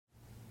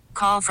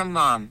Call from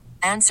mom.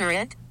 Answer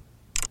it.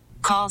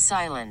 Call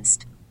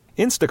silenced.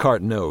 Instacart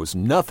knows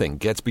nothing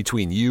gets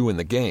between you and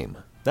the game.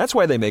 That's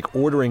why they make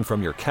ordering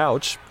from your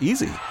couch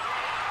easy.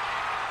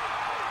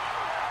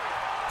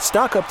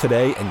 Stock up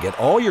today and get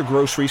all your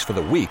groceries for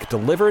the week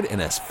delivered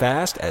in as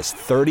fast as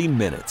 30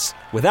 minutes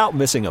without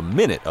missing a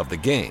minute of the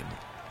game.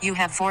 You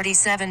have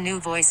 47 new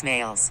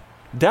voicemails.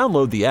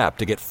 Download the app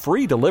to get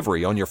free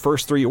delivery on your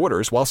first 3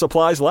 orders while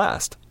supplies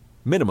last.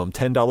 Minimum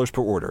 $10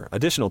 per order.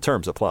 Additional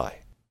terms apply.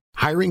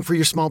 Hiring for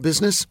your small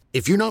business?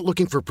 If you're not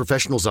looking for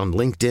professionals on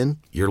LinkedIn,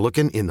 you're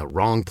looking in the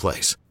wrong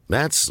place.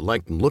 That's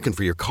like looking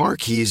for your car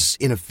keys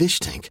in a fish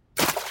tank.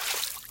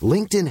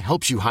 LinkedIn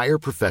helps you hire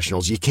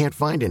professionals you can't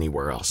find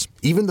anywhere else,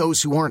 even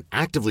those who aren't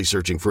actively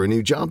searching for a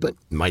new job but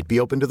might be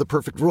open to the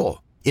perfect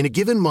role. In a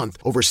given month,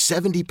 over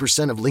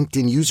 70% of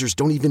LinkedIn users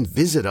don't even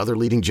visit other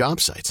leading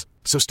job sites.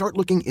 So start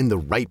looking in the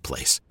right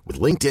place. With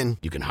LinkedIn,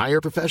 you can hire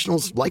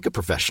professionals like a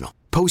professional.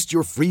 Post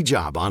your free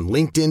job on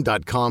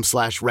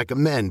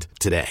linkedin.com/recommend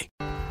today.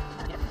 The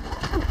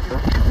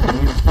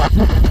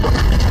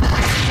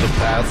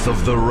path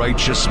of the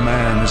righteous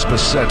man is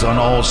beset on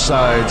all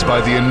sides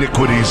by the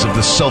iniquities of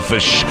the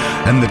selfish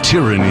and the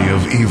tyranny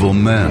of evil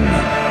men.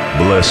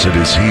 Blessed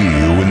is he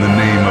who in the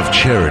name of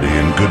charity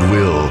and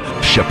goodwill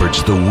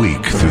shepherds the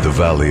weak through the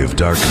valley of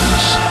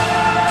darkness.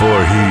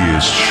 For he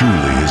is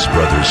truly his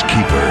brother's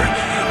keeper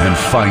and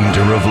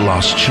finder of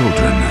lost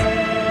children.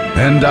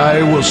 And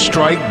I will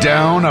strike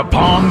down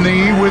upon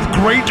thee with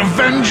great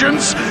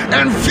vengeance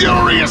and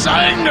furious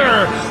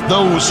anger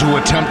those who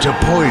attempt to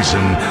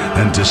poison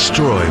and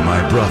destroy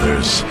my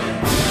brothers.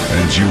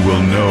 And you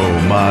will know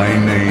my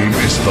name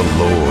is the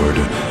Lord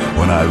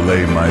when I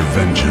lay my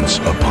vengeance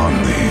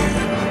upon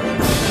thee.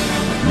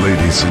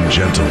 Ladies and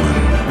gentlemen,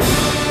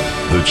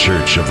 the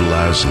Church of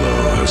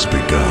Laszlo has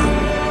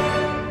begun.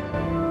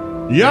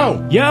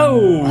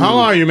 Yo! How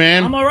are you,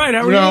 man? I'm all right.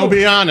 How are you? No,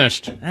 be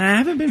honest. I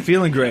haven't been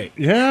feeling great.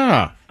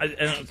 Yeah. You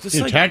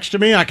texted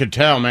me? I could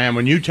tell, man.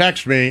 When you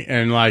text me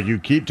and, like, you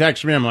keep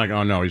texting me, I'm like,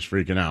 oh, no, he's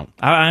freaking out.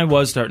 I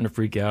was starting to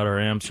freak out, or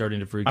I am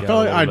starting to freak out. I feel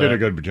like I did a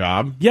good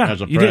job. Yeah,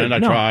 as a you friend.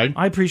 did. I tried.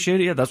 I appreciate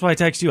it. Yeah, that's why I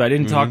text you. I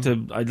didn't talk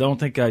to, I don't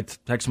think I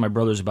texted my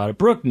brothers about it.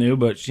 Brooke knew,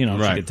 but, she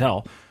could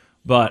tell.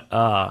 But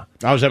I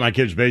was at my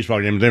kids'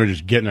 baseball game. They were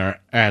just getting their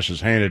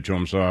asses handed to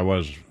them, so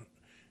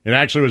it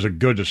actually was a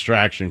good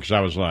distraction because I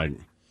was like,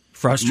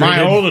 frustrated.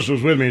 My oldest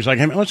was with me. He's like,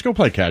 hey, man, let's go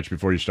play catch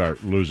before you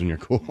start losing your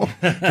cool. So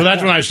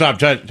that's when I stopped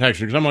texting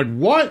because I'm like,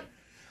 what?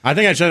 I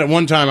think I said at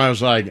one time, I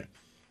was like,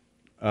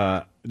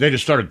 they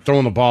just started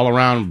throwing the ball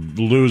around,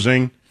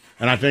 losing.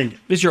 And I think.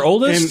 Is your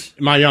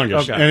oldest? My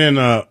youngest. Okay. And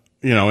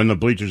in the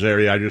bleachers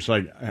area, I just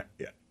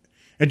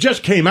it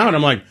just came out.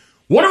 I'm like,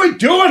 what are we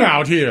doing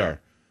out here?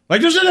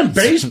 Like, this isn't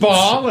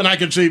baseball. And I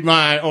could see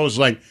my oldest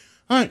like,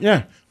 all right,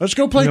 yeah, let's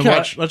go play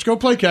catch. Let's go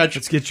play catch.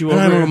 Let's get you and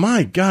over. I go,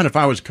 my God, if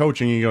I was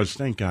coaching, he goes,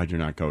 thank God you're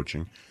not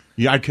coaching.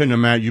 Yeah, I couldn't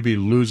imagine you'd be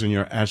losing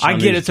your ass. I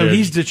get it. So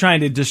he's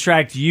trying to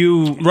distract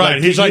you,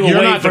 right? He's like, you're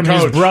away not from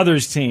his coach.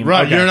 brother's team,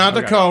 right? Okay. You're not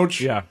the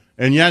coach. Yeah.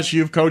 And yes,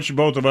 you've coached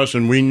both of us,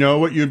 and we know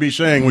what you'd be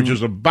saying, which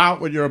is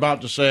about what you're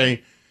about to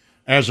say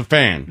as a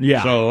fan.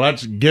 Yeah. So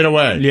let's get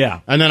away. Yeah.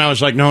 And then I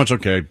was like, no, it's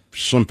okay.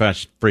 Slim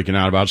Fat's freaking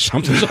out about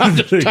something. So I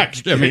just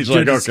texted him. He's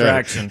like,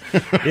 distraction.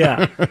 Okay.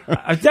 Yeah.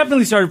 I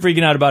definitely started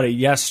freaking out about it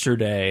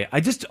yesterday.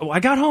 I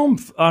got home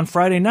on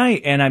Friday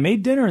night and I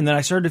made dinner and then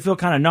I started to feel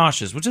kind of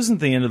nauseous, which isn't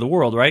the end of the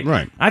world, right?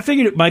 Right. I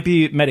figured it might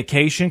be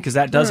medication because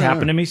that does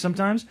happen to me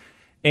sometimes.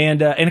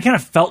 And it kind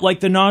of felt like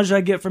the nausea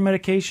I get from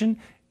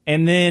medication.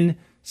 And then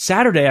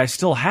Saturday I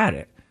still had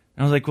it.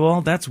 And I was like,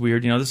 well, that's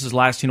weird. This is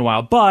lasting a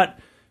while. But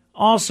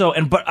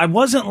I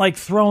wasn't like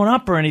throwing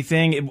up or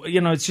anything. It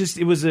was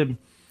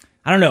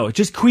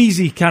just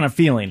queasy kind of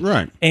feeling.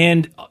 Right.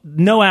 And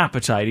no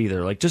appetite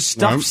either. Like just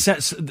stuff,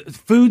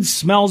 food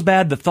smells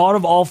bad. The thought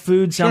of all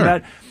food sound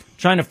bad.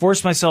 Trying to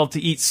force myself to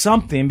eat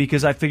something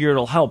because I figure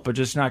it'll help, but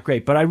just not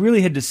great. But I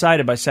really had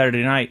decided by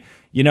Saturday night,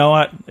 you know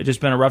what? It's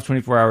just been a rough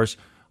 24 hours.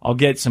 I'll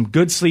get some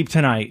good sleep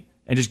tonight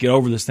and just get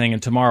over this thing,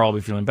 and tomorrow I'll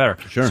be feeling better.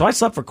 Sure. So I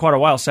slept for quite a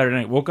while Saturday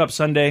night. Woke up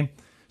Sunday,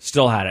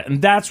 still had it.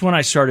 And that's when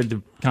I started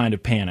to kind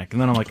of panic.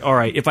 And then I'm like, all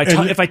right, if I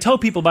tell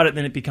people about it,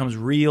 then it becomes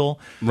real.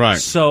 Right.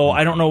 So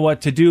I don't know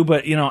what to do,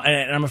 but, and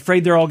I'm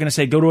afraid they're all going to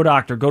say, go to a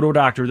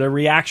doctor. Their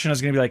reaction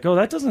is going to be like, oh,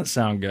 that doesn't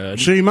sound good.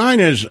 See, mine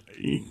is,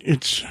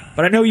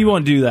 But I know you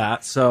won't do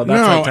that, so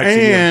that's why I texted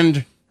and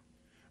you.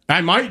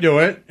 I might do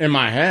it in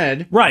my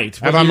head. Right.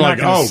 If I'm like,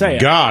 oh,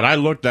 God, I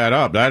looked that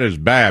up. That is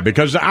bad.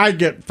 Because I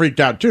get freaked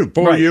out, too,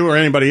 for you or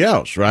anybody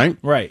else, right?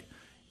 Right.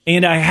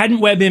 And I hadn't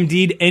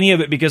WebMD'd any of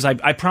it because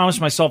I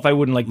promised myself I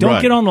wouldn't. Like,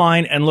 don't get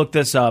online and look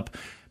this up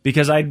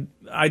because I'd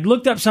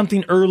looked up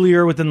something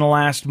earlier within the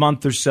last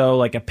month or so,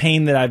 like a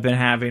pain that I've been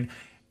having.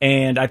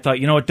 And I thought,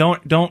 you know what,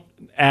 don't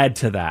add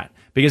to that.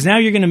 Because now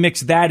you're going to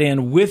mix that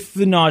in with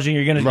the nausea.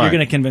 You're going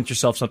to convince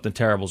yourself something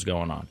terrible's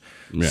going on.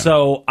 Yeah.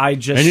 So I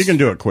just... And you can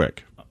do it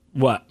quick.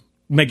 What?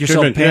 make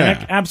yourself Treatment,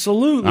 panic? yeah.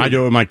 Absolutely. I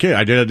do it with my kid.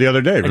 I did it the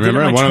other day. did it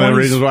Remember? in my One of the 20s.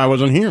 reasons why I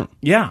wasn't here.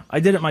 Yeah, I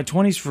did it in my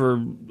 20s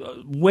for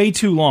way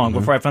too long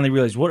before I finally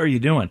realized, what are you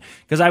doing?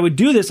 Because I would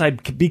do this.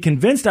 I'd be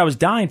convinced I was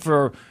dying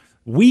for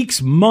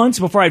weeks, months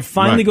before I'd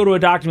finally go to a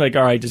doctor and be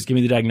like, all right, just give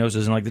me the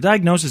diagnosis. And like, the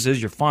diagnosis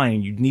is you're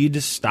fine. You need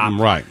to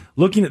stop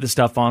looking at the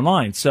stuff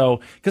online.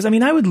 So, because I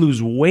mean, I would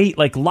lose weight,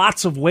 like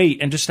lots of weight,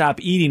 and just stop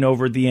eating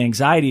over the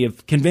anxiety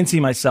of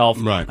convincing myself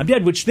I'm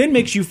dead, which then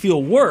makes you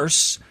feel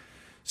worse.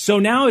 So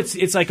now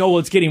it's like, oh, well,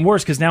 it's getting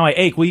worse because now I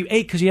ache. Well, you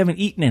ache because you haven't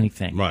eaten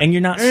anything, and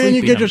you're not sleeping. And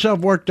you get yourself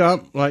worked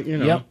up, like, you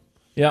know. Yep.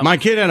 Yep. My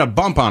kid had a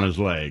bump on his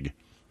leg,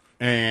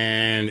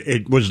 and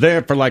it was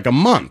there for like a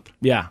month.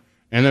 Yeah.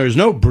 And there was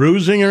no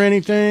bruising or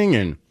anything,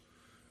 and,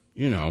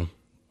 you know,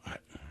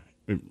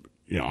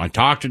 I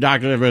talked to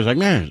doctors, everybody's like,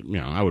 man, you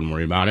know, I wouldn't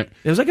worry about it.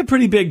 It was like a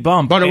pretty big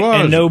bump, but it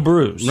was. And no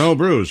bruise. No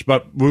bruise.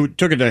 But we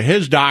took it to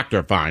his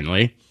doctor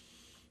finally,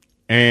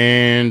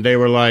 and they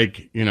were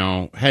like, you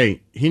know,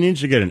 hey, he needs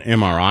to get an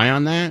MRI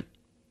on that.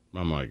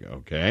 I'm like,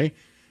 okay.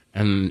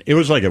 And it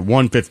was like at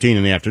 1:15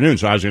 in the afternoon,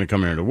 so I was going to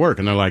come here to work.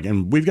 And they're like,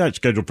 and we've got it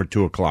scheduled for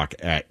 2 o'clock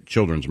at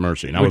Children's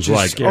Mercy. And I was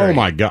like, scary. oh,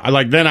 my God.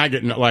 Like, then I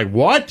get, like,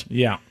 what?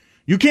 Yeah.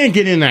 You can't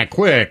get in that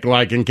quick,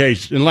 like,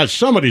 unless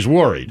somebody's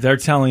worried. They're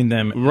telling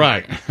them,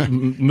 right,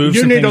 move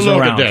you some need to things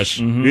look around. at this.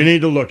 Mm-hmm. You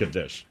need to look at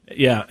this.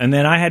 Yeah, and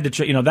then I had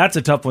to, that's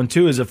a tough one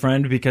too as a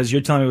friend because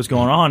you're telling me what's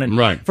going on.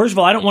 And first of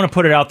all, I don't want to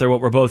put it out there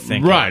what we're both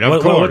thinking. Right,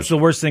 of course. What's the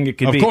worst thing it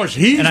could be? Of course,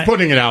 he's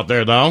putting it out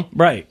there though.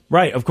 Right,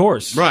 of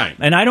course. Right.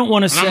 And I don't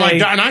want to say. I'm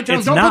like, and I tell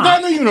him, don't put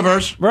that in the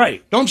universe.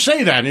 Right. Don't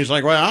say that. And he's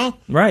like, well.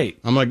 Right.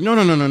 I'm like, no.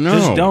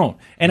 Just don't.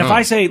 And if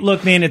I say,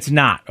 look, man, it's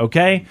not,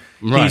 okay?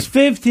 Right. He's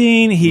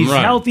 15, he's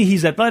healthy,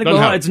 he's athletic.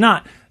 Well, it's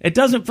not. It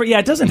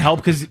doesn't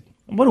help because.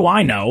 What do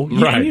I know?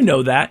 Right. And you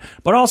know that.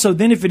 But also,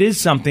 then if it is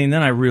something,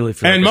 then I really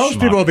feel and like most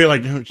people will be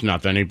like, it's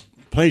nothing. He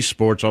plays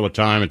sports all the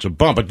time. It's a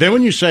bump. But then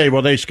when you say,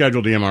 well, they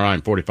scheduled the MRI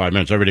in 45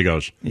 minutes, everybody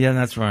goes, yeah,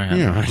 that's right.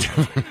 Yeah.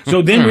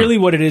 So then really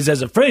what it is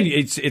as a friend,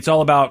 it's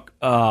all about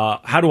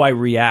how do I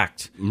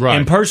react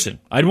in person.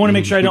 I want to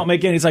make sure I don't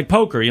make any. It's like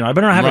poker. I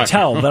better not have a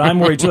tell, but I'm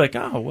worried too. Like,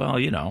 oh, well,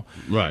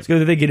 it's good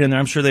that they get in there.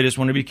 I'm sure they just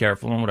want to be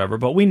careful and whatever.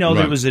 But we know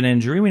that it was an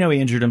injury. We know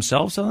he injured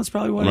himself, so that's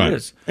probably what it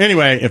is.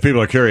 Anyway, if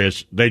people are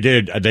curious, they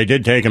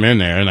did take him in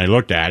there and they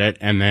looked at it,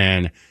 and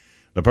then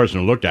the person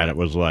who looked at it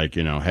was like,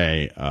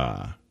 hey,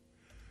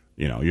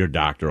 your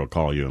doctor will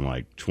call you in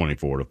like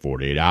 24 to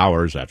 48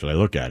 hours after they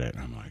look at it.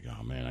 And I'm like,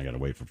 oh, man, I got to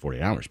wait for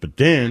 48 hours. But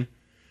then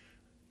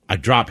I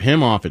drop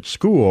him off at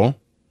school,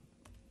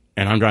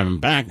 and I'm driving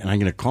back, and I'm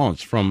going to call.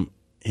 It's from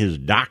his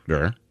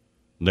doctor,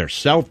 their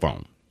cell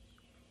phone.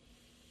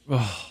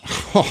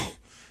 Oh.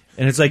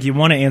 And it's like you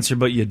want to answer,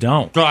 but you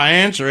don't. So I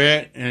answer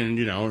it,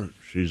 and,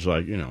 she's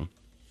like,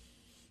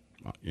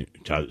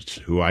 it's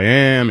who I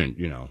am,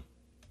 and,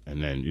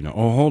 and then,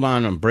 oh, hold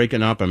on, I'm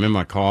breaking up. I'm in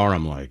my car.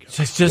 I'm like,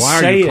 just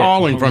why are you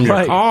calling from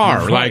your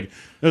car? Like,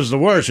 this is the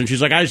worst. And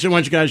she's like, I just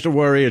want you guys to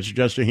worry. It's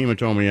just a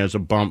hematoma. He has a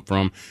bump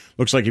from,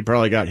 looks like he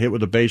probably got hit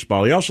with a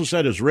baseball. He also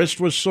said his wrist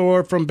was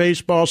sore from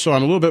baseball, so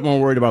I'm a little bit more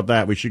worried about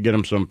that. We should get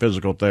him some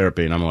physical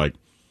therapy. And I'm like,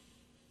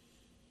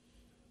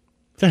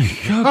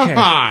 thank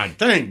God.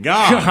 Thank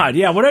God. God,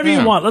 yeah, whatever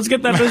you want. Let's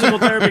get that physical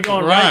therapy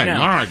going right now.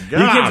 My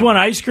God. You kids want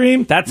ice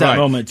cream? That's that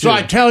moment, too. So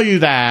I tell you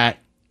that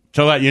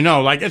to let you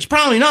know, like, it's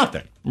probably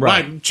nothing.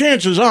 Right. Like,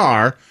 chances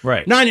are,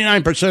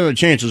 99% of the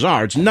chances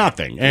are it's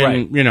nothing.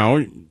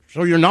 And,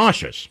 so you're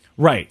nauseous.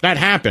 Right. That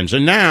happens.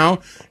 And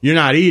now you're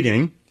not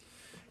eating.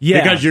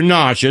 Yeah. Because you're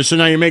nauseous, so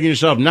now you're making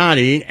yourself not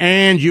eat,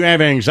 and you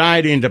have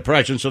anxiety and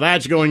depression, so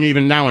that's going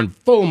even now in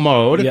full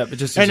mode. Yep, it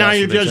just and now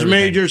you've just everything.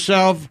 made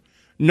yourself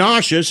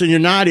nauseous, and you're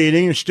not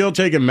eating, you're still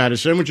taking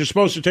medicine, which you're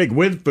supposed to take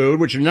with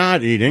food, which you're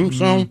not eating,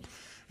 so...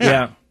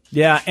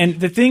 Yeah, and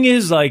the thing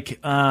is, like,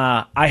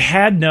 I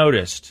had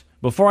noticed,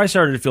 before I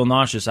started to feel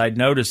nauseous, I'd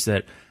noticed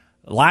that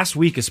last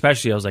week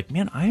especially, I was like,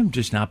 man, I have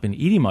just not been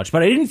eating much.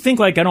 But I didn't think,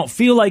 like, I don't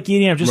feel like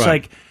eating. I'm just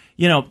like,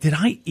 did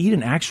I eat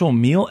an actual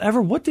meal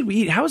ever? What did we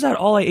eat? How is that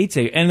all I ate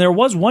today? And there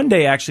was one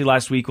day, actually,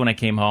 last week when I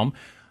came home.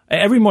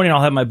 Every morning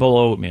I'll have my bowl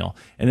of oatmeal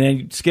and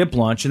then skip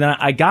lunch. And then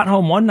I got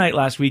home one night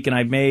last week and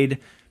I made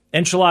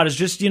enchiladas.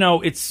 Just,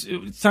 it's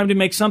time to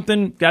make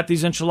something. Got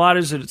these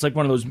enchiladas. It's like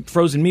one of those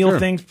frozen meal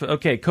things.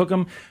 Okay, cook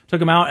them. Took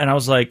them out. And I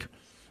was like,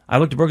 I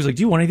looked at Brooke. I was like,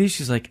 do you want any of these?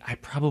 She's like, I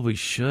probably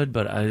should,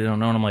 but I don't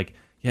know. And I'm like,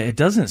 yeah, it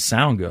doesn't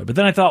sound good. But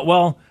then I thought,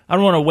 well, I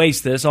don't want to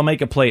waste this. I'll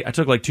make a plate. I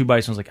took like 2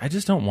 bites and I was like, I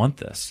just don't want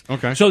this.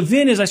 Okay. So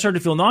then as I started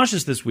to feel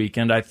nauseous this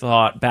weekend, I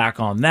thought back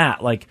on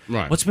that. Like,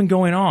 what's been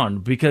going on?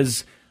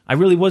 Because I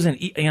really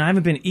wasn't, I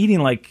haven't been eating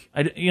like,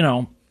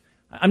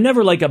 I'm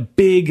never like a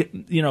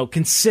big,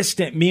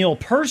 consistent meal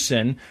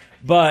person,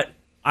 but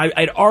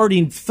I'd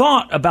already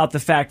thought about the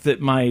fact that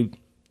my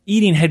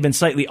eating had been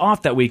slightly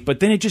off that week,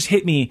 but then it just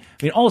hit me.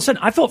 I mean, all of a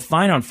sudden, I felt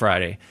fine on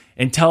Friday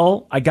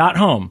until I got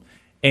home.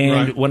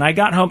 And when I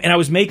got home, and I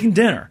was making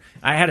dinner,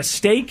 I had a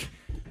steak.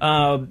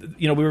 I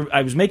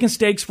was making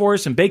steaks for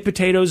us and baked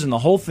potatoes and the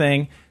whole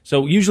thing.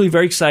 So usually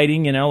very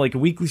exciting, like a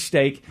weekly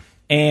steak.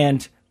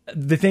 And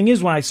the thing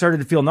is, when I started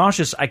to feel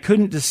nauseous, I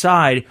couldn't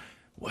decide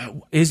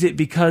is it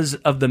because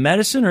of the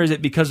medicine or is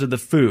it because of the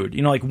food?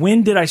 You know, like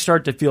when did I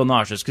start to feel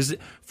nauseous? Because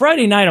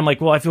Friday night, I'm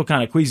like, well, I feel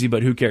kind of queasy,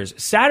 but who cares?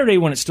 Saturday,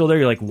 when it's still there,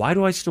 you're like, why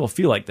do I still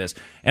feel like this?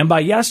 And by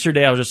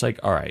yesterday, I was just like,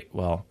 all right,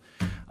 well,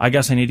 I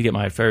guess I need to get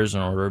my affairs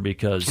in order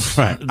because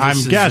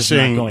I'm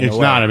guessing it's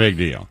not a big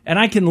deal. And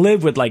I can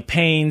live with like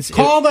pains.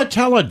 Call the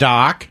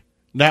teledoc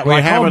that we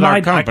have with our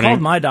company. I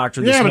called my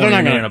doctor this morning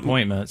and made an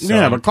appointment. So.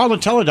 Yeah, but call the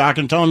teledoc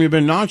and tell them you've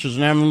been nauseous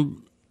and have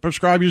them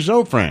prescribe you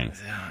Zofran.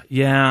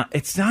 Yeah,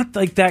 it's not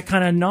like that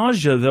kind of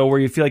nausea though, where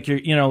you feel like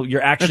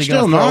you're actually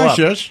still going to throw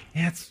nauseous. Up.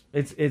 Yeah,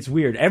 it's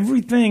weird.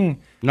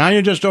 Everything. Now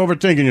you're just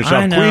overthinking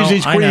yourself.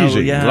 Queasy's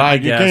queasy. Yeah,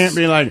 like you can't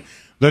be like.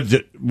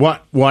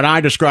 What I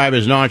describe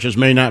as nauseous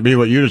may not be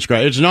what you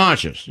describe. It's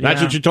nauseous.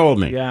 That's what you told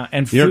me. Yeah,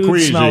 and you're food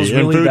queasy, smells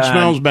really and food bad.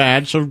 smells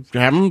bad. So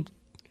have them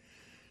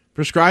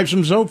prescribe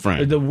some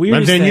Zofran. The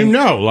weirdest but then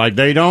thing, like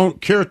they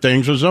don't cure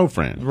things with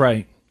Zofran.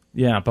 Right.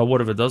 Yeah, but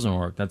what if it doesn't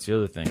work? That's the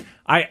other thing.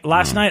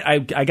 Last night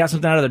I got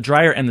something out of the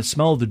dryer and the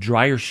smell of the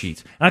dryer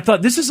sheets. And I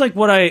thought this is like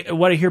what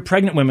I hear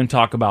pregnant women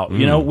talk about.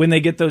 You know, when they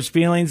get those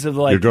feelings of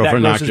like your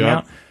girlfriend that knocked grosses you me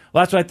out. out.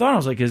 Well, that's what I thought. I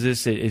was like,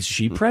 is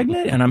she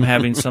pregnant? And I'm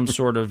having some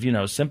sort of,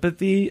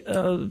 sympathy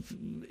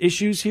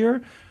issues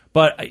here.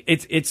 But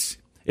it's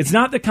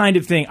not the kind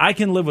of thing I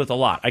can live with a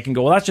lot. I can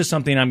go, well, that's just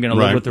something I'm going to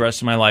live with the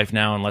rest of my life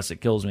now unless it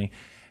kills me.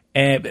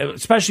 And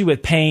especially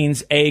with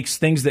pains, aches,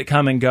 things that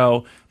come and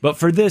go. But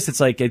for this, it's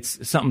like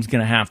something's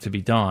going to have to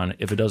be done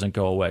if it doesn't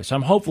go away. So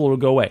I'm hopeful it'll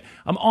go away.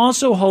 I'm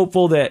also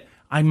hopeful that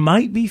I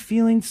might be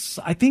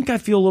I think I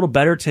feel a little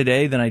better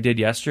today than I did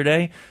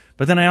yesterday.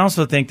 But then I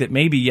also think that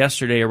maybe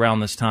yesterday around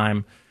this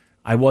time,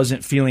 I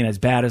wasn't feeling as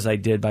bad as I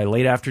did by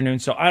late afternoon.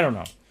 So I don't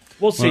know.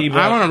 We'll see. Well,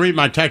 I want to read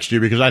my text to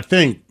you because I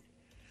think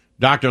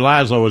Dr.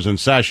 Laszlo was in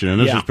session,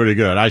 and this is pretty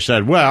good. I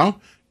said, well,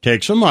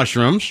 take some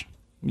mushrooms.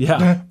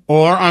 Yeah.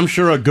 Or I'm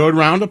sure a good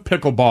round of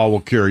pickleball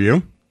will cure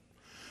you.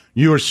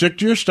 You were sick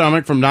to your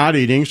stomach from not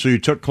eating, so you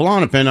took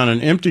Klonopin on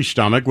an empty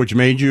stomach, which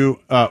made you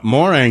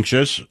more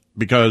anxious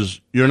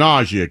because your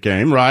nausea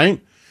came,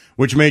 right?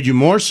 Which made you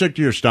more sick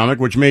to your stomach,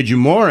 which made you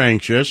more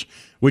anxious,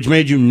 which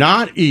made you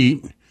not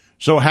eat.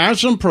 So have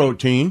some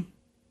protein,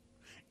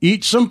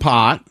 eat some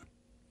pot,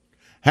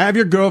 have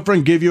your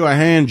girlfriend give you a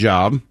hand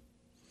job,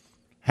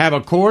 have a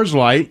Coors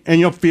Light,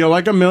 and you'll feel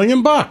like $1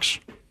 million.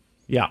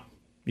 Yeah.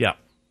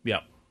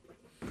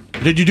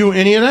 Did you do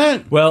any of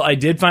that? Well, I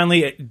did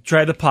finally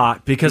try the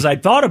pot because I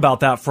thought about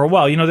that for a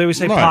while. They always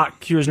say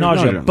pot cures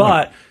nausea,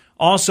 but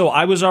also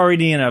I was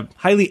already in a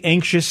highly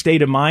anxious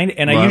state of mind,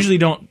 and I usually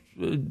don't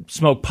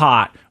smoke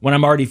pot when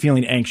I'm already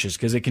feeling anxious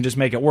because it can just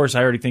make it worse.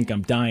 I already think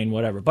I'm dying,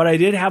 whatever. But I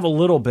did have a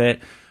little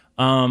bit.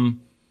 I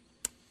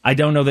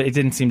don't know that it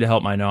didn't seem to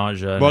help my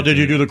nausea. Well, did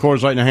you do the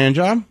Coors Light and a hand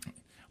job?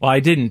 Well, I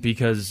didn't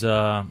because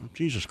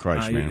Jesus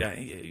Christ,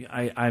 man!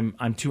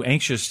 I'm too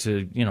anxious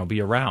to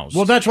be aroused.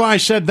 Well, that's why I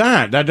said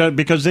that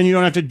because then you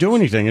don't have to do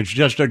anything. It's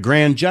just a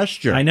grand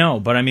gesture. I know,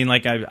 but I mean,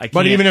 like I can't.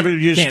 But even if you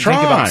just can't try,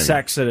 think about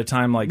sex at a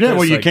time like this. Yeah,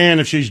 well, you can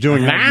if she's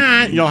doing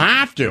that. You'll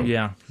have to.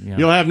 Yeah.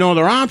 You'll have no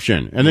other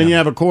option, and then you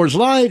have a Coors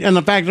Light, and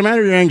the fact of the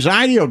matter, your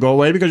anxiety will go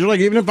away because you're like,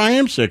 even if I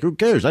am sick, who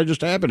cares? That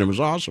just happened. It was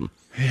awesome.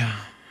 Yeah.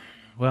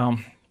 Well.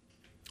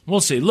 We'll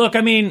see. Look,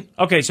 I mean,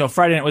 okay, so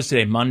Friday night was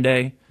today,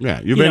 Monday.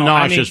 Yeah, you've been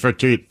nauseous for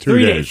 2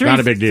 days. Not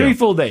a big deal. 3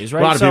 full days,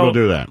 right? A lot of people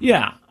do that.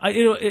 Yeah.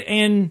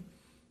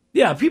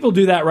 People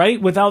do that, right?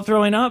 Without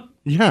throwing up?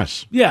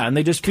 Yes. Yeah, and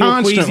they just feel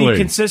Constantly. queasy,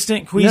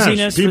 consistent queasiness.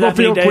 Yes, for people that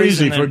many feel days,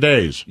 queasy and then, for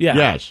days. Yeah.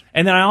 Yes.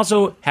 And then I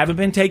also haven't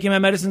been taking my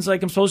medicines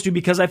like I'm supposed to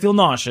because I feel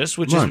nauseous,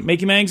 which is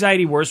making my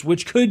anxiety worse,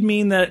 which could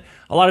mean that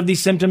a lot of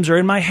these symptoms are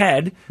in my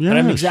head, and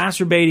I'm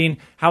exacerbating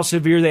how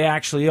severe they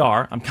actually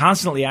are. I'm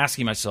constantly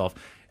asking myself,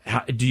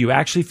 do you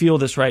actually feel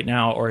this right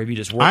now, or have you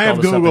just worked all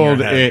this up in your head?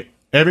 I have Googled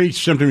every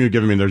symptom you've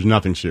given me. There's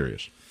nothing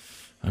serious.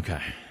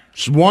 Okay.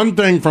 It's one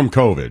thing from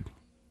COVID.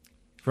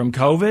 From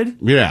COVID?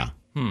 Yeah.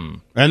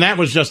 And that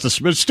was just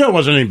it still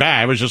wasn't any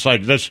bad. It was just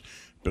like this.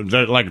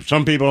 Like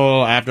some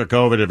people after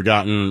COVID have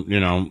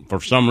gotten, for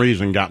some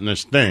reason, gotten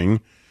this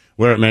thing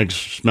where it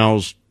makes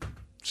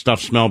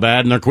stuff smell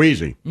bad and they're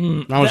queasy.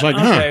 I was like,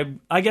 okay,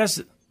 I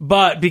guess.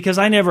 But because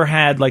I never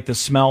had like the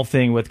smell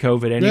thing with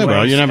COVID anyway. Yeah,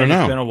 well, you never know.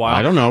 It's been a while.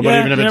 I don't know,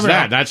 but even if it's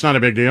that's not a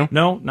big deal.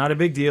 No, not a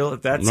big deal.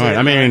 If that's right. it,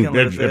 I mean,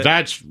 if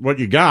that's what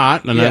you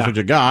got, and that's what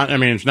you got, I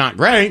mean, it's not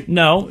great.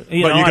 No. But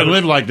you could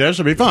live like this.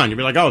 It'd be fun. You'd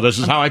be like, oh, this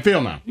is how I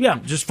feel now. Yeah,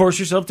 just force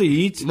yourself to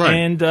eat. Right.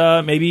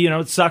 And maybe,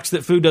 it sucks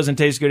that food doesn't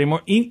taste good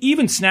anymore.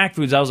 Even snack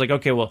foods, I was like,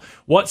 okay, well,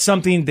 what's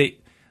something that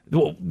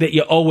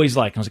you always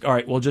like? And I was like, all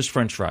right, well, just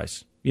French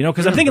fries.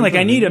 Because I'm thinking, like,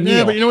 I need a meal.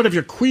 Yeah, but you know what? If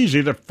you're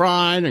queasy, they're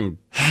fried and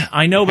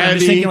I know, but heavy. I'm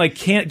just thinking,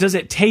 like, does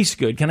it taste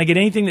good? Can I get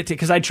anything that...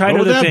 Because I tried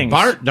other things.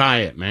 BART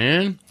diet,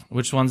 man.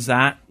 Which one's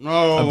that?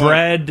 Oh,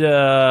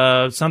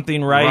 bread,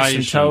 something, rice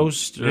and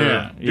toast? Do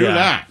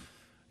that.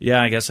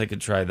 Yeah, I guess I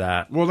could try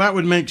that. Well, that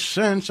would make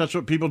sense. That's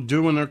what people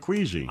do when they're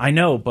queasy. I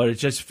know, but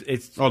it's...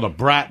 the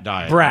brat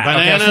diet. Brat.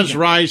 Bananas,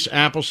 rice,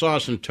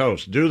 applesauce, and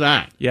toast. Do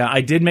that. Yeah,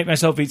 I did make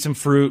myself eat some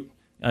fruit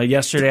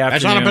yesterday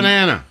afternoon. That's not a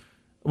banana.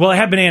 Well, I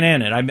have banana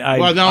in it. I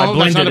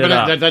blended it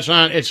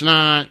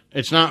up.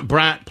 It's not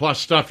brat plus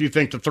stuff you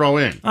think to throw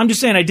in. I'm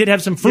just saying I did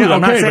have some fruit. Yeah,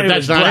 I'm not okay, saying but it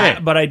was that's not brat,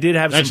 it. but I did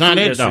have That's some fruit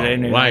not it, though.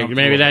 yesterday. Like,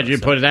 maybe that you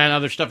put that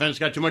other stuff in, it's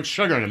got too much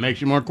sugar and it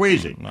makes you more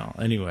queasy. Well,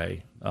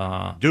 anyway.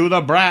 Do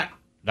the brat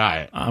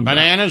diet.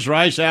 Bananas,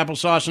 rice,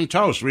 applesauce, and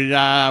toast. We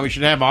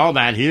should have all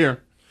that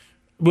here.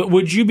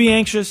 Would you be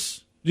anxious?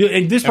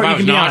 In this part, If I you can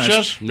was be nauseous?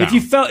 honest. No. If you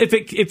felt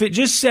if it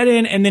just set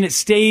in and then it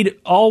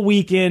stayed all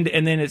weekend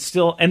and then it's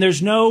still and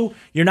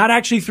you're not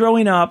actually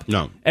throwing up.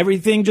 No.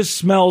 Everything just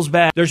smells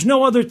bad. There's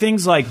no other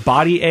things like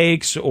body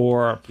aches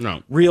or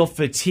real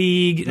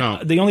fatigue.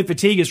 No. The only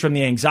fatigue is from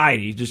the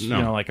anxiety. Just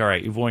like all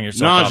right, you've worn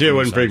yourself out. Nausea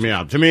wouldn't freak me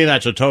out. To me,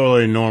 that's a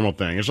totally normal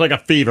thing. It's like a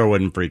fever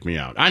wouldn't freak me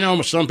out. I know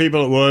some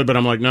people it would, but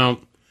I'm like, no.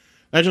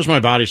 That's just my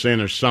body saying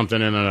there's something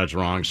in it that's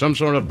wrong. Some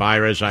sort of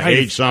virus. I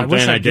ate something.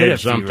 I did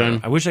something.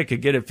 I wish I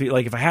could get it.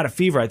 Like if I had a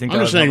fever, I think I'm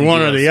just saying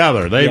one or the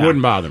other. They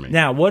wouldn't bother me.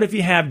 Now, what if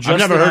you have just I've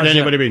never heard nausea?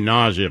 anybody be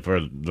nauseous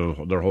for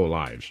their whole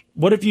lives.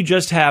 What if you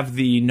just have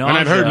the nausea? And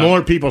I've heard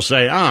more people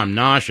say, I'm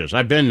nauseous.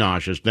 I've been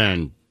nauseous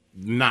than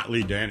not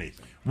lead to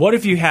anything. What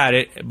if you had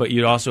it, but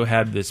you also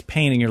had this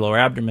pain in your lower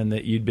abdomen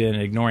that you'd been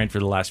ignoring for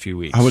the last few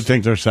weeks? I would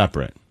think they're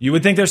separate. You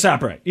would think they're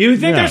separate. You would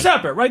think they're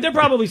separate, right? They're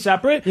probably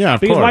separate. Yeah, of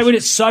because course. why would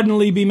it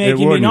suddenly be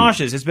making me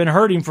nauseous? It's been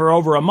hurting for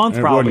over a month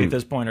probably wouldn't. at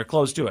this point or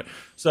close to it.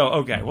 So,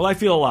 okay. Well, I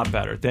feel a lot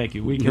better. Thank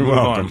you. We can move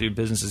on to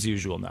business as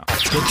usual now.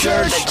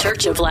 The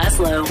Church of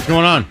Laszlo. What's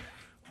going on?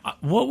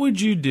 What would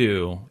you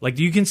do? Like,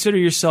 do you consider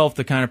yourself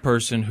the kind of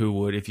person who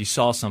would, if you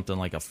saw something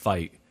like a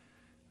fight,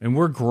 and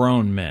we're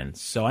grown men,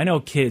 so I know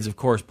kids, of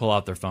course, pull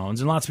out their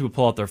phones, and lots of people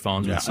pull out their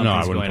phones when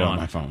something's going pull on. out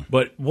my phone.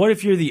 But what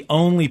if you're the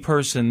only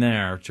person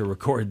there to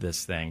record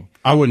this thing?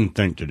 I wouldn't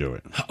think to do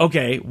it.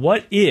 Okay,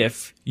 what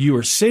if you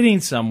were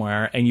sitting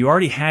somewhere and you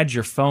already had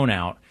your phone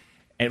out,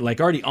 and like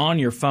already on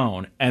your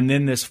phone, and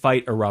then this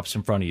fight erupts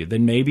in front of you?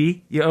 Then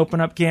maybe you open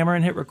up camera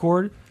and hit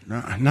record?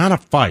 Not a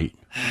fight.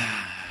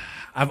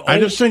 I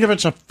just think if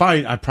it's a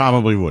fight, I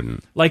probably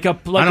wouldn't. I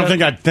don't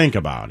think I'd think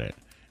about it.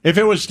 If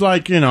it was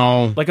like,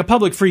 like a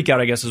public freakout,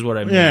 I guess is what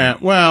I mean. Yeah,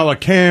 well, a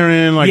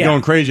Karen,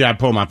 going crazy, I'd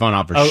pull my phone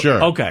out for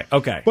sure. Okay.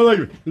 But like,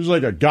 it was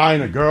like a guy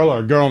and a girl, or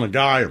a girl and a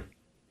guy, or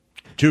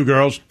two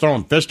girls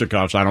throwing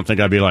fisticuffs, I don't think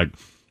I'd be like,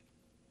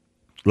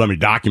 let me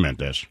document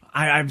this.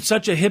 I'm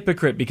such a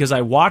hypocrite because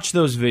I watch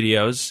those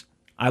videos.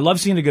 I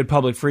love seeing a good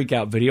public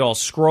freakout video. I'll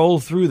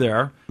scroll through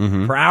there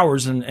for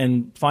hours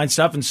and find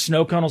stuff, and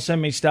Snow Cone will send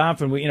me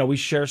stuff, and we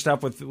share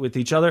stuff with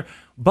each other.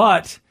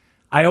 But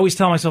I always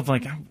tell myself,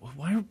 like,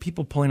 why are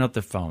people pulling out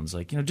their phones?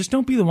 Like, just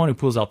don't be the one who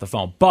pulls out the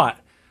phone. But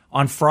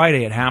on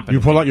Friday, it happened. You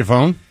pull out your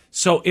phone?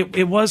 So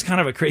it was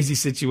kind of a crazy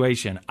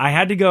situation. I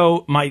had to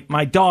go,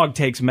 my dog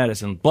takes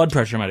medicine, blood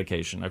pressure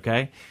medication,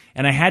 okay?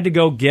 And I had to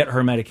go get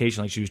her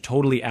medication. Like, she was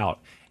totally out.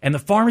 And the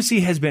pharmacy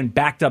has been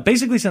backed up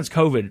basically since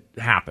COVID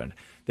happened.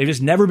 They've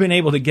just never been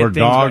able to get for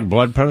things dog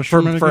blood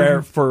pressure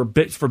medication?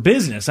 For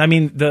business. I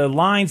mean, the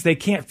lines, they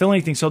can't fill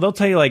anything. So they'll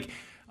tell you, like,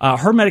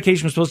 her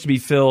medication was supposed to be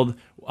filled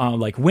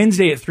like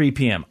Wednesday at 3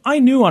 p.m. I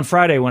knew on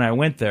Friday when I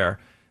went there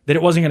that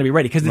it wasn't going to be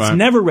ready because it's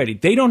never ready.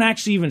 They don't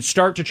actually even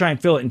start to try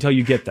and fill it until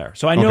you get there.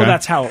 So I know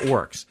that's how it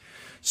works.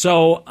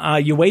 So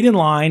you wait in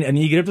line, and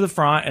then you get up to the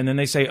front, and then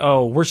they say,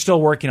 oh, we're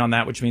still working on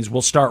that, which means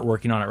we'll start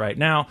working on it right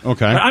now.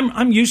 Okay. But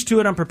I'm used to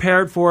it. I'm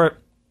prepared for it.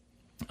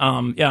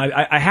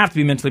 I have to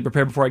be mentally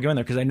prepared before I go in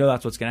there because I know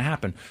that's what's going to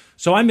happen.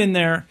 So I'm in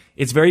there.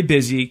 It's very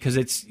busy because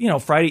it's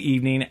Friday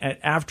evening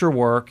after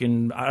work,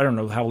 and I don't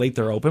know how late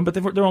they're open, but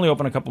they're only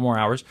open a couple more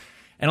hours.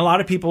 And a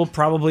lot of people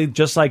probably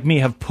just like me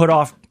have put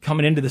off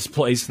coming into this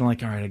place and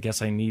like, all right, I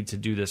guess I need to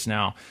do this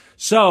now.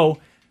 So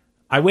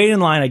I wait in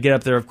line. I get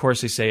up there. Of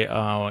course, they say,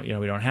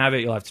 we don't have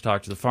it. You'll have to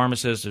talk to the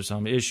pharmacist. There's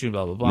some issue,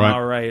 blah, blah, blah. Right.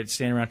 All right,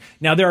 standing around.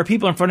 Now, there are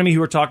people in front of me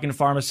who are talking to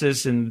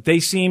pharmacists, and they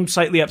seem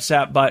slightly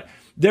upset, but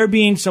they're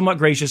being somewhat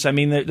gracious. I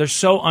mean, they're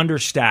so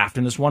understaffed,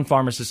 and this one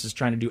pharmacist is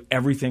trying to do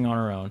everything on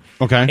her own.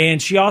 Okay.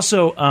 And she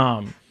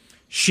also,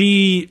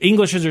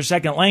 English is her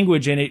second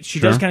language, and she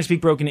does kind of speak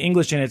broken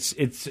English, and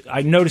it's.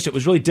 I noticed it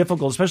was really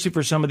difficult, especially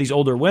for some of these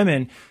older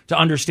women, to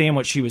understand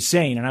what she was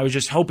saying. And I was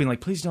just hoping, like,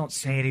 please don't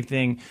say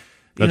anything.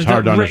 That's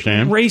hard to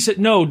understand. Racist?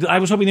 No, I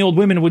was hoping the old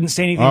women wouldn't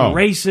say anything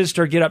racist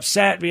or get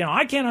upset.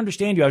 I can't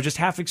understand you. I was just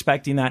half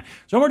expecting that.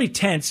 So I'm already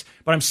tense,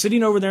 but I'm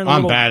sitting over there.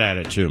 I'm bad at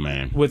it too,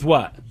 man. With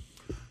what?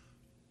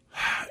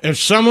 If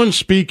someone's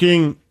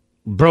speaking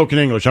broken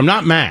English, I'm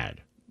not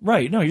mad.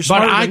 Right, no, you're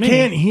smarter But I than me.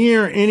 can't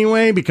hear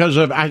anyway because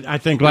of, I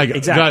think, like,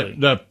 exactly.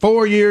 the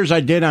 4 years I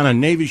did on a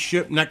Navy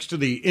ship next to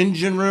the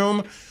engine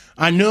room,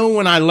 I knew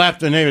when I left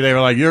the Navy, they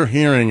were like, your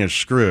hearing is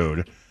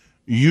screwed.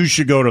 You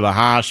should go to the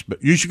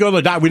hospital. You should go to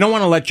the doctor. We don't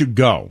want to let you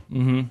go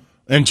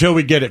until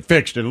we get it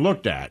fixed and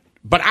looked at.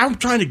 But I'm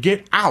trying to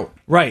get out.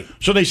 Right.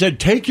 So they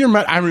said,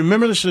 I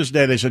remember this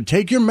day, they said,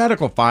 take your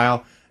medical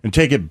file and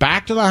take it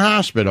back to the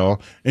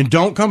hospital and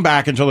don't come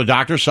back until the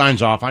doctor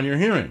signs off on your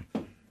hearing.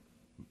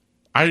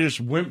 I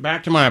just went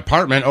back to my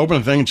apartment,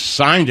 opened the thing,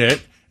 signed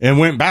it, and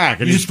went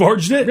back. And you just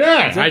forged it?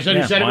 Yeah. He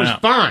said it was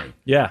fine.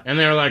 Yeah. And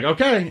they were like,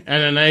 okay.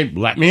 And then they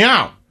let me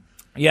out.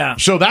 Yeah.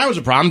 So that was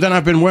a problem. Then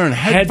I've been wearing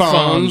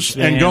headphones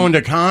and man. going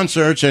to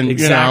concerts and,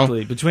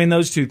 Exactly. Between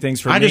those two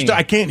things for me.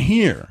 I can't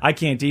hear. I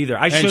can't either.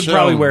 I And should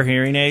probably wear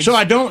hearing aids. So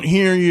I don't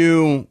hear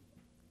you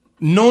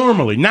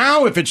normally.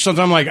 Now, if it's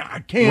something I'm like,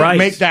 I can't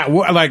make that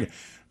work. Like,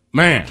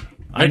 man,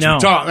 I know.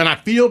 Tough. And I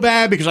feel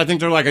bad because I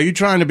think they're like, are you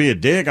trying to be a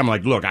dick? I'm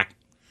like, look, I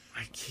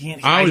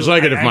always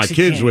like it if my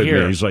kid's with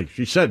me. He's like,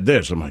 she said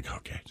this. I'm like,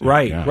 okay.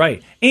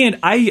 Right. And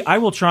I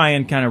will try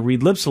and kind of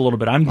read lips a little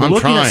bit. I'm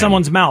looking at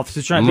someone's mouth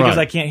to try because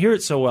I can't hear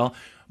it so well.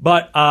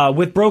 But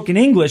with broken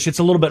English, it's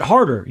a little bit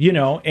harder,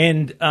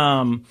 And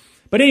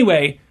but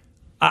anyway,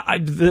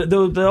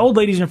 the old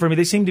ladies in front of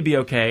me, they seem to be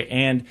okay.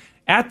 And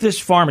at this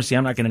pharmacy,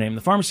 I'm not going to name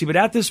the pharmacy, but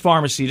at this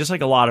pharmacy, just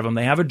like a lot of them,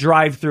 they have a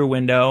drive-through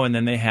window, and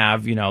then they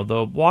have,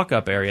 the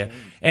walk-up area.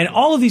 And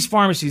all of these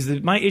pharmacies,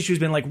 my issue has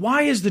been like,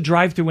 why is the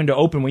drive-through window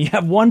open when you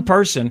have one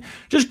person?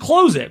 Just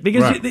close it,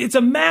 because it's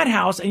a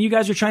madhouse, and you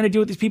guys are trying to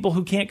deal with these people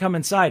who can't come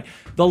inside.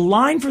 The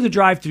line for the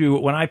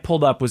drive-through when I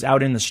pulled up was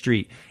out in the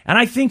street. And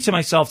I think to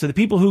myself, to the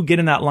people who get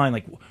in that line,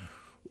 like,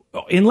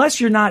 unless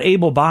you're not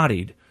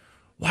able-bodied,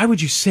 why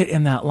would you sit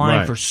in that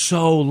line for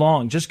so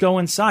long? Just go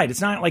inside. It's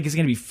not like it's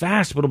going to be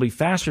fast, but it'll be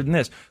faster than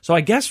this. So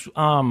I guess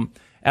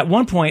at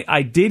one point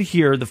I did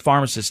hear the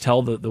pharmacist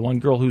tell the one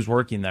girl who's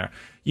working there,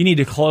 you need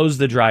to close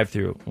the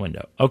drive-through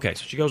window. Okay,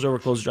 so she goes over,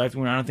 closes the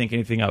drive-through window. I don't think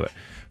anything of it.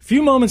 A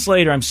few moments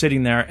later, I'm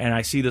sitting there, and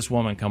I see this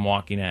woman come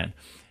walking in.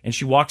 And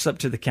she walks up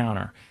to the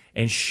counter,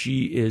 and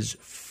she is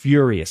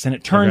furious. And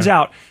it turns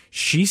out,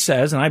 she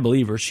says, and I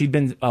believe her, she'd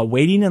been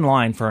waiting in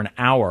line for an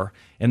hour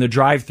in the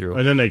drive-through.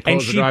 And then they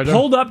closed the drive-through? And she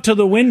pulled up to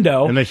the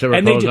window. And they said,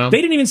 they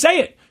didn't even say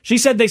it. She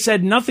said they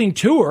said nothing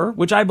to her,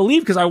 which I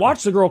believe because I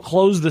watched the girl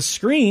close the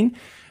screen.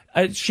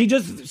 She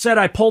just said,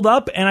 I pulled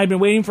up and I've been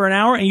waiting for an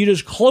hour and you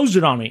just closed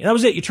it on me. And that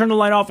was it. You turned the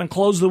light off and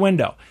closed the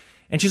window.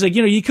 And she's like,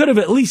 you could have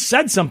at least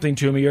said something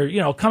to me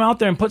or, come out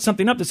there and put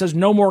something up that says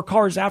no more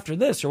cars after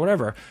this or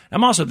whatever.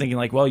 I'm also thinking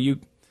like, well,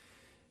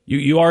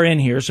 you are in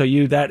here, so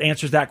that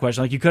answers that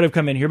question. Like, you could have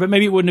come in here, but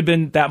maybe it wouldn't have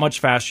been that much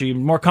faster. You're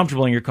more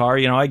comfortable in your car.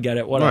 I get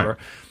it, whatever. Right.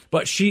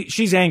 But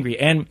she's angry.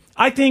 And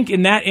I think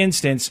in that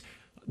instance,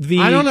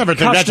 I don't ever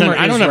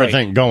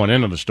think going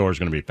into the store is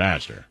going to be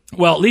faster.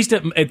 Well, at least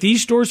at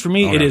these stores, for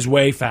me, it is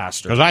way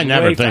faster. Because I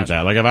never think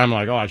that. Like, if I'm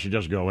like, I should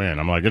just go in,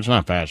 I'm like, it's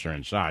not faster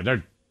inside.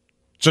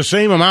 It's the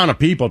same amount of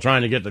people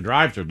trying to get the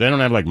drive-thru. They don't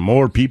have, like,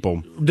 more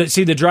people. The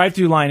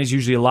drive-thru line is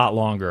usually a lot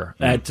longer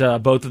at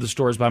both of the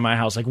stores by my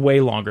house, like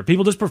way longer.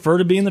 People just prefer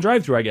to be in the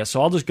drive-thru, I guess.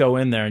 So I'll just go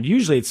in there. And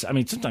usually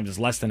sometimes it's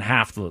less than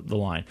half the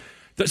line.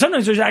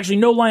 Sometimes there's actually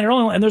no line at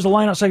all, and there's a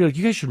line outside. Like,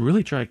 you guys should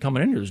really try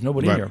coming in here. There's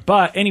nobody in here.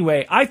 But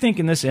anyway, I think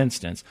in this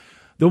instance,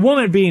 the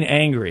woman being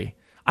angry,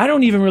 I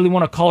don't even really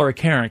want to call her a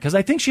Karen because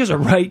I think she has a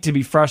right to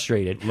be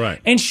frustrated. Right.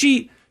 And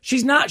she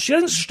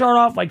doesn't start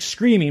off like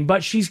screaming,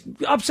 but she's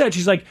upset.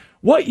 She's like,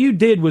 what you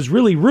did was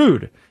really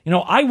rude.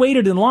 I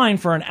waited in line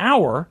for an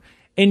hour,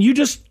 and you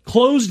just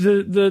closed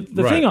the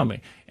thing on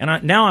me.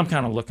 And now I'm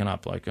kind of looking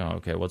up like, oh,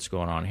 okay, what's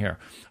going on here?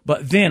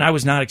 But then I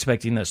was not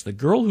expecting this. The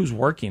girl who's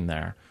working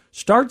there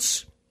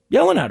starts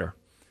yelling at her,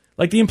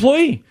 like the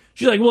employee.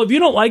 She's like, well, if you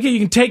don't like it, you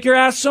can take your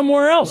ass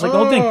somewhere else. Like the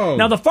whole thing.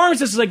 Now, the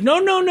pharmacist is like,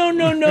 no.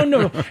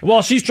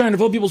 While she's trying to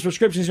fill people's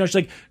prescriptions, she's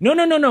like,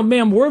 no,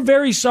 ma'am, we're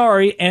very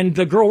sorry. And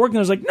the girl working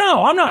there is like,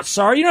 no, I'm not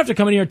sorry. You don't have to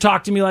come in here and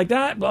talk to me like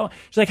that. Well,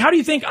 she's like, how do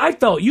you think I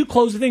felt? You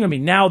closed the thing on me.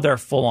 Now they're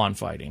full on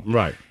fighting.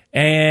 Right.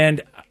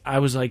 And I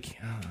was like,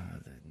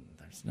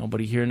 there's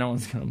nobody here. No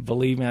one's going to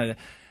believe me.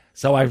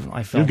 So I filmed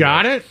it. You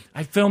got it?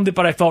 I filmed it,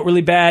 but I felt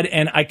really bad,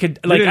 and I could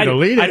you didn't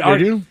delete it,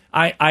 did you?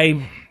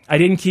 I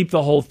didn't keep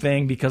the whole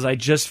thing because I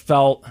just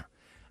felt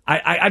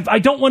I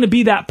don't want to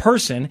be that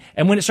person.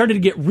 And when it started to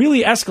get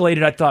really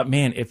escalated, I thought,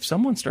 man, if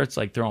someone starts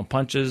like throwing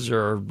punches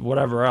or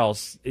whatever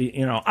else,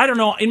 I don't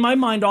know. In my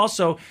mind,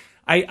 also,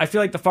 I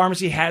feel like the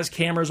pharmacy has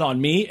cameras on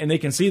me, and they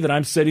can see that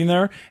I'm sitting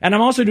there. And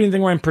I'm also doing the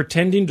thing where I'm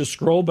pretending to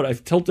scroll, but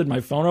I've tilted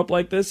my phone up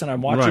like this, and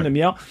I'm watching them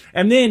yell.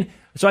 And then,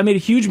 so I made a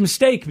huge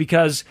mistake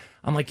because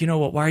I'm like, you know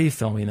what? Why are you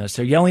filming this?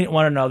 They're yelling at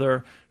one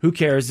another. Who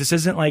cares? This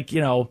isn't like,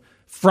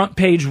 front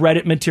page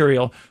Reddit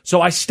material.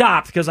 So I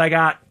stopped because I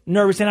got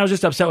nervous and I was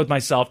just upset with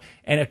myself.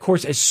 And of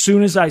course, as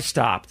soon as I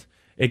stopped,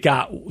 it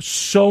got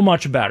so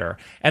much better.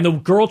 And the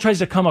girl tries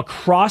to come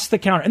across the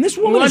counter. And this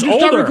woman is older.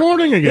 Start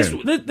recording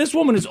again. This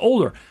woman is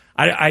older.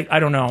 I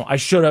don't know. I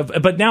should have.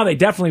 But now they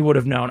definitely would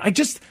have known.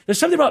 There's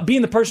something about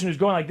being the person who's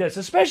going like this,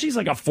 especially he's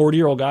like a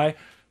 40-year-old guy.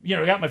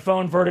 Got my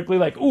phone vertically,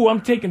 like, ooh, I'm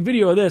taking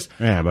video of this.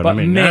 Yeah, but I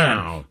mean, man,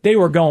 now they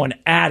were going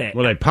at it.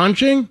 Were they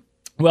punching?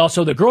 Well,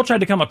 so the girl tried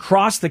to come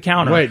across the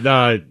counter. Wait,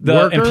 the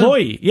worker?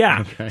 Employee,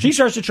 yeah. Okay. She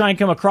starts to try and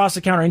come across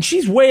the counter, and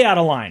she's way out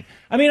of line.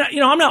 I mean,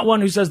 I'm not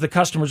one who says the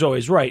customer's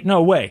always right.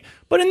 No way.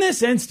 But in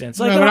this instance,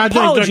 like, an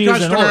apology I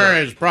think the customer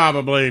is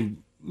probably,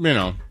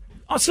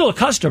 still a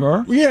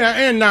customer. Yeah,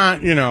 and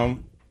not,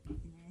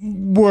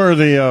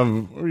 worthy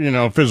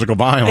of, physical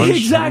violence.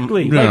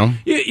 Exactly.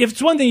 If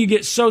it's one thing, you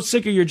get so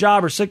sick of your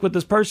job or sick with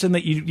this person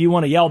that you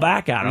want to yell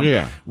back at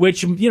them,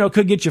 which,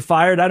 could get you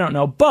fired. I don't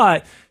know.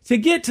 But to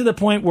get to the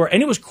point where,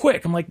 and it was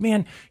quick, I'm like,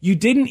 man, you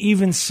didn't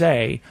even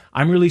say,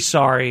 I'm really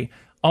sorry.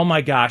 oh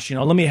my gosh,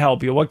 let me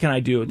help you. What can I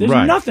do? There's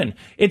Right. nothing.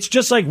 It's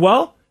just like,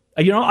 well,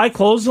 I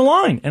closed the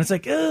line. And it's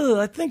like,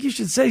 I think you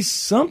should say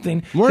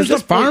something. Where's the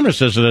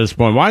pharmacist at this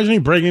point? Why isn't he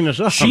bringing this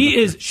up? She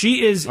is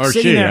Or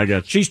sitting she, there. I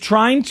guess. She's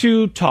trying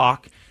to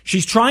talk.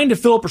 She's trying to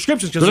fill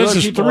prescriptions. So this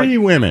is 3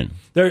 women.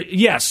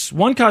 Yes,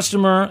 1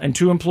 customer and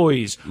 2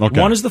 employees. Okay.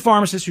 One is the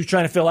pharmacist who's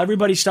trying to fill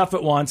everybody's stuff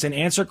at once and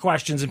answer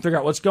questions and figure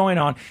out what's going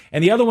on.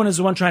 And the other one is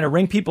the one trying to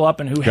ring people up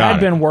and who had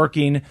been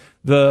working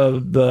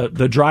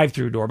the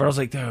drive-through door. But I was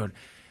like, dude,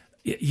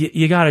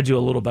 you got to do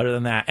a little better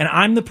than that. And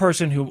I'm the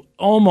person who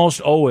almost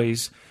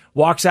always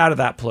walks out of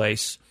that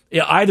place,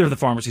 either of the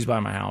pharmacies by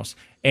my house.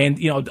 And,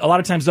 a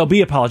lot of times they'll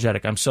be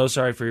apologetic. I'm so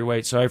sorry for your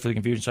wait. Sorry for the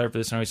confusion. Sorry for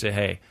this. And I always say,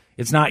 hey,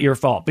 it's not your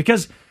fault.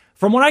 Because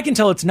from what I can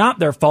tell, it's not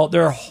their fault.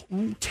 They're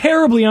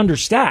terribly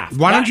understaffed.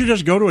 Why don't you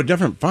just go to a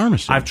different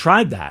pharmacy? I've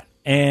tried that.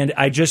 And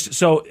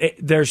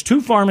there's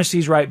 2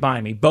 pharmacies right by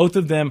me. Both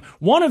of them,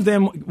 one of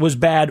them was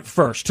bad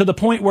first, to the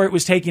point where it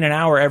was taking an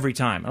hour every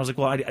time. I was like,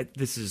 well,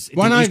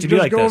 Why not used to be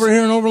just like go this. over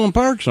here in Overland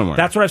Park somewhere?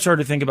 That's what I've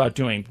started to think about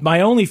doing. My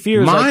only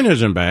fear is Mine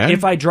isn't bad.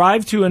 if I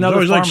drive to another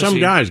There's always pharmacy. like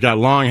some guy's got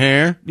long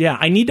hair. Yeah,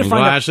 I need to and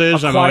find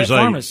glasses. a I'm quiet always like,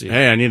 pharmacy.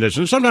 hey, I need this.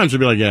 And sometimes they'll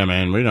be like, yeah,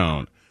 man, we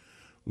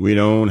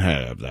don't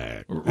have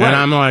that. Right. And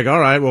I'm like, all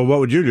right, well, what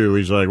would you do?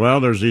 He's like, well,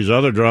 there's these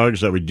other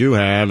drugs that we do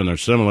have, and they're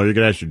similar. You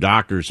could ask your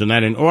doctor, send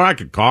that in. Or I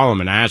could call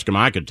him and ask him.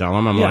 I could tell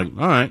him. I'm like,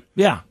 all right.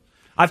 Yeah,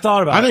 I've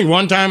thought about it. I think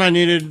one time I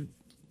needed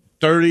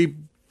 30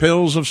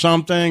 pills of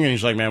something, and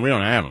he's like, man, we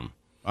don't have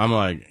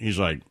them. He's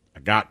like, I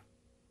got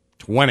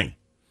 20.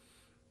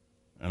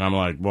 And I'm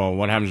like, well,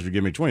 what happens if you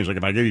give me 20? He's like,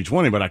 if I give you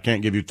 20, but I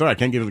can't give you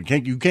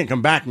 30, you can't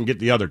come back and get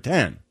the other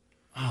 10.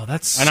 Oh,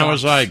 that's. And I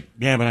was like,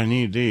 yeah, but I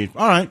need these.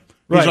 All right.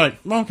 He's Right. like,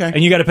 well, okay.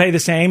 And you got to pay the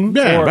same?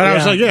 Yeah, but I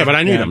was like, yeah, but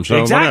I need them, so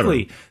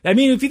exactly. whatever. I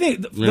mean, if you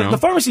think the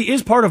pharmacy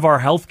is part of our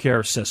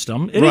healthcare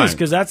system, it Right. is,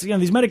 because that's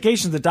these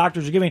medications that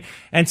doctors are giving,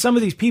 and some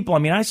of these people. I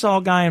mean, I saw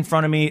a guy in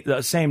front of me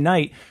the same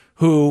night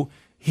who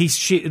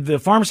the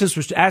pharmacist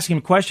was asking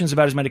him questions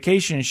about his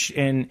medication,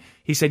 and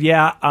he said,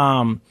 yeah,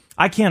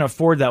 I can't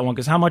afford that one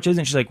because how much is it?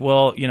 And she's like,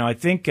 well,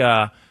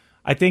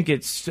 I think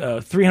it's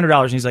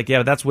 $300. And he's like, yeah,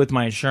 but that's with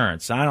my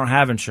insurance. I don't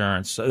have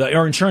insurance.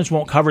 Our insurance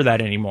won't cover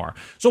that anymore.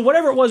 So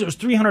whatever it was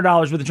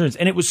 $300 with insurance.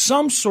 And it was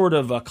some sort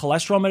of a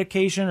cholesterol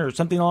medication or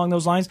something along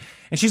those lines.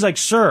 And she's like,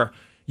 sir,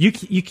 you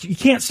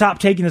can't stop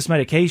taking this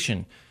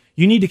medication.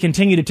 You need to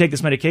continue to take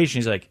this medication.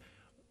 He's like,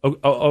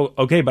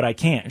 okay, but I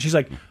can't. And she's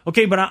like,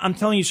 okay, but I'm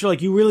telling you, sir,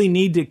 like, you really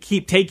need to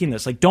keep taking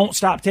this. Like, don't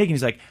stop taking.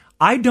 He's like,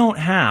 I don't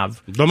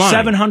have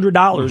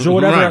 $700 or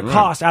whatever it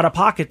costs out of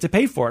pocket to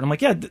pay for it. And I'm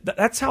like, yeah,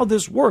 that's how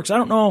this works. I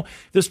don't know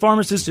if this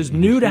pharmacist is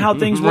new to how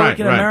things work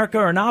in America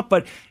or not,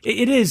 but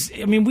it is.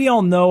 I mean, we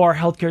all know our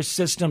healthcare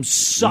system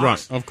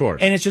sucks. Right, of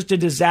course. And it's just a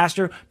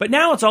disaster. But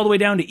now it's all the way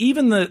down to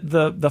even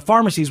the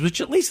pharmacies,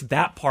 which at least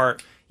that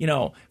part,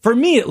 for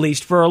me at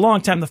least, for a long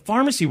time, the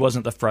pharmacy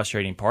wasn't the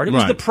frustrating part. It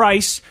was the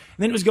price,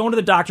 and then it was going to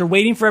the doctor,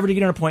 waiting forever to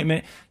get an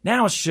appointment.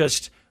 Now it's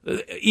just...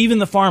 even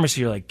the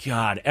pharmacy, you're like,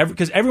 God,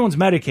 because everyone's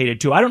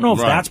medicated too. I don't know if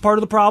that's part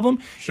of the problem.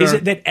 Sure. Is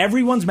it that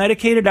everyone's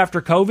medicated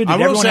after COVID? I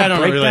will say I have don't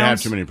really have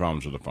breakdowns? too many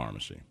problems with the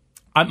pharmacy.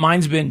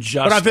 Mine's been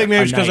just. But I think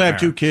maybe it's because I have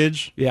nightmare. 2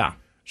 kids. Yeah.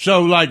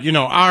 So,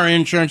 our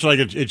insurance,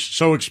 it's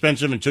so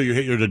expensive until you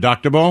hit your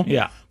deductible.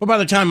 Yeah. But by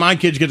the time my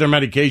kids get their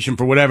medication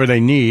for whatever they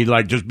need,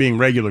 like just being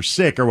regular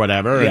sick or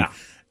whatever, and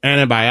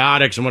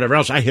antibiotics and whatever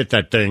else, I hit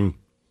that thing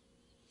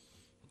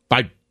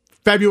by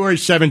February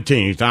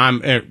 17th.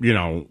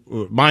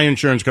 My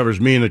insurance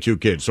covers me and the 2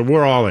 kids, so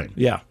we're all in.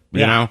 Yeah.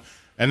 You know?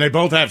 And they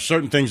both have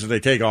certain things that they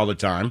take all the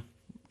time.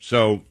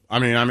 So,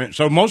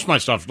 so most of my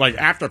stuff, like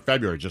after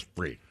February, is just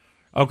free.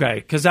 Okay,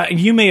 because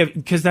you may have,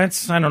 because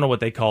that's, I don't know what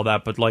they call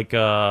that, but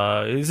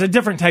it's a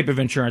different type of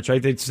insurance,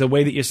 right? It's the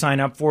way that you sign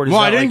up for it. Well,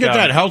 I didn't get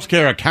that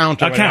healthcare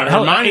account.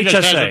 Mine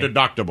just has a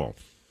deductible.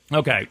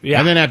 Okay, yeah.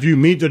 And then after you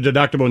meet the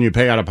deductible and you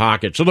pay out of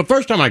pocket. So the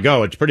first time I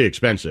go, it's pretty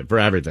expensive for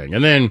everything.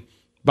 And then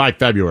by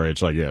February,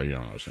 it's like, yeah, you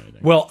don't notice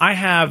anything. Well, I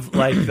have,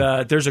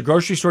 there's a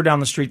grocery store down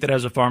the street that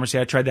has a pharmacy.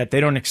 I tried that. They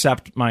don't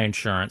accept my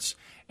insurance.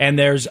 And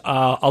there's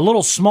a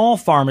little small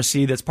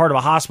pharmacy that's part of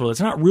a hospital. It's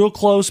not real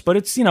close, but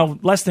it's,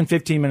 less than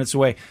 15 minutes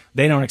away.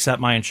 They don't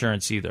accept my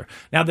insurance either.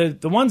 Now, the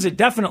ones that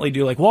definitely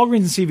do, like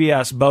Walgreens and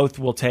CVS, both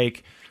will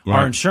take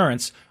our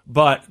insurance.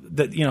 But,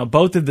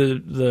 both of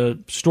the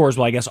stores,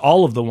 well, I guess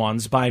all of the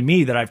ones by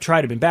me that I've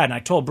tried have been bad. And I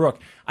told Brooke,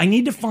 I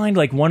need to find,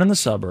 one in the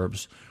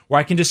suburbs where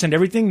I can just send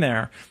everything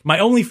there. My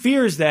only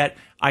fear is that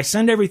I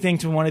send everything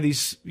to one of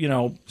these,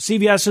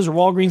 CVS's or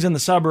Walgreens in the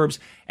suburbs,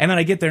 and then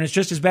I get there and it's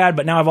just as bad,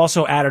 but now I've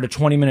also added a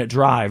 20-minute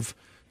drive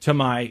to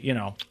my,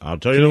 I'll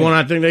tell you the one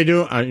I think they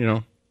do. I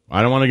don't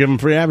want to give them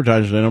free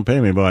advertising. They don't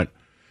pay me, but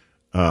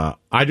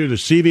I do the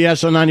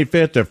CVS on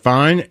 95th. They're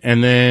fine.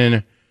 And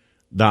then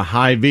the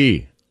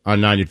Hy-Vee on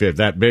 95th,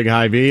 that big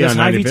Hy-Vee on 95th. Does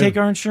Hy-Vee take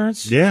our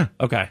insurance? Yeah.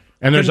 Okay.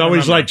 And there's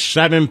always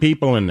 7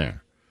 people in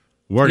there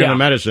working the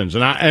medicines.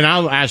 And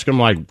I'll ask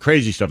them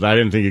crazy stuff that I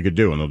didn't think you could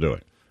do, and they'll do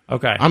it.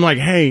 Okay. I'm like,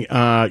 hey,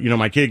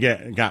 my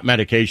kid got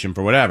medication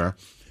for whatever.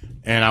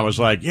 And I was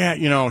like, yeah,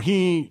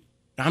 he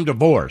I'm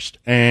divorced.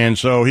 And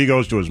so he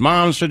goes to his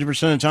mom's 50% of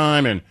the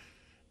time and,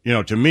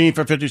 to me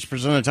for 50%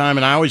 of the time.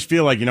 And I always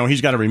feel like,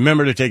 he's got to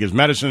remember to take his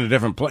medicine to a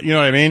different place. You know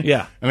what I mean?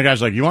 Yeah. And the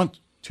guy's like, you want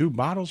 2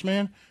 bottles,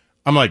 man?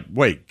 I'm like,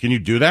 wait, can you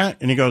do that?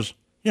 And he goes,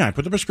 yeah, I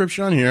put the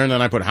prescription on here, and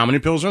then I put how many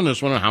pills on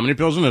this one and how many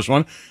pills on this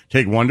one.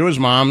 Take 1 to his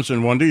mom's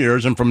and 1 to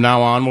yours, and from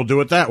now on, we'll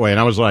do it that way. And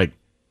I was like,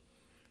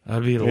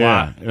 that'd be a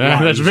lot.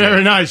 That's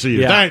very nice of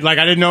you. Yeah. Like,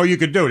 I didn't know you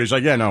could do it. He's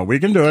like, yeah, no, we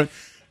can do it.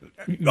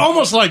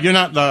 Almost like you're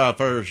not the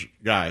first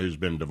guy who's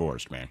been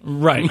divorced, man.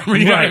 Right.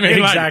 You know what I mean?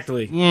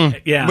 Exactly.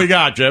 Yeah. We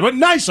got you. But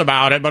nice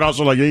about it, but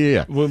also like,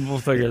 yeah. We'll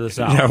figure this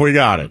out. Yeah, we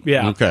got it.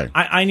 Yeah. Okay.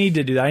 I need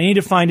to do that. I need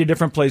to find a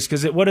different place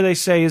because what do they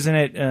say? Isn't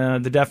it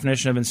the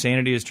definition of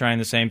insanity is trying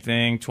the same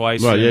thing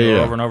twice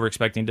over and over,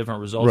 expecting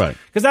different results? Right.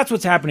 Because that's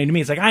what's happening to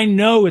me. It's like I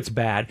know it's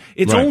bad.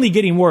 It's Right. only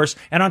getting worse.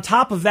 And on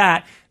top of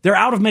that, they're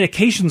out of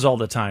medications all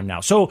the time now.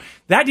 So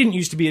that didn't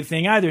used to be a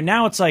thing either.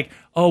 Now it's like,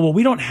 oh, well,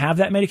 we don't have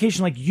that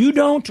medication. Like you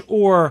don't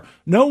or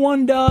no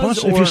one does.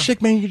 Plus, if you're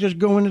sick, man, you just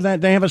go into that.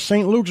 They have a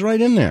St. Luke's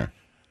right in there.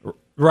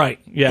 Right,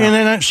 yeah. And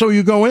then so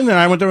you go in there.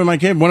 I went there with my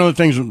kid. One of the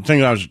things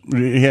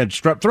he had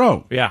strep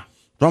throat. Yeah.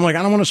 So I'm like,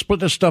 I don't want to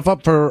split this stuff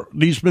up for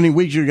these many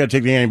weeks. You got to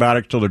take the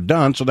antibiotics till they're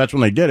done. So that's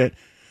when they did it.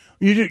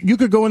 You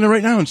could go in there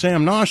right now and say,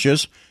 I'm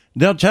nauseous.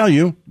 They'll tell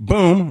you,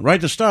 boom,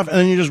 write the stuff, and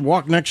then you just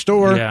walk next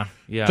door to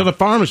the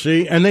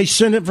pharmacy, and they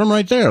send it from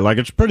right there. Like,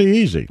 it's pretty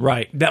easy.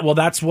 Right.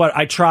 That's what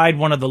I tried.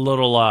 One of the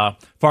little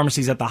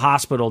pharmacies at the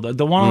hospital,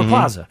 the one on the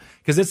plaza,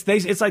 because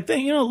it's like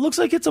it looks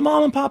like it's a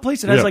mom and pop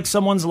place. It has like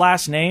someone's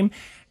last name.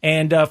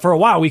 And for a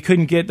while, we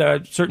couldn't get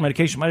certain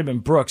medication. It might have been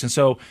Brooks. And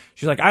so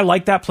she's like, I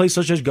like that place.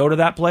 Let's just go to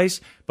that place.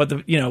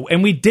 But,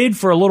 and we did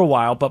for a little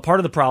while. But part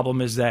of the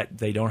problem is that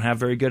they don't have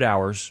very good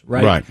hours,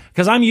 right? Right.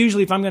 Because I'm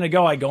usually, if I'm going to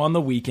go, I go on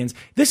the weekends.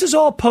 This is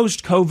all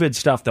post-COVID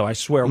stuff, though, I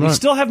swear. Right.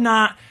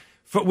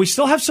 We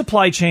still have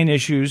supply chain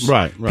issues.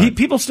 Right.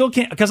 People still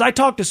can't, because I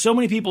talk to so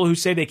many people who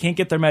say they can't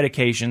get their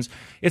medications.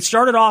 It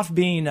started off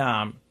being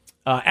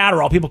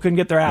Adderall. People couldn't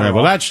get their Adderall. Yeah,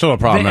 well, that's still a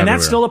problem and everywhere.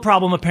 that's still a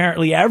problem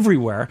apparently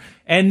everywhere.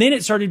 And then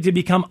it started to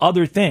become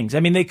other things. I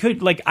mean,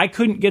 I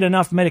couldn't get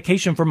enough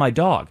medication for my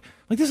dog.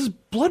 Like, this is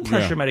blood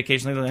pressure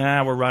medication. They're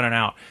like, we're running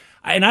out.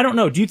 And I don't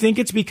know. Do you think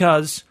it's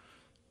because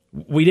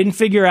we didn't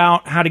figure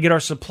out how to get our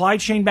supply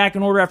chain back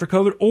in order after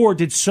COVID, or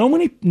did so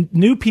many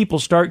new people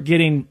start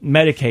getting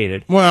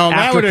medicated? Well, that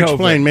after would COVID?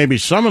 explain maybe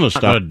some of the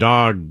stuff. The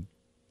dog.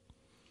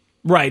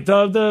 Right,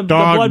 the Dog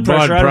blood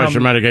pressure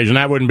medication.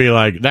 That wouldn't be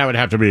that would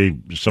have to be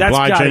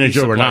supply chain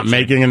issue. We're not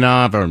making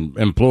enough, or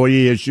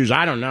employee issues.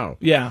 I don't know.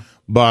 Yeah.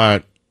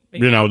 But,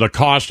 the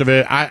cost of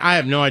it, I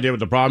have no idea what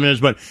the problem is.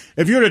 But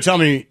if you were to tell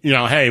me,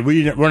 hey,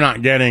 we're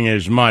not getting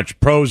as much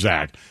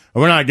Prozac,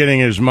 or we're not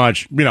getting as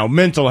much,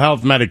 mental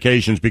health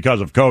medications because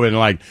of COVID, and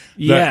like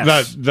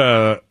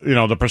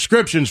the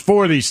prescriptions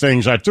for these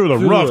things are through the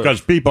roof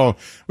because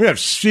we have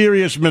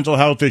serious mental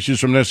health issues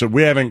from this that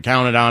we haven't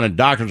counted on, and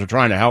doctors are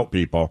trying to help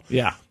people.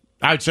 Yeah.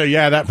 I'd say,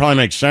 that probably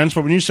makes sense.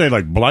 But when you say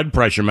like blood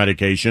pressure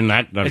medication,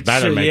 that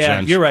doesn't make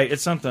sense. You're right.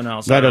 It's something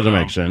else. That doesn't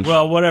make sense.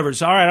 Well, whatever.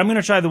 So, all right, I'm going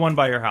to try the one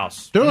by your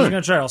house. I'm just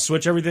going to try. I'll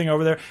switch everything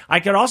over there. I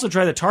could also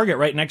try the Target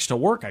right next to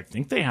work. I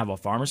think they have a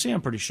pharmacy.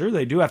 I'm pretty sure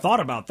they do. I thought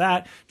about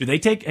that.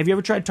 Have you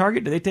ever tried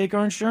Target? Do they take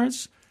our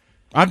insurance?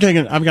 I've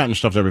gotten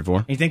stuff there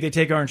before. You think they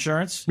take our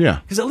insurance?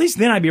 Yeah. Because at least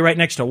then I'd be right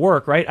next to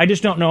work, right? I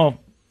just don't know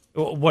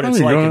what it's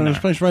like go in to there. this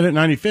place right at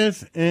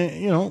 95th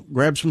and,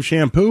 grab some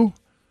shampoo.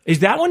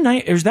 Is that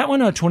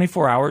one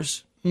 24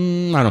 hours? I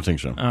don't think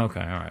so. Okay,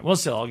 all right. Well,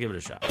 still, I'll give it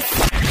a shot.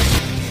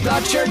 The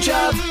Church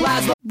of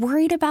Laszlo.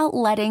 Worried about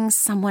letting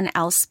someone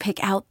else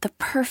pick out the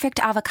perfect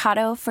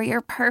avocado for your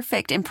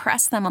perfect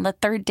impress them on the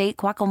third date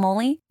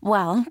guacamole?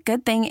 Well,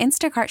 good thing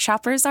Instacart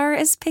shoppers are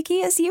as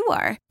picky as you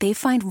are. They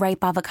find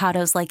ripe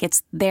avocados like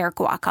it's their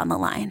guac on the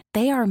line.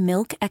 They are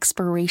milk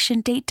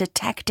expiration date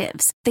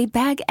detectives. They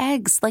bag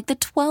eggs like the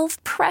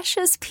 12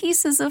 precious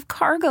pieces of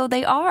cargo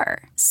they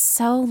are.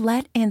 So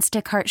let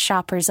Instacart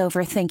shoppers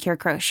overthink your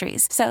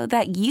groceries so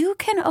that you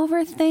can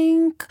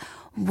overthink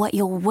what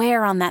you'll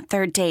wear on that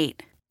third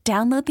date.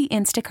 Download the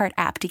Instacart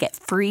app to get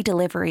free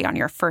delivery on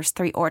your first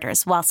 3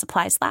 orders while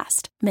supplies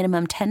last.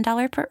 Minimum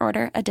 $10 per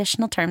order.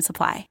 Additional terms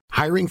apply.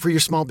 Hiring for your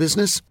small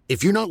business?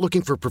 If you're not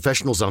looking for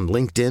professionals on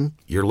LinkedIn,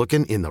 you're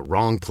looking in the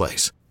wrong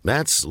place.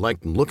 That's like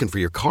looking for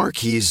your car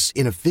keys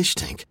in a fish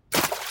tank.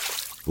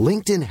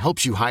 LinkedIn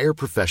helps you hire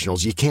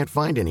professionals you can't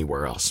find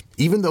anywhere else,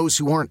 even those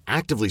who aren't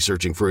actively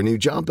searching for a new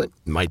job but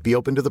might be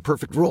open to the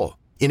perfect role.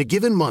 In a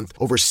given month,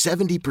 over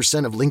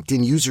 70% of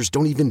LinkedIn users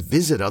don't even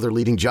visit other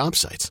leading job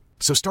sites.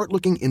 So start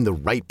looking in the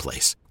right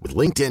place. With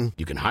LinkedIn,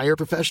 you can hire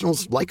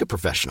professionals like a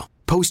professional.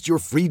 Post your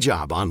free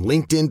job on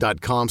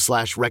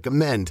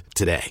linkedin.com/recommend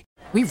today.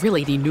 We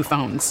really need new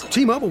phones.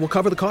 T-Mobile will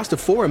cover the cost of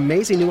 4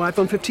 amazing new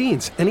iPhone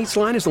 15s, and each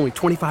line is only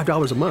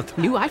 $25 a month.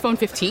 New iPhone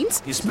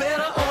 15s? It's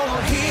better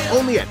over here.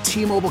 Only at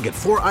T-Mobile, get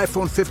 4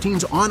 iPhone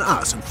 15s on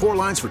us and 4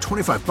 lines for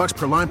 $25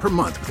 per line per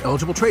month with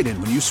eligible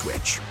trade-in when you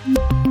switch.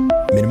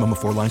 Minimum of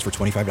 4 lines for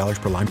 $25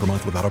 per line per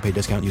month with auto pay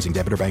discount using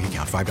debit or bank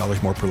account.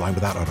 $5 more per line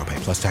without auto pay,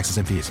 plus taxes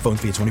and fees. Phone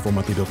fee at 24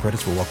 monthly bill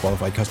credits for well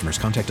qualified customers.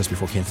 Contact us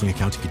before canceling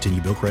account to continue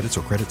bill credits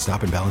or credit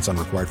stop and balance on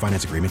required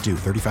finance agreement due.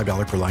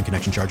 $35 per line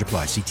connection charge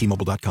applies. See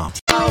T-Mobile.com.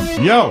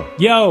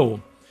 Yo.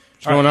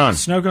 What's going on?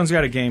 Snow Cone's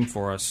got a game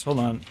for us. Hold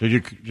on. Did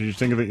you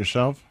think of it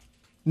yourself?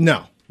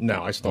 No,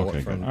 I stole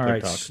it from All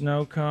right, TikTok.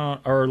 Snow Cone,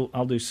 or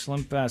I'll do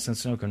Slim Fast and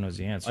Snow Cone knows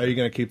the answer. Are you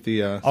going to keep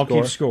the I'll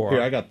score? keep score.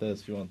 Here, I got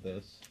this if you want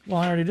this. Well,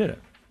 I already did it.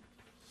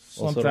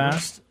 Slim Also-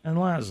 Fast and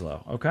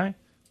Laszlo, okay?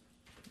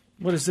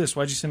 What is this?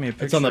 Why'd you send me a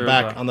picture? It's on the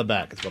back. of, On the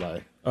back is what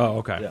I... Oh,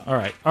 okay. Yeah. All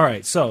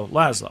right. So,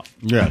 Laszlo.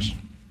 Yes.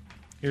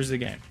 Here's the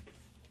game.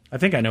 I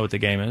think I know what the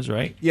game is,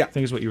 right? Yeah. I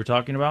think it's what you were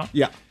talking about.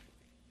 Yeah.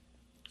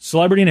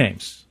 Celebrity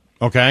names.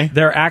 Okay.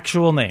 Their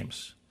actual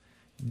names.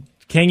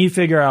 Can you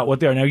figure out what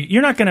they are? Now,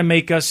 you're not going to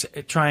make us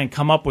try and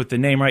come up with the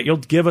name, right? You'll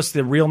give us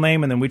the real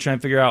name, and then we try and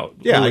figure out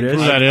who it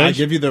is. I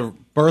give you the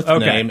birth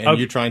name, and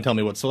you try and tell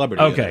me what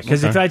celebrity it is. Okay,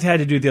 because if I had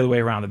to do it the other way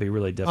around, it'd be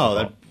really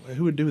difficult.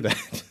 Who would do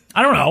that?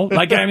 I don't know.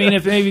 Like, I mean,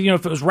 if maybe,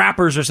 if it was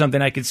rappers or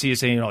something, I could see you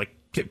saying, like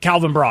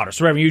Calvin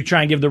Broadus, or whatever. You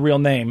try and give the real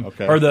name,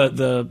 Okay. or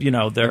the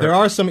There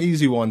are some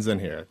easy ones in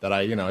here that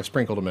I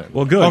sprinkled them in.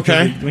 Well, good.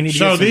 Okay. We need to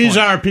so get some these points.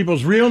 are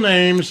people's real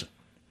names.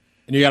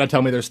 And you got to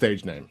tell me their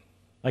stage name.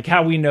 Like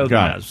how we know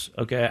Got them it. as.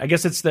 Okay, I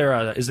guess it's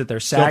their. Is it their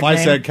So SAG if I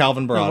name? said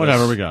Calvin Broadus.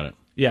 Whatever, we got it.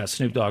 Yeah,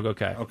 Snoop Dogg.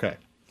 Okay. Okay.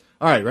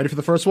 All right, ready for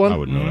the first one? I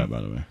wouldn't know that,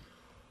 by the way.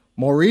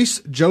 Maurice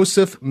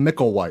Joseph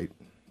Micklewhite.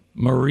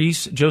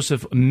 Maurice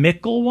Joseph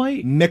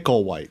Micklewhite?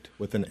 Micklewhite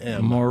with an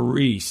M.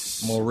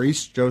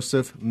 Maurice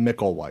Joseph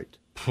Micklewhite.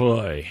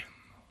 Boy.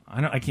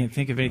 I can't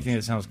think of anything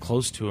that sounds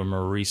close to a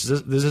Maurice.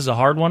 This is a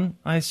hard one,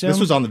 I assume? This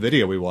was on the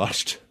video we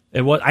watched.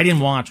 It was. I didn't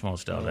watch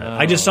most of it.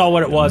 I just saw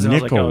what it was, and I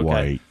was like, oh,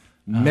 okay.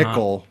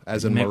 Mickle,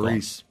 as in Mickle.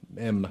 Maurice.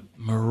 M.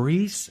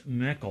 Maurice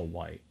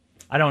Micklewhite.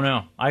 I don't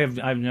know. I have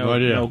no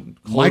idea. no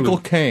clue. Michael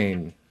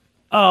Caine.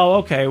 Oh,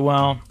 okay.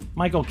 Well,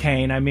 Michael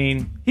Caine. I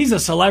mean, he's a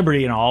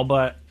celebrity and all,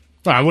 but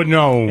I wouldn't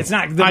know. it's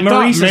not. I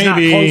Maurice thought is not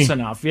maybe- close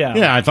enough. Yeah.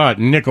 Yeah, I thought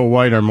Nickel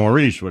White or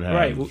Maurice would have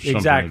Right, something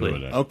exactly. to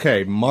do with it.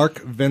 Okay, Mark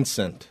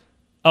Vincent.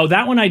 Oh,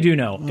 that one I do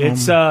know.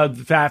 It's Fast and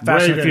the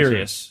Vincent.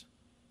 Furious.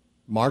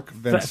 Mark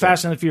Vincent.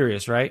 Fast and the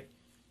Furious, right?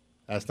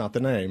 That's not the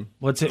name.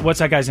 What's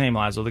that guy's name,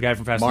 Laszlo? The guy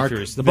from Fast and Mark the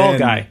Furious. The bald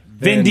guy.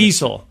 Vin Vin-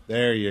 Diesel.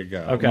 There you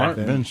go. Okay. Mark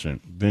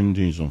Vincent, Vin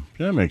Diesel.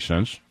 Yeah, that makes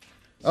sense.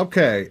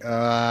 Okay,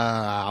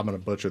 I'm going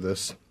to butcher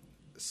this.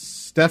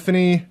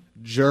 Stephanie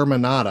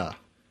Germanata.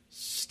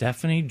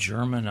 Stephanie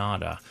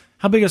Germanata.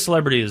 How big a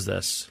celebrity is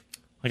this?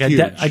 Like Huge.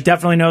 I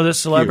definitely know this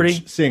celebrity.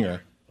 Huge.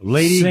 Singer.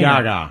 Lady Singer.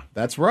 Gaga.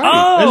 That's right.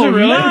 Oh, Is it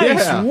really?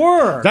 nice Yeah.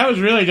 work. That was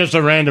really just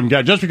a random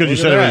guy, just because you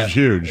Look said at it that. was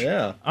huge.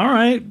 Yeah. All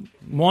right,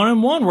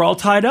 1-1. We're all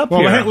tied up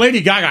Well, here.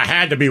 Lady Gaga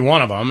had to be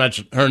one of them.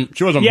 That's her.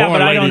 She wasn't Yeah, born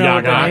but I Lady don't know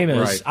what Gaga. her name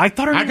is. Right. I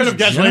thought her name I could have was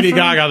guessed Lady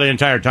Jennifer? Gaga the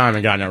entire time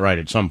and gotten it right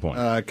at some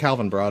point.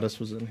 Calvin Broadus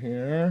was in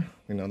here.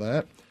 We know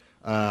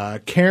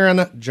that.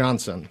 Karen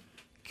Johnson.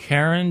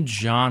 Karen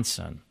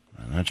Johnson.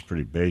 That's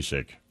pretty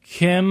basic.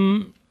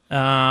 Kim.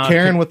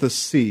 Karen with a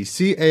C.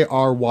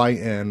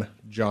 Caryn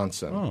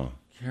Johnson. Oh,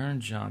 Karen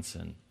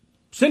Johnson.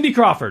 Cindy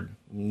Crawford.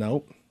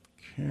 Nope.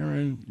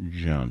 Karen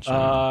Johnson.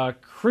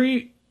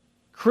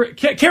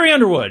 Carrie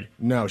Underwood.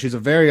 No, she's a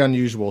very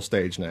unusual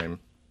stage name.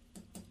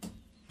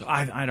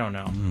 I don't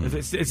know.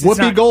 It's Whoopi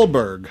not-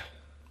 Goldberg.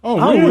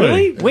 Oh,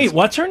 really? Wait,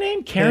 what's her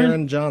name?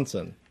 Karen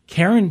Johnson.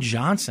 Karen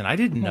Johnson. I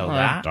didn't know I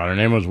that. thought her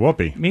name was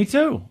Whoopi. Me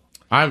too.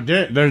 I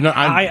did. There's no.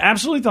 I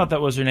absolutely thought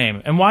that was her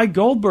name. And why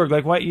Goldberg?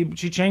 Like, why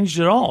she changed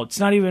it all? It's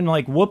not even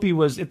like Whoopi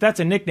was. If that's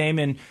a nickname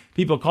and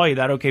people call you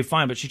that, okay,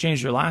 fine. But she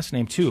changed her last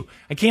name too.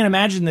 I can't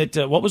imagine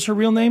that. What was her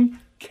real name?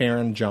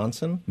 Karen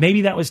Johnson.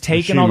 Maybe that was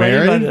taken she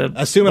already by married?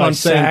 the. Assuming by I'm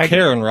saying SAG.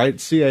 Karen, right?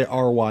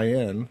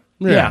 Caryn.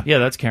 Yeah,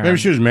 that's Karen. Maybe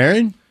she was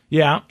married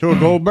Yeah, to a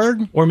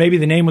Goldberg. or maybe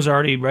the name was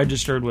already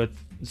registered with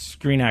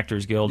Screen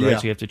Actors Guild, right? Yeah.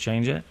 So you have to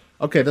change it.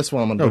 Okay, this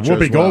one I'm No, going to butcher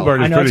Whoopi as well.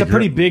 Goldberg is I know it's a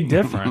pretty gr- big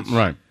difference.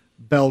 Right.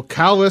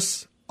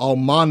 Belcalis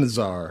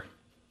Almanzar.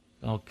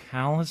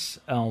 Belcalis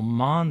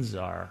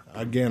Almanzar.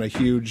 Again, a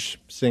huge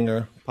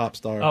singer, pop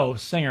star. Oh,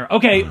 singer.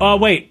 Okay,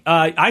 wait.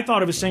 I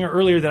thought of a singer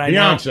earlier that I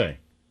know. Beyonce.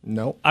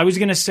 No. I was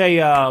going to say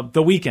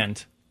The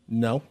Weeknd.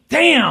 No.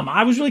 Damn,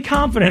 I was really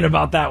confident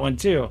about that one,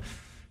 too.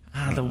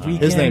 The Weeknd.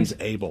 His name's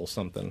Abel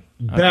something.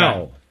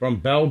 Bell from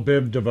Bell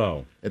Biv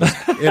DeVoe. It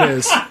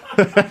is.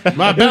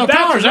 My Bell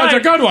Towers. That's a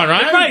good one,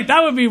 right? Right,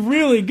 that would be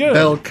really good.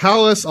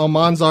 Belcalis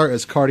Almanzar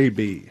is Cardi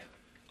B.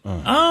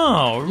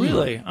 Oh,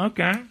 really?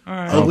 Okay, all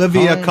right.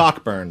 Olivia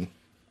Cockburn.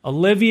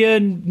 Olivia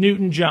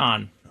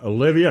Newton-John.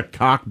 Olivia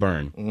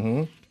Cockburn.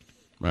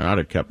 Mm-hmm. Man, I'd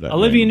have kept that.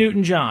 Olivia name.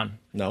 Newton-John.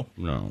 No.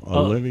 No,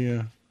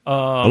 Olivia.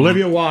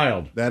 Olivia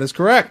Wilde. That is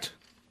correct.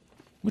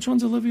 Which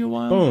one's Olivia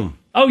Wilde? Boom.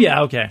 Oh,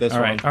 yeah, okay. This all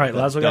right, one. all right.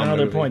 That's Laszlo got dumb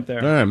another movie. point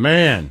there. Oh,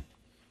 man.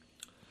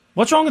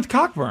 What's wrong with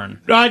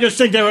Cockburn? I just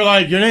think they were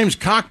like, your name's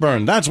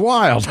Cockburn. That's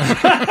wild.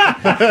 That's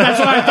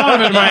what I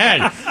thought of in my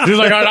head. She was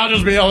like, all right, I'll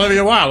just be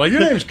Olivia Wilde. Like, your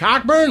name's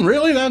Cockburn?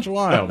 Really? That's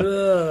wild.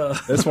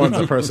 This one's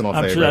a personal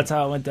I'm favorite. sure that's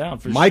how it went down.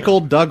 For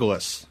Michael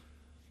Douglas.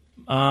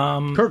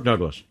 Kirk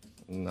Douglas.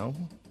 No.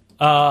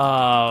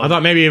 I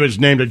thought maybe it was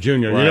named a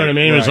junior. You know what I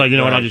mean? It was right, like, you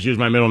know what, right. I'll just use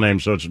my middle name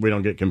so we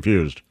don't get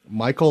confused.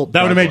 Michael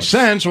That would have made Douglas.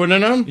 sense,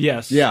 wouldn't it?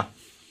 Yes. Yeah.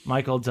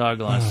 Michael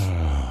Douglas.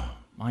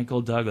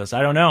 Michael Douglas.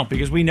 I don't know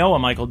because we know a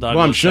Michael Douglas.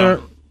 Well, I'm sure.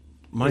 so-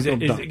 Is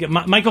it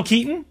Michael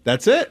Keaton?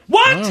 That's it.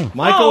 What?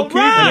 Michael Keaton.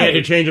 And they Right. had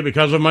to change it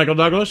because of Michael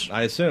Douglas?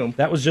 I assume.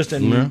 That was just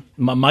a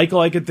Michael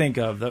I could think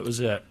of. That was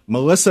it.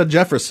 Melissa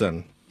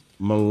Jefferson.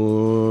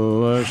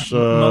 Melissa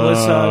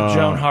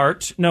Joan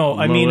Hart. No,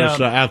 I mean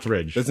Melissa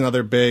Etheridge. There's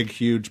another big,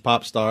 huge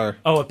pop star.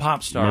 a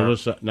pop star.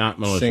 Not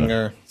Melissa.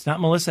 Singer. It's not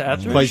Melissa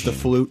Etheridge. Plays the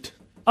flute.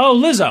 Oh,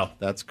 Lizzo.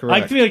 That's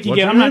correct. I feel like you What's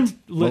get. her I'm not. name?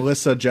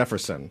 Melissa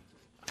Jefferson.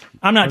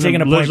 I'm not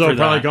taking a point Lizzo for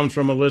probably that. comes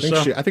from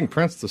Melissa. I think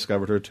Prince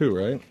discovered her too,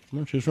 right?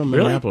 Well, she's from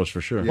Really? Minneapolis for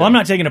sure. Well, I'm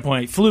not taking a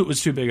point. Flute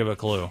was too big of a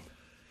clue.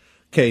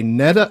 Okay,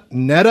 Netta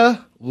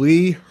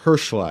Lee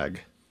Hirschlag.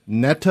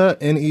 Netta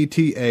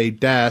Neta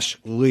dash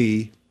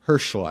Lee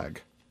Hirschlag.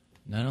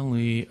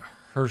 Natalie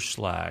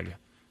Hirschlag.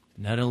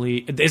 Natalie.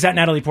 Is that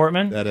Natalie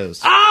Portman? That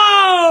is.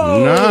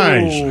 Oh!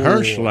 Nice.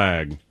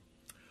 Hirschlag.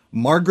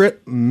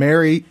 Margaret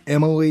Mary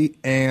Emily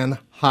Ann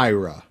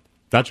Hyra.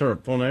 That's her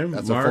full name?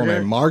 That's her full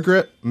name.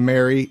 Margaret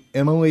Mary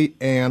Emily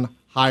Ann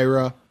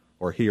Hyra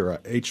or Hira.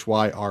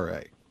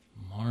 Hyra.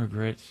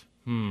 Margaret.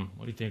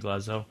 What do you think,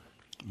 Lazo?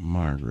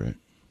 Margaret.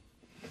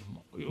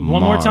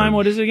 One more time.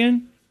 What is it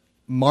again?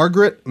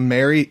 Margaret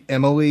Mary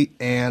Emily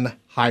Ann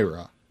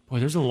Hyra. Boy,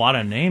 there's a lot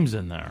of names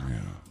in there. Yeah.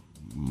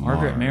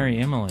 Margaret Mary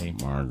Emily.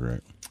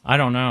 Margaret. I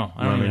don't know.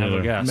 I don't even have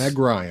a guess. Meg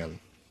Ryan.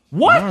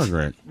 What?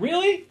 Margaret.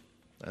 Really?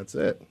 That's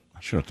it. I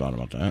should have thought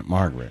about that.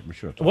 Margaret. We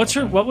should have thought What's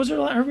her? about What was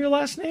her real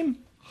last name?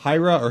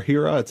 Hyra or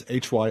Hira. It's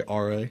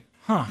Hyra.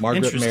 Huh.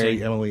 Margaret Interesting.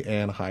 Mary Emily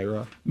Ann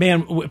Hyra.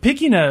 Man,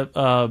 picking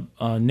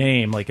a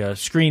name like a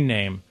screen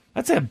name.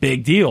 That's a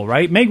big deal,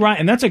 right? Meg Ryan,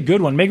 and that's a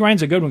good one. Meg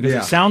Ryan's a good one because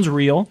Yeah. it sounds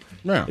real.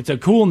 Yeah. It's a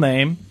cool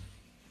name.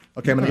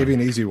 Okay, I'm going to give you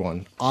an easy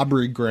one.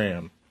 Aubrey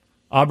Graham.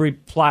 Aubrey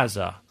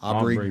Plaza.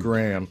 Aubrey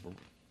Graham.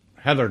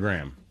 Heather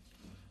Graham.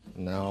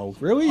 No,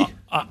 really?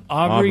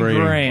 Aubrey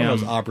Graham. Everyone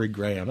knows Aubrey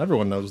Graham.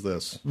 Everyone knows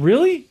this.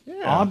 Really?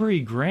 Yeah.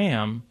 Aubrey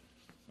Graham.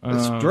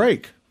 It's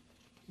Drake.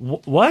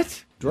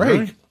 What? Drake.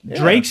 Really? Yeah.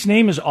 Drake's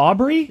name is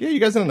Aubrey? Yeah, you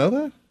guys didn't know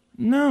that?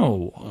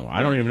 No. Oh,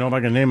 I don't even know if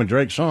I can name a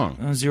Drake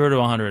song. 0 to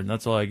 100.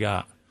 That's all I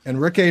got.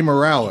 Enrique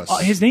Morales.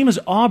 His name is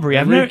Aubrey.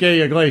 Enrique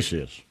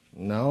Iglesias.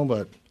 No,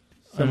 but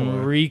similar.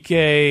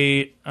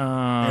 Enrique.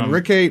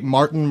 Enrique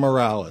Martin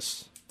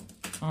Morales.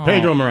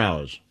 Pedro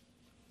Morales.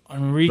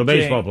 Enrique. The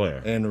baseball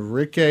player.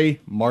 Enrique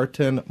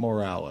Martin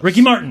Morales.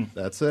 Ricky Martin.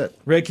 That's it.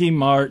 Ricky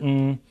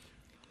Martin.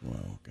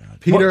 Oh, God.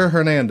 Peter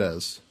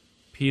Hernandez.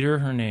 Peter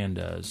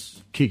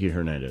Hernandez. Kiki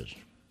Hernandez.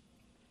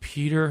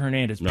 Peter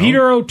Hernandez. No.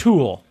 Peter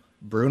O'Toole.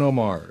 Bruno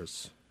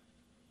Mars.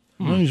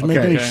 Well, he's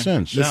making any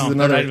sense. This No, is they're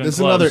not another. even This is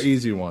close. another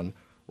easy one.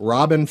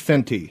 Robin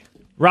Fenty.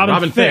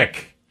 Robin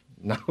Thicke.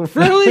 No,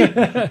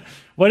 really?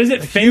 What is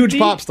it? Huge Fenty?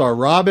 pop star.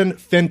 Robin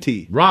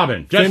Fenty.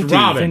 Robin. Just Fenty.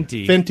 Robin.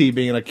 Fenty. Fenty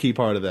being a key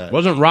part of that.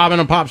 Wasn't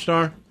Robin a pop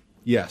star?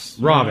 Yes.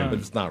 Robin. But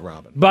it's not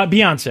Robin. But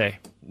Beyonce.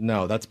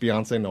 No, that's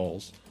Beyonce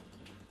Knowles.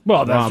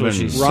 Well, that's Robin. what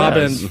she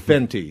Robin says.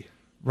 Fenty.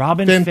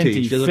 Robin Fenty.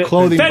 Fenty. She has a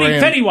clothing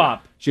brand. Fetty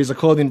Wap. She has a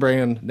clothing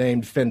brand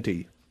named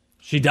Fenty.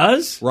 She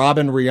does?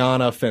 Robin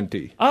Rihanna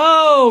Fenty.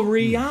 Oh,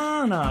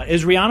 Rihanna.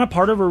 Is Rihanna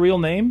part of her real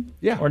name?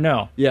 Yeah. Or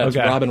no? Yeah, it's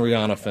Okay. Robin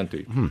Rihanna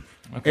Fenty.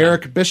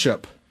 Eric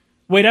Bishop.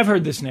 Wait, I've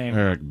heard this name.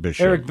 Eric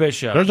Bishop. Eric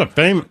Bishop. There's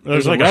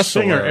There's like a a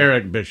wrestler. singer,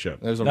 Eric Bishop.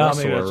 There's a No, maybe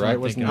wrestler, that's what right?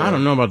 I'm Wasn't thinking there? I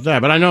don't know about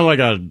that, but I know like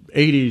a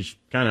 80s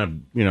kind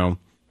of,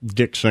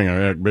 dick singer,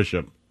 Eric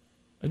Bishop.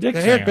 A dick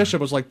Eric singer.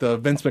 Bishop was like the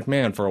Vince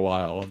McMahon for a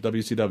while of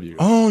WCW.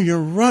 Oh, you're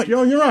right.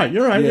 You're right.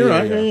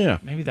 Yeah.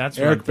 Maybe that's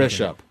what Eric I'm thinking.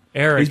 Bishop.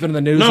 Eric. He's been in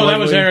the news No, lately. that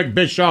was Eric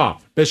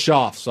Bischoff.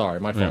 Bischoff, sorry,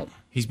 my fault.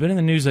 He's been in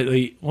the news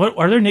lately. What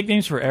are there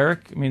nicknames for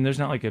Eric? I mean, there's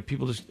not like a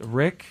people just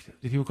Rick.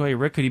 Do people call you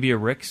Rick? Could he be a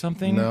Rick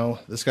something? No,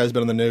 this guy's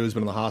been in the news,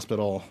 been in the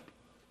hospital.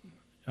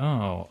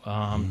 Oh,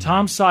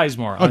 Tom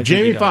Sizemore. Oh, I think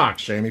Jamie he does.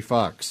 Foxx. Jamie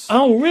Foxx.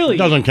 Oh, really?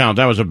 Doesn't count.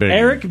 That was a big.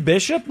 Eric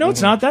Bishop? No,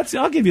 it's not. That's.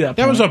 I'll give you that.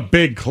 That point. was a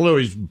big clue.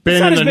 He's been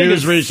not in as the big news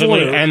as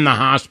recently Flute. and the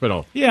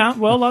hospital. Yeah,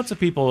 well, lots of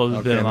people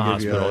have been in the I'll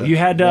give you hospital. a- You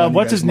had one you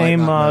what's guys his might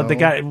name? not The know.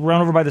 guy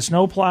run over by the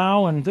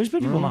snowplow, and there's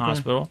been people in the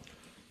hospital.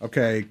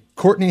 Okay,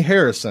 Courtney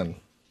Harrison.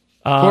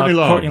 Courtney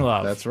Love. Courtney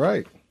Love. That's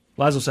right.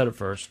 Lazo said it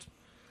first.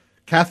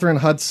 Catherine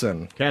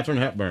Hudson. Katharine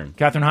Hepburn.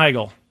 Catherine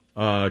Heigl.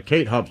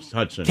 Kate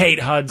Hudson. Kate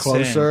Hudson.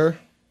 Closer.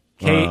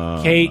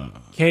 Kate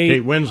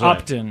Winslet.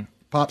 Upton.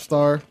 Pop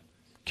star.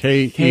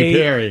 Katy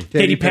Perry.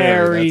 Katy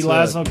Perry. that's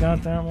Lazo it.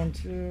 got that one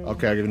too.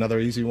 Okay, I'll give you another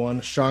easy one.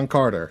 Sean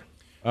Carter.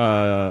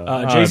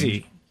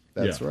 Jay-Z.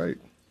 That's right.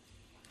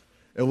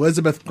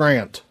 Elizabeth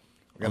Grant.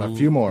 I got a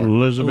few more.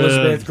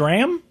 Elizabeth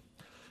Graham.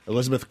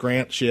 Elizabeth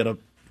Grant. She had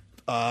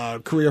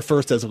a career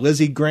first as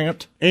Lizzie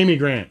Grant, Amy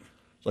Grant.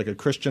 like a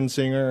Christian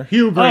singer.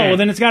 Hugh Oh, Grant. well,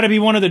 then it's got to be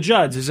one of the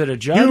Judds. Is it a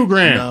Judd? Hugh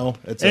Grant. No,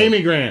 it's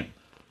Amy Grant.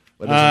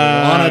 But it's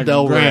Lana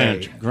Del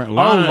Rey. Grant.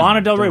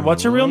 Lana Del Rey.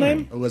 What's her real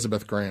name?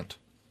 Elizabeth Grant.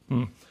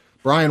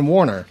 Brian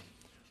Warner.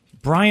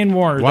 Brian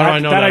Warner. Why do that, I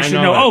know that? that? I I should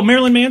know know. that. Oh,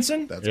 Marilyn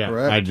Manson. That's Yeah,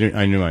 correct.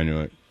 I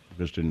knew it.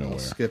 Just didn't know I'll where.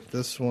 skip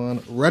this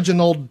one.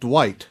 Reginald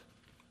Dwight.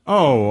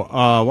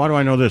 Oh, why do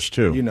I know this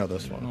too? You know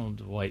this one. Reginald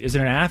Dwight. Is it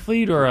an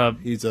athlete or a?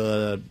 He's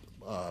a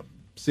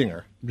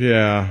singer.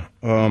 Yeah.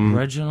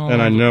 Reginald.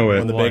 And I know it.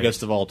 One of the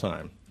biggest of all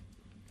time.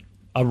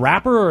 A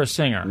rapper or a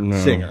singer? No.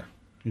 Singer.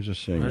 He's a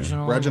singer.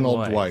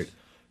 Reginald Dwight.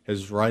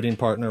 His writing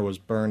partner was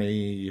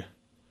Bernie.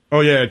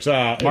 Oh yeah, it's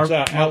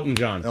Elton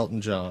John.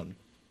 Elton John.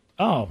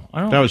 Oh, I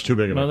don't. That was too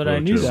big of a know that I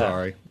clue, knew too. that.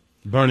 Sorry.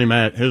 Bernie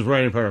Madoff. His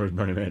writing partner was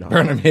Bernie Madoff.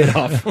 Bernie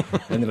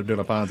Madoff. Ended up doing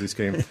a Ponzi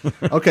scheme.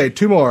 Okay,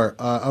 two more.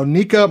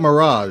 Onika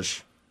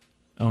Mirage.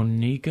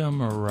 Onika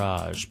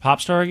Mirage.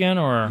 Pop star again,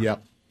 or?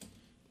 Yep.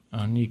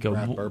 Onika.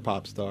 Rapper,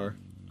 pop star.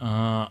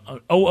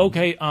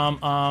 Okay.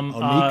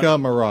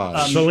 Onika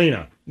Mirage.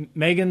 Selena.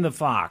 Megan the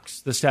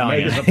Fox, the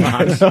stallion. Megan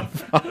the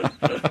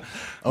Fox.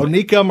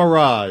 Onika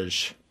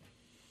Mirage.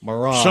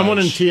 Mirage. Someone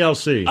in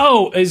TLC.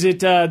 Oh, is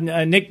it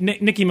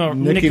Nicki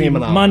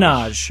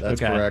Minaj?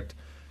 That's okay. correct.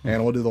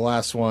 And we'll do the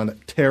last one.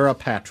 Tara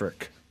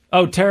Patrick.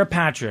 Oh, Tara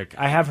Patrick.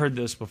 I have heard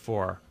this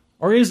before.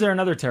 Or is there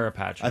another Tara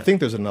Patrick? I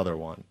think there's another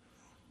one.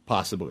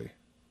 Possibly.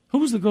 Who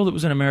was the girl that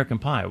was in American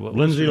Pie?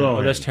 Lindsay Lohan.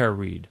 Oh, that's Tara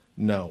Reid.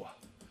 No.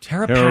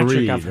 Tara Tara Patrick.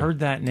 Reid. I've heard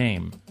that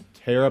name.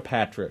 Tara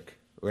Patrick.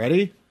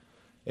 Ready?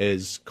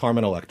 Is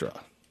Carmen Electra.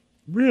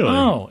 Really?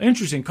 Oh,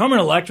 interesting. Carmen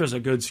Electra's a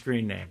good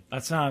screen name.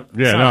 That's not.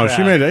 Yeah, that's no, not she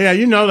bad. made that. Yeah,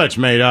 you know that's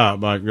made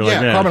up. But you're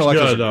like, yeah, Carmen it's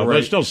Electra's good, though, great.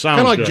 but it still sounds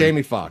kind of like good.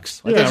 Jamie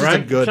Foxx. Like, Yeah, that's just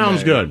right? a good Sounds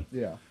name. good.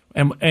 Yeah.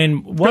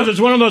 And what? Because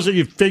it's one of those that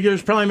you figure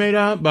is probably made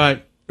up,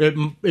 but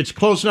it's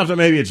close enough that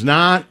maybe it's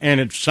not, and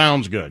it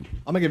sounds good.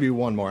 I'm going to give you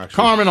one more, actually.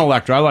 Carmen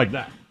Electra, I like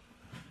that.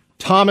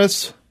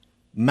 Thomas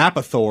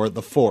Mapplethorpe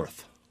the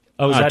Fourth.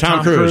 Oh, is that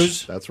Tom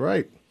Cruise. That's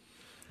right.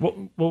 What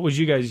would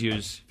you guys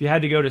use if you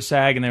had to go to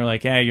SAG and they were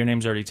like, "Hey, your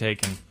name's already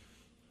taken"?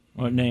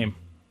 What name?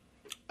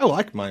 I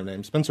like my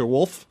name, Spencer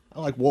Wolf. I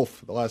like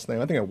Wolf, the last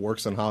name. I think it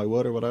works in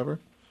Hollywood or whatever.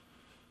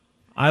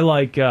 I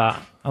like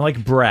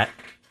Brett.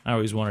 I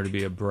always wanted to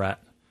be a Brett.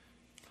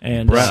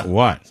 And Brett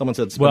what? Someone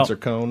said Spencer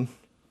Cone.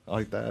 I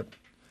like that.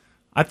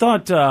 I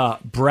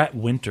thought Brett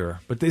Winter,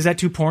 but is that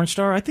too porn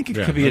star? I think it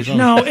could be. that's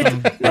No,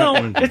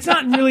 it's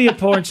not really a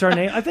porn star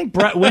name. I think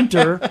Brett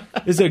Winter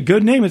is a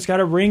good name. It's got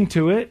a ring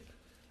to it.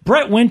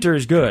 Brett Winter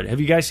is good. Have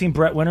you guys seen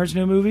Brett Winter's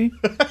new movie?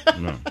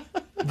 No.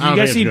 You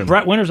guys see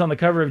Brett Winter's on the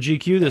cover of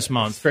GQ this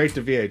month? Straight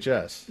to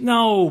VHS.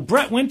 No,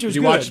 Brett Winter's Did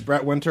you good. watch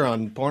Brett Winter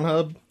on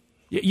Pornhub?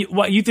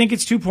 What, you think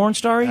it's too porn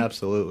starry?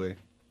 Absolutely.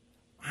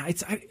 I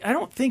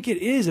don't think it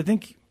is. I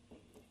think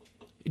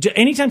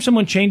anytime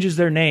someone changes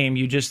their name,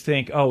 you just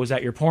think, oh, is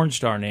that your porn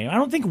star name? I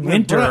don't think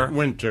Winter. Brett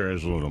Winter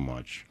is a little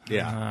much.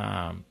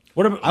 Yeah.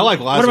 What about? I like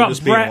Laszlo what about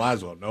just Brett? being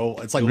Laszlo. No,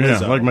 it's like Yeah,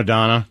 Lizzo. like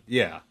Madonna.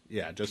 Yeah,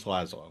 just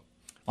Laszlo.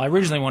 I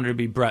originally wanted to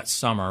be Brett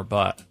Summer,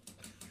 but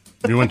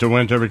You went to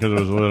Winter because it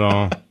was a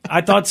little...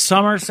 I thought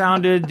Summer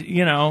sounded,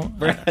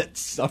 Brett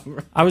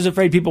Summer. I was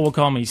afraid people would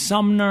call me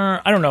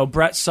Sumner. I don't know,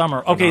 Brett Summer.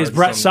 Okay, Bernard is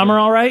Brett Summer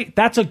all right?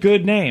 That's a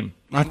good name.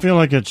 I feel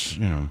like it's,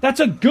 That's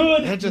a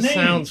good That just name.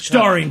 sounds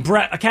Starring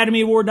Brett,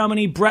 Academy Award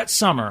nominee Brett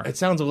Summer. It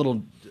sounds a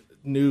little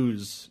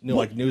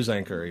like news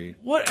anchor-y.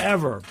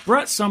 Whatever.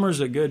 Brett Summer's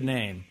a good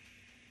name.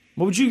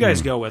 What would you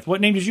guys go with? What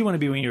name did you want to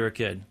be when you were a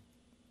kid?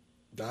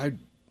 I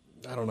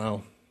don't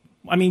know.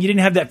 I mean, you didn't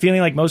have that feeling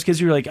like most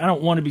kids. You were like, I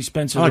don't want to be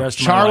Spencer the rest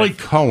of my Charlie life.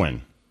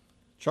 Cohen.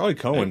 Charlie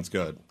Cohen's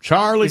good.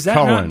 Charlie Is that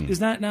Cohen. is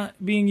that not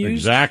being used?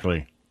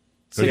 Exactly.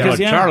 So, Because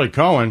yeah. Charlie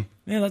Cohen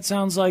Yeah, that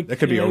sounds like That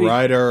could be a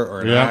writer or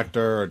an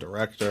actor or a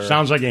director.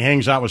 sounds like he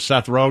hangs out with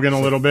Seth Rogen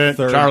a little bit.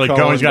 third Charlie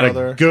Cohen Cohen's got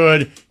brother. a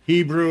good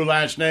Hebrew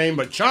last name,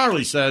 but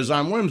Charlie says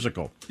I'm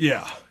whimsical.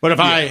 Yeah. But if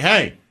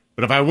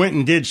I went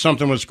and did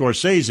something with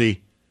Scorsese,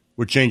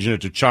 we're changing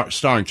it to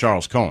starring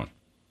Charles Cohen.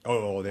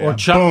 Oh, yeah. Or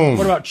Chuck. Boom.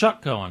 What about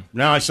Chuck Cohen?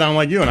 Now I sound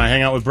like you, and I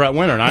hang out with Brett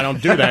Winter, and I don't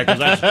do that because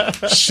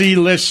that's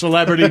C-list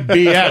celebrity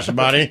BS,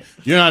 buddy.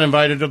 You're not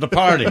invited to the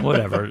party.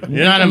 Whatever.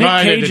 You're not Nick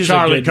invited Cage to is a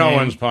Charlie good name.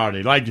 Cohen's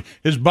party. Like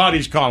his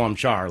buddies call him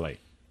Charlie.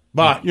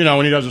 But,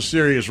 when he does a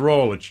serious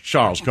role, it's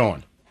Charles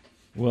Cohen.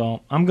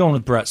 Well, I'm going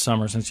with Brett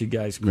Summer since you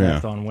guys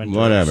clicked on Winter.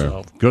 whatever.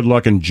 So. Good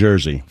luck in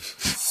Jersey.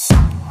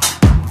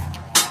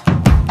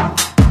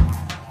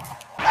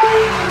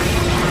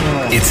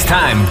 It's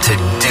time to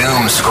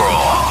doom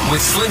scroll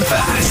with Slim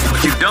Fast.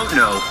 What you don't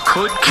know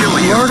could kill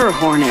you. Murder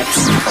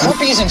hornets.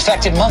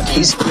 Herpes-infected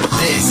monkeys.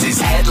 This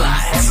is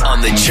Headlines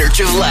on the Church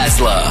of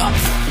Laszlo.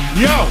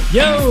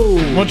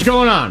 Yo! What's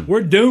going on?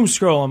 We're doom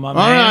scrolling, my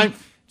man. All right.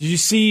 Did you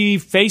see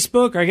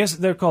Facebook? Or I guess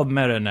they're called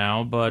Meta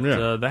now, but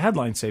the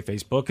headlines say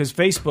Facebook, because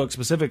Facebook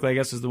specifically, I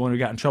guess, is the one who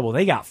got in trouble.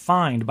 They got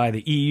fined by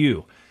the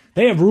EU.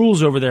 They have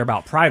rules over there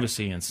about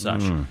privacy and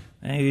such.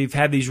 They've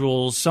had these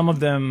rules. Some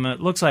of them, it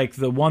looks like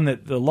the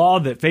law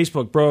that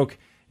Facebook broke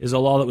is a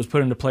law that was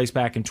put into place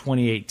back in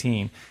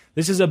 2018.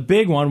 This is a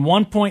big one,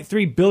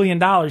 $1.3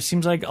 billion.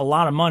 Seems like a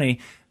lot of money.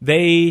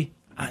 The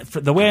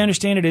way I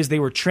understand it is they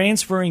were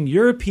transferring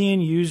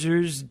European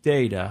users'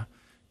 data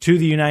to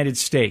the United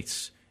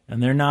States.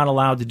 and they're not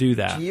allowed to do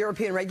that.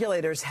 European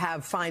regulators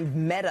have fined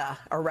Meta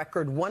a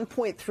record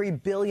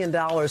 $1.3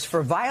 billion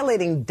for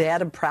violating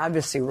data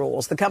privacy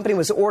rules. The company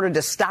was ordered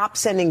to stop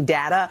sending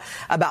data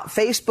about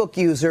Facebook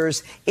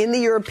users in the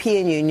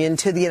European Union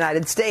to the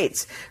United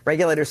States.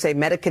 Regulators say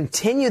Meta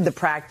continued the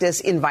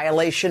practice in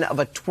violation of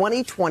a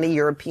 2020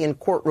 European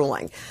court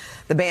ruling.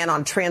 The ban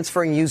on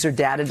transferring user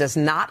data does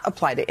not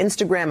apply to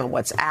Instagram and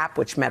WhatsApp,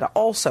 which Meta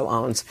also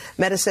owns.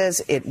 Meta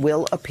says it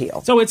will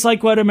appeal. So it's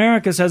like what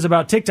America says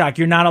about TikTok.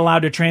 You're not allowed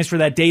to transfer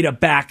that data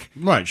back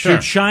to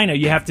China.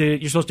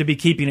 You're supposed to be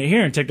keeping it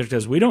here. And TikTok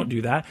says, we don't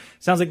do that.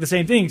 Sounds like the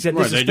same thing, except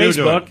this is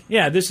Facebook.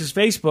 Yeah, this is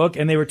Facebook,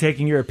 and they were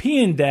taking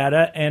European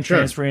data and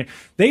transferring it.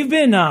 They've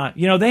been,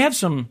 they have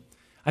some...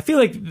 I feel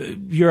like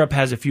Europe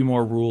has a few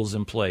more rules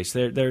in place.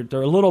 They're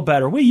a little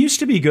better. We used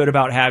to be good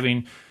about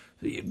having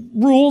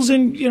rules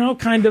and,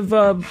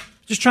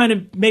 just trying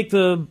to make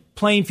the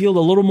playing field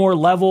a little more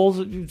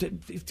level. If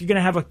you're going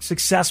to have a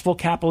successful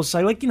capitalist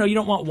site, you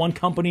don't want one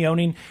company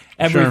owning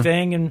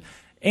everything. Sure.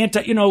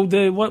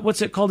 And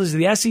what's it called? Is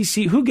the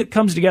SEC? Who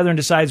comes together and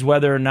decides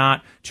whether or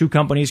not two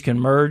companies can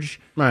merge?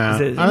 I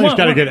think it's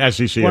got to get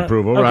SEC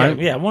approval, right?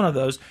 Yeah, one of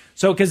those.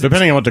 So,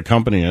 depending on what the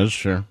company is,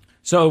 sure.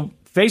 So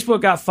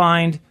Facebook got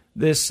fined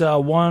this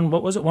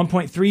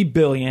 $1.3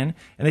 billion,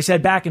 and they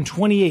said back in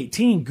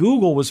 2018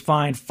 Google was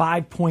fined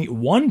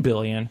 $5.1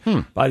 billion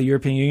by the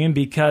European Union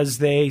because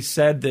they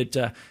said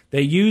that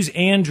they use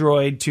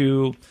Android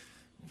to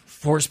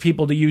force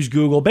people to use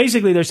Google.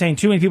 Basically, they're saying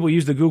too many people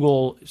use the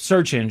Google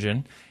search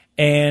engine,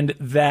 and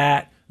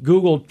that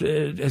Google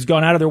has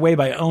gone out of their way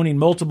by owning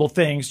multiple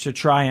things to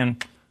try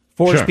and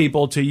force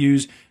people to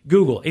use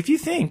Google. If you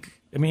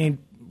think,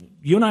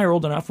 you and I are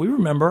old enough. We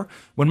remember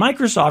when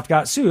Microsoft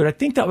got sued. I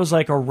think that was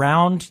like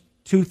around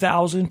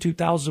 2000,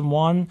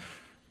 2001,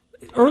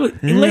 late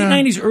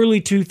 90s, early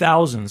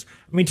 2000s.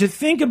 To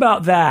think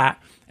about that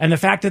and the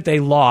fact that they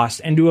lost,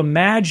 and to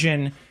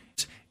imagine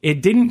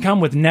it didn't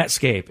come with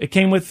Netscape. It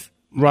came with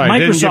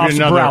Microsoft's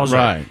browser.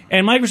 Right.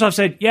 And Microsoft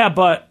said, yeah,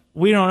 but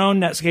we don't own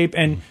Netscape,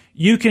 and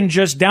you can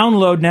just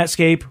download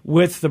Netscape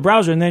with the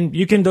browser, and then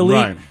you can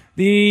delete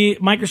the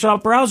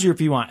Microsoft browser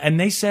if you want. And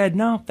they said,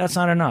 no, that's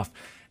not enough.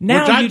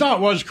 Now which I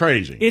thought was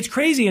crazy. It's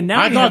crazy, and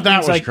now I thought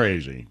that was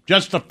crazy.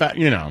 Just the fact,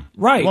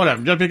 right?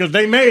 Whatever, just because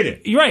they made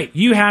it, right?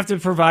 You have to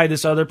provide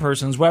this other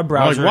person's web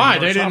browser. Why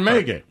they didn't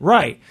make it,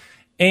 right?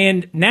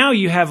 And now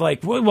you have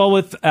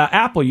with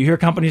Apple, you hear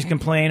companies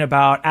complain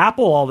about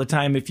Apple all the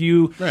time. If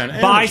you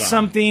buy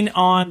something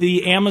on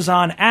the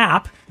Amazon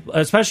app,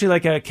 especially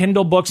like a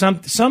Kindle book,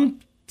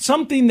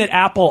 something that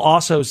Apple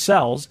also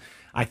sells,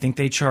 I think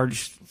they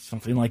charge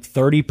something like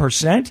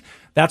 30%.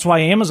 That's why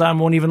Amazon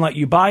won't even let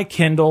you buy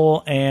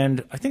Kindle,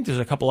 and I think there's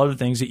a couple other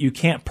things that you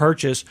can't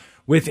purchase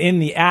within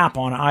the app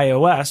on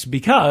iOS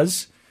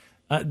because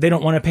they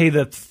don't want to pay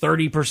the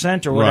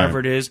 30% or whatever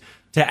it is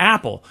to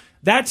Apple.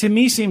 That, to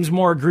me, seems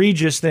more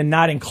egregious than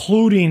not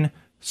including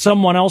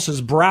someone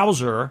else's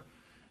browser.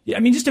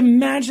 Just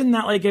imagine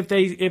that,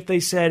 if they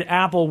said,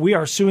 Apple, we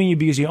are suing you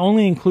because you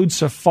only include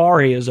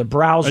Safari as a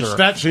browser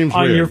that seems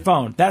on weird. Your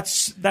phone.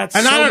 That's and so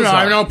I don't know.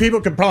 bizarre. I know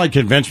people could probably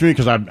convince me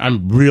because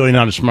I'm really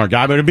not a smart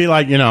guy, but it'd be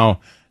like,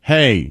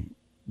 hey,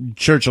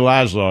 Church of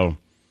Laszlo,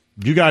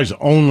 you guys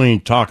only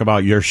talk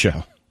about your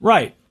show.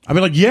 Right. I'd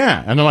be like,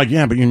 yeah. And they're like,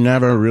 yeah, but you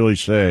never really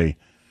say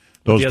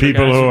those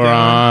people who are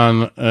on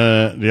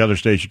the other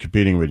station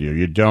competing with you.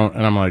 You don't.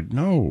 And I'm like,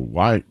 no,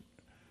 why?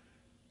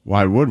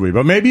 Why would we?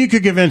 But maybe you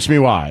could convince me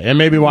why, and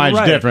maybe why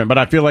it's different. But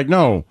I feel like,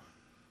 no,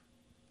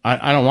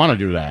 I don't want to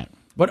do that.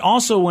 But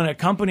also when a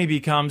company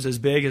becomes as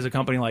big as a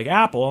company like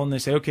Apple, and they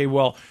say, okay,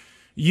 well,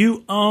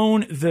 you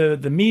own the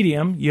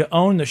medium, you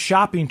own the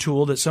shopping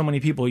tool that so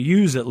many people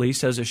use, at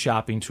least as a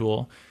shopping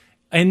tool,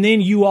 and then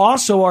you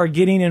also are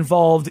getting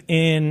involved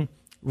in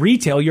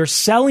retail. You're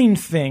selling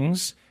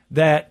things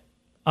that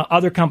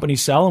other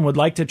companies sell and would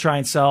like to try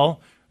and sell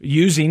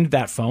using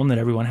that phone that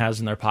everyone has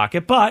in their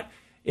pocket. But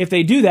if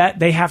they do that,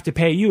 they have to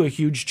pay you a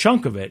huge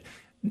chunk of it.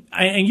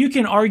 And you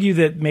can argue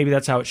that maybe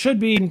that's how it should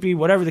be,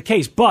 whatever the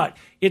case. But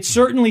it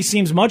certainly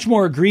seems much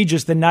more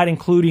egregious than not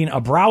including a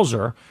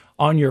browser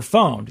on your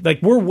phone.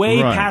 We're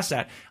way past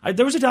that.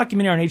 There was a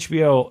documentary on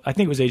HBO, I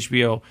think it was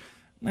HBO,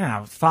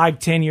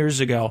 5-10 years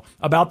ago,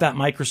 about that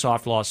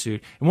Microsoft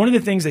lawsuit. And one of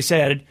the things they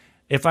said,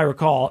 if I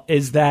recall,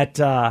 is that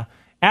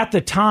at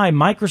the time,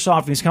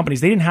 Microsoft and these companies,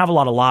 they didn't have a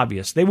lot of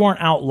lobbyists. They weren't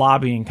out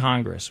lobbying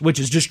Congress, which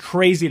is just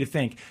crazy to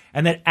think.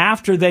 And that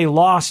after they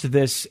lost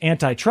this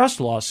antitrust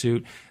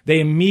lawsuit, they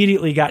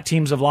immediately got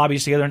teams of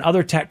lobbyists together, and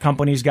other tech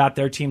companies got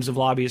their teams of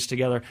lobbyists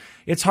together.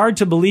 It's hard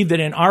to believe that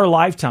in our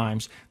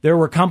lifetimes, there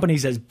were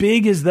companies as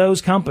big as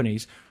those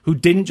companies who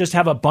didn't just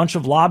have a bunch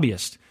of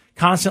lobbyists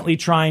constantly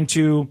trying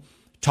to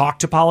talk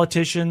to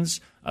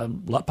politicians,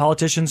 let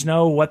politicians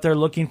know what they're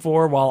looking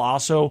for, while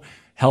also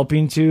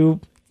helping to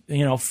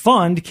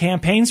fund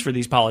campaigns for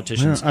these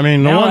politicians. Yeah,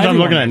 the ones I'm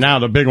looking at now,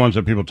 the big ones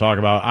that people talk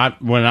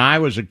about, when I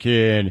was a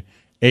kid,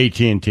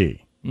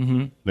 AT&T,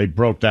 they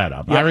broke that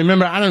up. Yep. I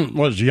remember,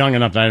 was young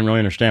enough that I didn't really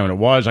understand what it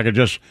was. I could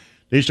just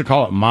They used to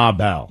call it Ma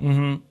Bell.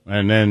 Mm-hmm.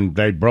 And then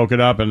they broke it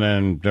up, and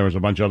then there was a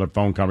bunch of other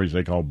phone companies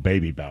they called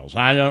Baby Bells.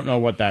 I don't know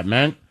what that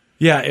meant.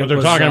 Yeah, but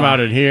they're talking about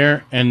it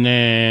here. And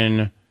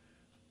then,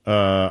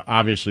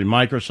 obviously,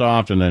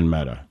 Microsoft, and then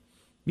Meta.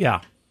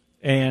 Yeah.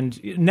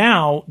 And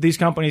now these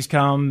companies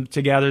come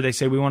together. They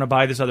say, we want to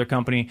buy this other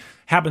company.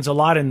 Happens a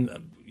lot in,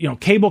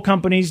 cable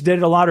companies did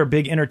it a lot, or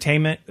big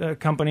entertainment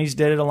companies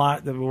did it a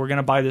lot. We're going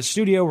to buy this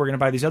studio. We're going to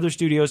buy these other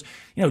studios.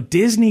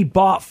 Disney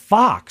bought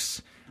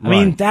Fox. I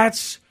mean,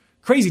 that's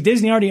crazy.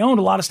 Disney already owned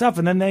a lot of stuff,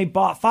 and then they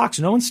bought Fox.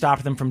 No one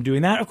stopped them from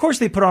doing that. Of course,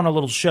 they put on a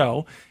little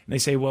show, and they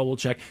say, well, we'll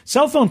check.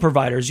 Cell phone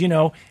providers,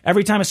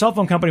 every time a cell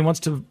phone company wants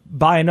to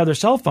buy another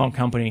cell phone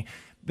company,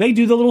 they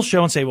do the little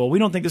show and say, well, we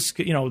don't think this,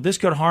 this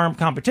could harm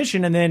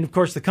competition. And then, of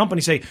course, the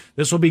company say,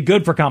 this will be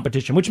good for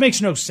competition, which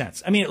makes no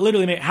sense. I mean, it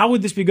literally, how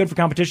would this be good for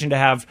competition to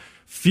have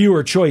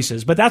fewer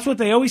choices? But that's what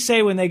they always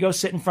say when they go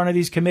sit in front of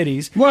these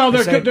committees. Well,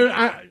 all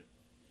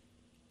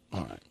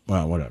right.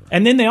 Well, whatever.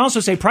 And then they also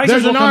say prices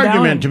There's will an come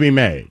argument down. to be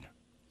made.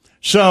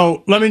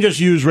 So let me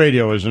just use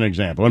radio as an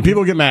example. And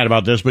people get mad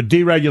about this, but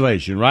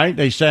deregulation, right?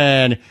 They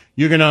said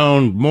you can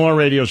own more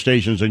radio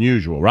stations than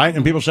usual, right?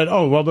 And people said,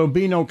 oh, well, there'll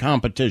be no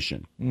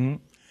competition. Mm-hmm.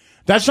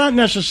 That's not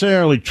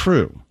necessarily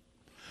true.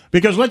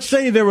 Because let's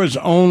say there was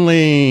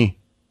only,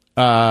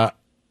 let's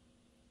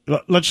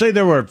say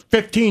there were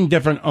 15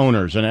 different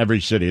owners in every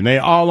city, and they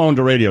all owned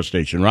a radio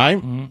station, right?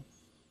 Mm-hmm.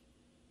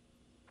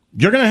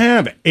 You're going to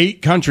have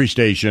 8 country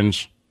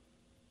stations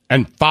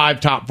and 5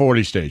 top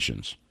 40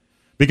 stations.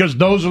 Because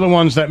those are the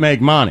ones that make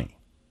money,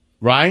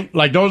 right?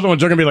 Like, those are the ones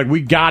that are going to be like,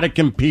 we got to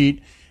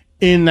compete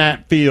in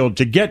that field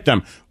to get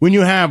them. When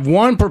you have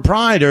one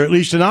proprietor, at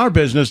least in our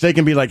business, they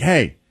can be like,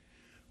 hey,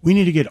 we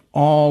need to get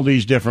all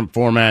these different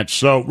formats.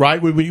 So, right,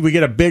 we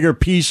get a bigger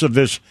piece of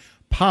this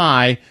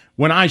pie.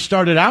 When I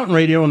started out in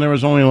radio, and there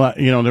was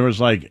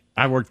only,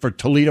 I worked for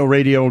Toledo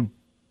Radio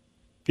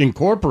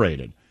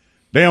Incorporated.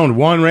 They owned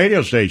one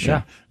radio station.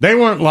 Yeah. They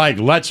weren't like,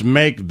 let's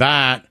make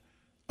that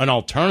an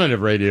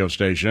alternative radio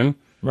station.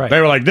 Right.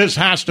 They were like, this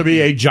has to be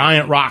a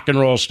giant rock and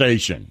roll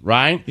station,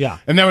 right? Yeah.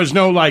 And there was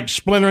no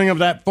splintering of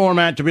that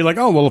format to be like,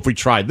 oh, well, if we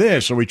try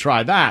this or we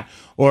try that,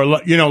 or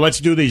let's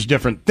do these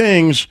different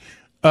things.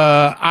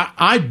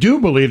 I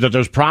do believe that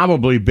there's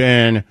probably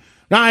been.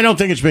 Now, I don't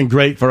think it's been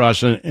great for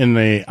us in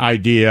the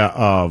idea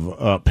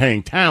of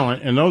paying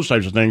talent and those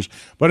types of things,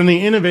 but in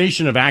the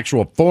innovation of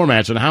actual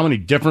formats and how many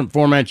different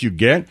formats you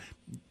get,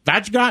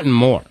 that's gotten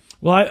more.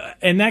 Well,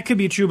 and that could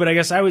be true, but I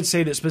guess I would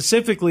say that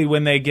specifically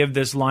when they give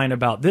this line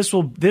about this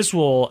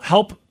will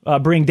help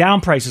bring down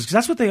prices, because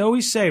that's what they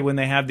always say when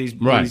they have these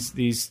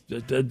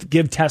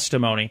give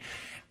testimony.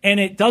 And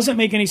it doesn't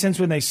make any sense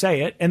when they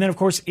say it, and then of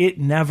course it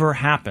never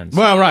happens.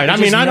 Well, right. I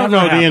mean, I don't know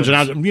happens. the ins and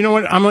outs. You know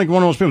what? I'm like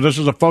one of those people. This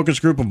is a focus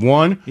group of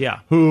one.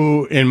 Yeah.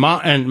 Who in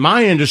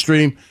my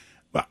industry,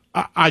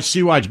 I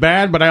see why it's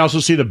bad, but I also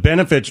see the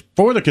benefits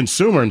for the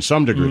consumer in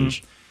some degrees.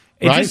 Mm-hmm.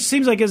 It right? just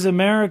seems like as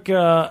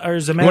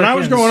Americans. When I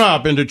was growing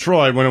up in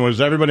Detroit, when it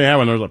was everybody had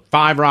one, there was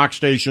 5 rock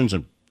stations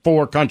and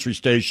 4 country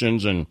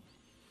stations, and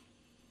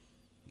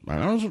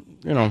I was,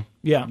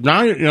 yeah.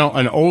 Now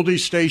an oldie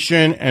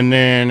station, and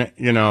then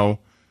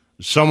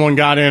someone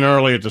got in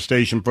early at the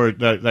station for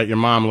that your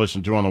mom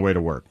listened to on the way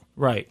to work,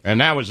 right?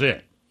 And that was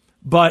it.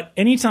 But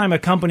anytime a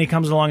company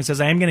comes along and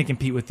says, I am going to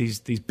compete with these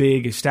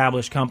big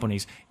established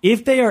companies,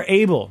 if they are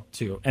able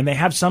to, and they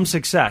have some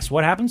success,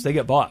 what happens? They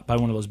get bought by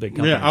one of those big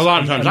companies. Yeah, a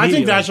lot of times. I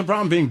think that's the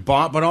problem, being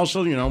bought, but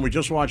also, we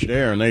just watched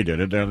Air, and they did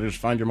it. They just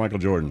find your Michael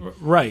Jordan.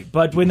 Right,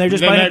 but when they're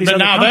just buying these other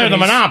now companies, they're the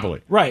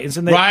monopoly. Right. And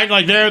so right,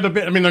 like they're the,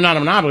 they're not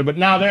a monopoly, but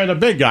now they're the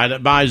big guy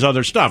that buys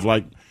other stuff,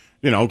 like,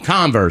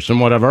 Converse and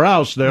whatever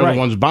else. They're the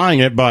ones buying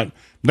it, but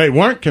they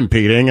weren't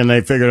competing, and they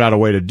figured out a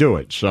way to do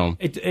it. So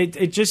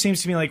it just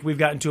seems to me like we've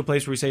gotten to a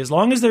place where we say, as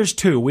long as there's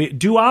 2,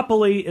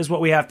 duopoly is what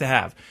we have to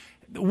have.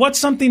 What's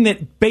something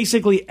that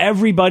basically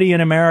everybody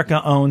in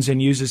America owns and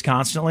uses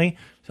constantly?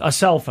 A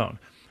cell phone.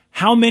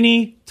 How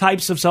many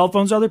types of cell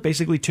phones are there?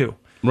 Basically 2.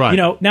 Right.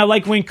 Now,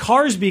 like when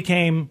cars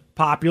became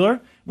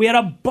popular, we had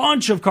a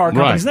bunch of car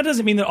companies. Right. That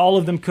doesn't mean that all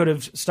of them could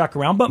have stuck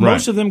around, but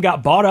most of them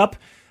got bought up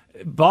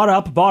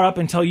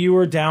until you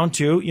were down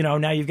to,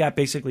 now you've got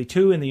basically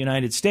 2 in the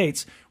United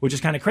States, which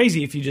is kind of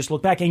crazy if you just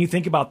look back and you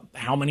think about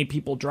how many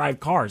people drive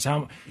cars,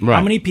 how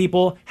many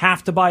people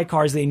have to buy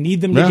cars. They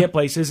need them to get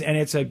places, and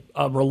it's a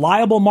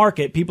reliable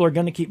market. People are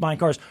going to keep buying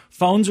cars.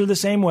 Phones are the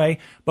same way,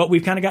 but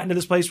we've kind of gotten to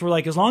this place where,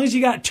 as long as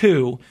you got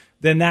 2,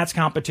 then that's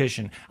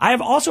competition. I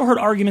have also heard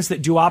arguments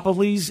that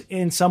duopolies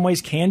in some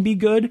ways can be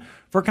good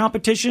for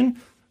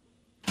competition.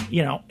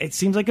 It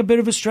seems like a bit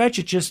of a stretch.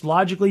 It's just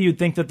logically you'd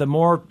think that the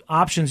more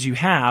options you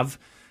have,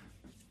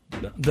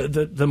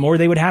 the more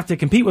they would have to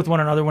compete with one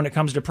another when it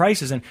comes to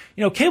prices. And,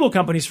 cable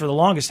companies for the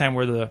longest time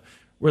were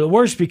were the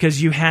worst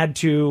because you had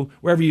to,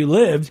 wherever you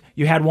lived,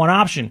 you had one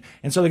option.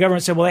 And so the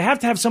government said, well, they have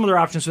to have some other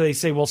options. So they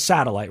say, well,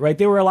 satellite, right?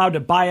 They were allowed to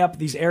buy up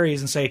these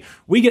areas and say,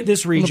 we get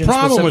this region. The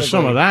problem with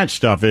some of that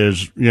stuff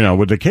is,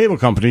 with the cable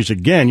companies,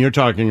 again, you're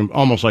talking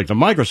almost like the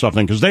Microsoft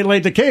thing because they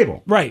laid the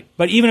cable. Right.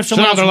 But even if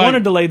someone else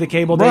wanted to lay the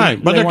cable, they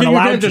weren't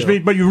allowed to.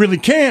 But you really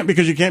can't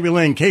because you can't be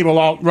laying cable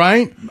out,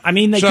 right? I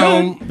mean, they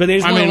could, but they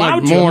just weren't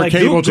allowed to. More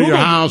cable to your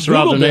house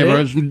throughout the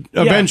neighborhoods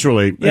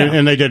eventually,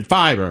 and they did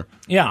fiber.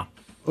 Yeah.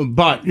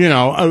 But,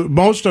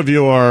 most of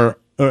your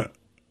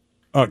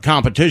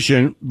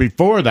competition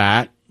before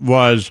that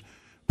was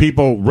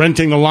people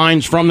renting the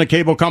lines from the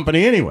cable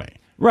company anyway.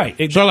 Right.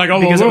 So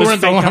we'll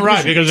rent the line,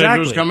 right, because it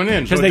was coming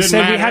in. Because they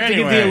said we have to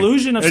give the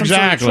illusion of some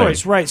sort of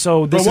choice. Right.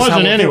 So this but it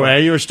wasn't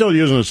anyway. You were still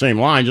using the same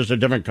line, just a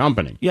different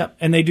company. Yeah,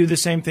 and they do the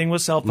same thing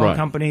with cell phone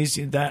companies.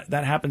 That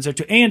happens there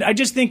too. And I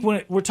just think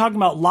when we're talking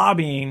about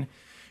lobbying,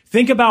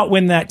 think about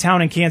when that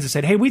town in Kansas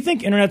said, hey, we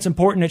think Internet's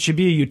important. It should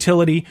be a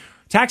utility.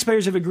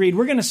 Taxpayers have agreed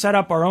we're going to set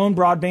up our own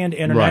broadband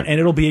internet, and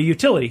it'll be a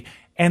utility.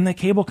 And the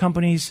cable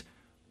companies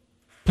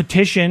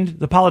petitioned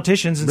the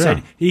politicians and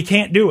said, you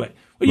can't do it.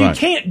 Well, you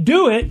can't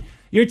do it.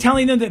 You're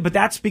telling them that, but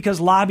that's because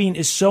lobbying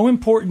is so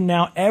important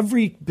now.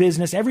 Every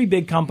business, every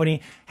big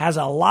company has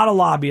a lot of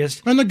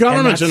lobbyists. And the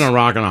government's in a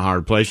rock and a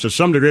hard place to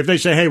some degree. If they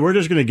say, hey, we're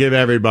just going to give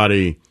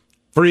everybody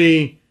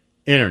free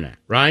internet,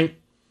 right?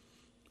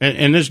 And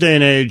in this day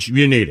and age,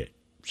 you need it.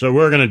 So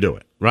we're going to do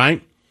it,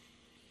 right?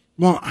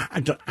 Well, I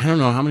don't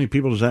know. How many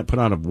people does that put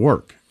out of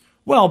work?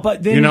 Well,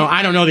 but then...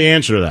 I don't know the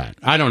answer to that.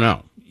 I don't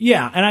know.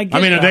 Yeah, and I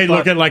get if they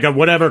look at like a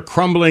whatever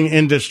crumbling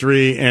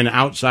industry and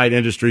outside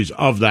industries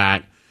of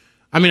that,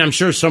 I'm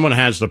sure someone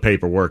has the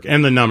paperwork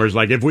and the numbers.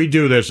 Like, if we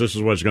do this, this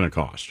is what it's going to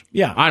cost.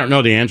 Yeah. I don't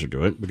know the answer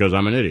to it because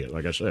I'm an idiot,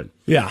 like I said.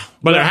 Yeah.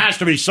 But there has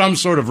to be some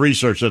sort of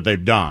research that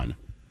they've done.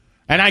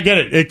 And I get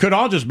it. It could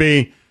all just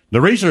be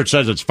the research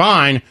says it's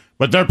fine,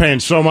 but they're paying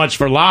so much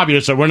for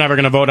lobbyists that we're never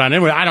going to vote on it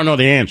anyway. I don't know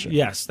the answer.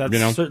 Yes, that's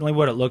certainly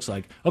what it looks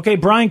like. Okay,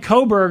 Brian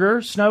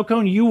Koberger, Snow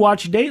Cone, you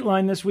watched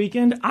Dateline this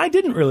weekend. I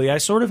didn't really. I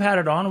sort of had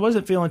it on. I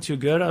wasn't feeling too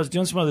good. I was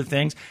doing some other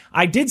things.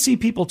 I did see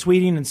people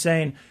tweeting and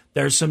saying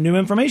there's some new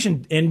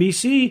information.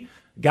 NBC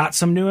got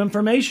some new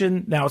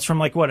information. Now it's from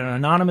an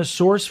anonymous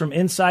source from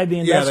inside the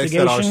investigation?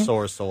 Yeah, they said our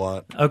source a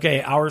lot.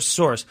 Okay, our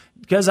source.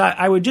 Because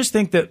I would just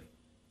think that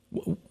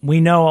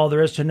we know all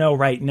there is to know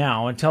right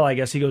now until I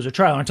guess he goes to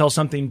trial, until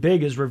something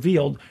big is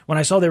revealed. When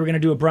I saw they were going to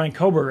do a Brian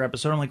Koberger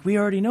episode, I'm like, we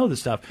already know this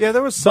stuff. Yeah,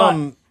 there was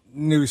some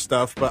new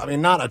stuff, but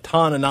not a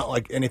ton and not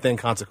like anything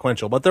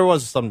consequential, but there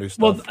was some new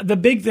stuff. Well, the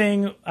big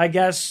thing, I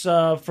guess,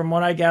 from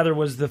what I gather,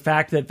 was the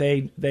fact that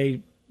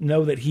they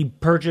know that he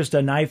purchased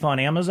a knife on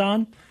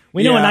Amazon.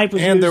 We know a knife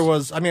was used. There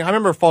was, I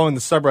remember following the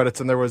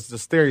subreddits, and there was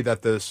this theory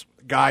that this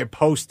guy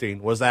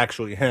posting was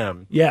actually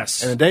him.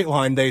 Yes. And in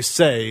Dateline, they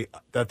say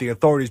that the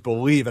authorities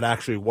believe it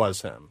actually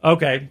was him.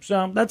 Okay,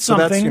 so that's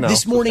something.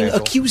 This morning,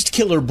 accused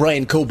killer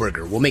Brian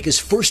Koberger will make his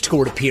first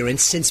court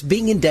appearance since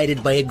being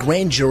indicted by a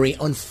grand jury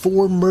on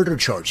 4 murder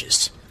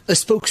charges. A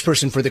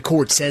spokesperson for the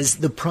court says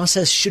the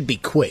process should be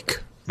quick.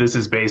 This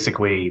is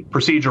basically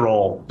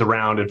procedural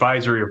around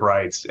advisory of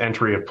rights,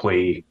 entry of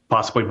plea,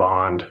 possibly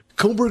bond.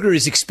 Koberger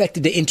is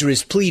expected to enter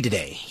his plea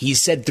today. He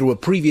said through a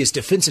previous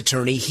defense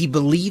attorney he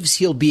believes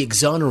he'll be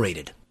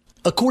exonerated.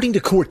 According to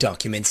court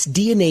documents,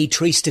 DNA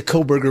traced to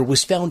Koberger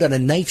was found on a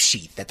knife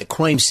sheath at the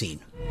crime scene.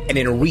 And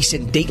in a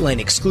recent Dateline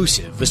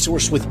exclusive, a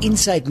source with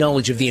inside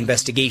knowledge of the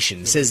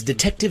investigation says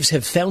detectives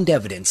have found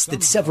evidence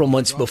that several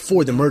months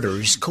before the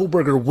murders,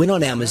 Koberger went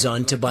on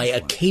Amazon to buy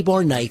a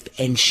K-bar knife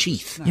and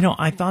sheath.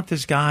 I thought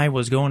this guy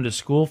was going to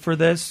school for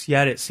this,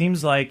 yet it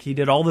seems like he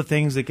did all the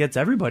things that gets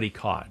everybody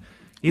caught.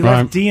 He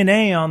left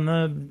DNA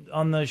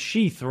on the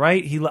sheath,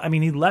 right? He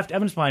left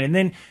evidence behind, and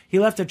then he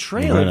left a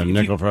trail. I had a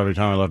nickel for every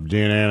time I left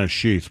DNA in a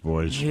sheath,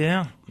 boys.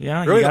 Yeah.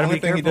 Really, the only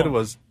thing he did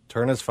was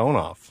turn his phone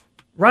off.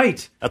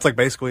 Right. That's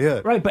basically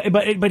it. Right,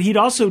 but he'd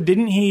also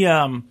hadn't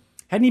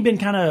he been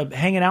kind of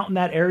hanging out in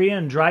that area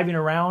and driving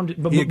around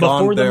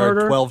before the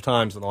murder? 12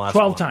 times in the last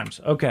 12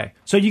 times. Okay.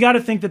 So you got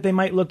to think that they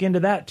might look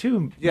into that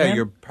too. Yeah, man.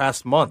 your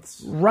past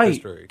months.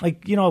 Right. History.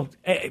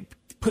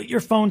 Put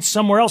your phone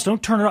somewhere else.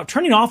 Don't turn it off.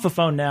 Turning off the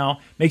phone now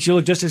makes you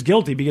look just as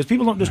guilty because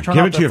people don't just turn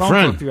off their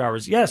phone for a few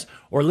hours. Yes,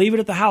 or leave it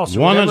at the house.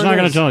 One that's not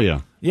going to tell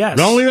you. Yes.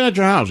 Don't leave it at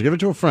your house. Give it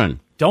to a friend.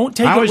 Don't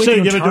take it with you. I always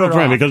say give it to a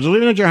friend off. because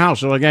leaving it at your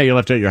house, they're like, yeah, you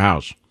left it at your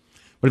house.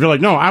 But if you're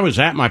like, no, I was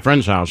at my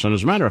friend's house, and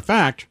as a matter of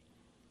fact,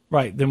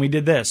 right, then we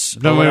did this.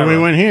 Then we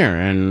went here,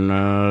 and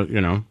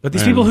But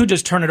these people who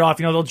just turn it off,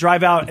 they'll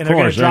drive out and they're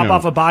going to drop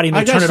off a body and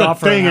they turn it off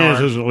for an hour. The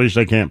thing is at least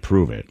they can't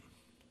prove it.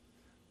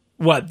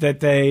 What, that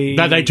they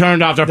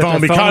turned off their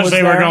phone because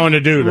they were going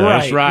to do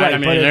this,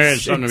 right? There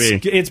is something to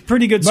be. It's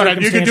pretty good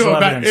circumstantial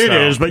evidence. It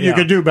is, but you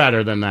could do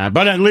better than that.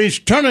 But at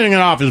least turning it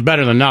off is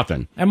better than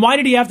nothing. And why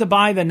did he have to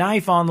buy the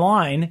knife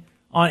online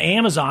on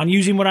Amazon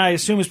using what I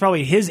assume is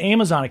probably his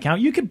Amazon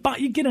account? You could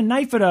get a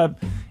knife at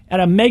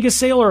a mega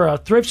sale or a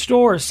thrift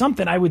store or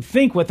something, I would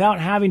think, without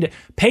having to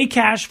pay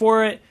cash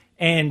for it,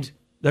 and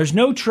there's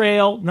no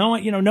trail. No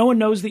one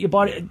knows that you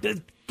bought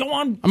it. go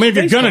on. I mean, if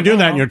you're Facebook. going to do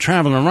that and you're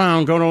traveling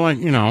around, go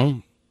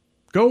to,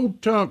 go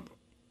to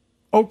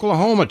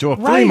Oklahoma to a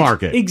flea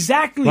market.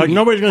 Exactly. Like,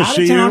 nobody's going to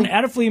see town, you.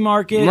 At a flea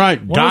market. Right.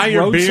 one of Dye those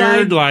your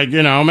roadside-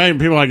 beard. Maybe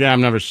people are like, I've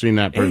never seen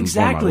that person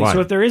before in Exactly. my life.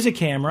 So if there is a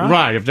camera.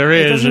 Right. If there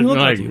it is, doesn't look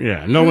like you. no You're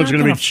one's not going to be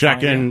gonna find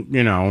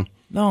checking,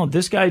 No,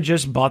 this guy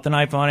just bought the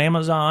knife on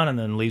Amazon and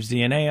then leaves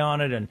DNA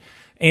on it.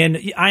 And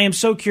I am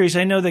so curious.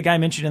 I know the guy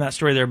mentioned in that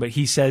story there, but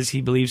he says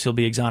he believes he'll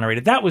be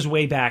exonerated. That was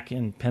way back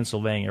in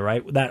Pennsylvania,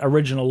 right? That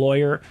original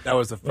lawyer. That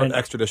was the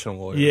extradition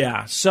lawyer.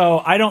 Yeah. So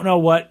I don't know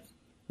what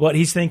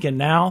he's thinking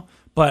now,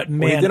 but man.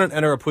 Well, he didn't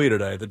enter a plea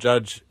today. The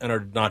judge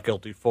entered not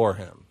guilty for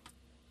him.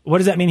 What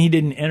does that mean he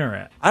didn't enter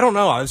it? I don't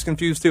know. I was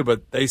confused too,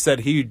 but they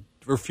said he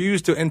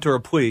refused to enter a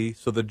plea,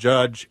 so the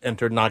judge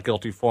entered not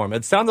guilty for him.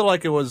 It sounded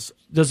like it was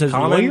Does his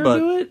common, lawyer but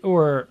do it?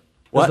 Or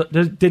what?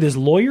 Did his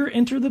lawyer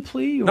enter the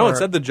plea? Or? No, it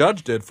said the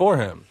judge did for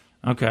him.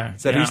 Okay.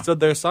 It said he stood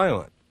there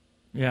silent.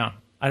 Yeah.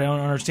 I don't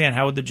understand.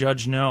 How would the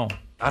judge know?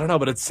 I don't know,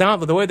 but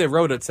the way they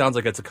wrote it sounds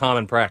like it's a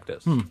common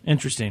practice.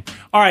 Interesting.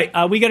 All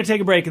right, we got to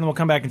take a break, and then we'll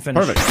come back and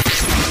finish. Perfect.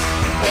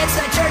 It's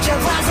the Church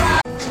of Laszlo.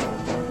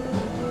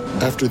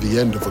 After the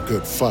end of a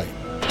good fight,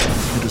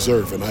 you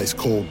deserve an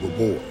ice-cold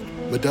reward.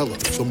 Modelo,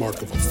 the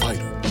mark of a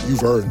fighter.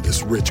 You've earned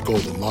this rich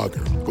golden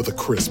lager with a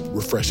crisp,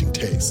 refreshing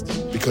taste.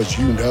 Because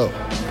you know,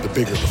 the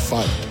bigger the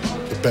fight,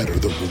 the better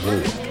the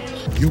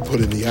reward. You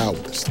put in the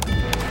hours,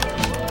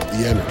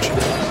 the energy,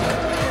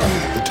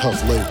 the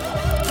tough labor.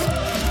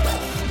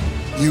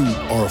 You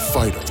are a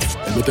fighter,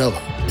 and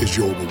Modelo is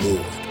your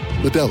reward.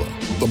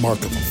 Modelo, the mark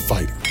of a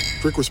fighter.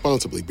 Drink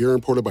responsibly. Beer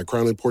imported by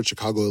Crown Imports,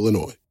 Chicago,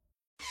 Illinois.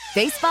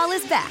 Baseball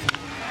is back,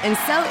 and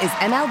so is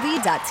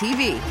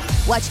MLB.tv.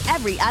 Watch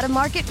every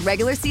out-of-market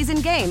regular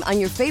season game on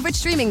your favorite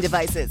streaming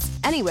devices,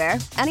 anywhere,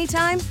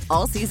 anytime,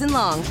 all season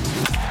long.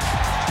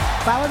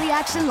 Follow the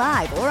action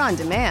live or on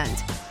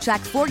demand.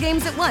 Track 4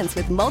 games at once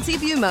with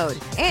multi-view mode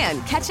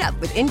and catch up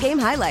with in-game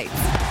highlights.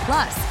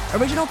 Plus,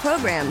 original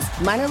programs,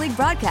 minor league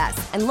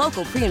broadcasts, and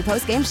local pre- and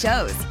post-game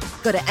shows.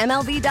 Go to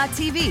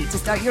MLB.tv to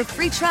start your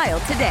free trial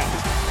today.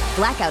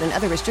 Blackout and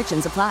other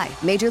restrictions apply.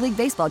 Major League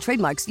Baseball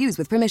trademarks used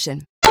with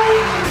permission.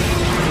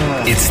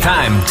 It's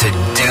time to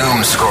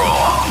doom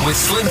scroll with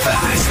Slim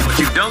Fast. What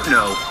you don't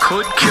know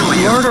could kill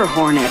you. Murder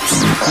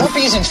hornets.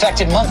 Herpes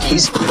infected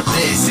monkeys.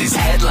 This is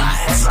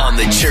Headlines on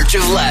the Church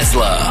of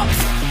Laszlo.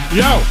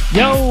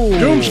 Yo!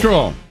 Doom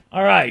scroll.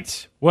 All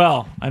right.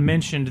 Well, I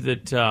mentioned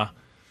that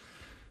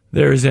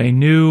there is a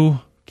new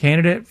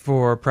candidate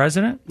for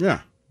president.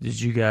 Yeah. Did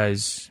you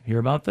guys hear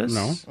about this?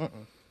 No.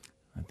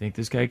 I think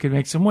this guy could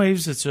make some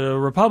waves. It's a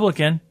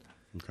Republican.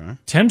 Okay.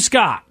 Tim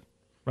Scott,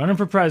 running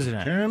for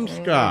president. Tim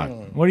Scott.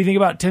 What do you think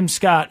about Tim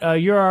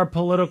Scott? You're our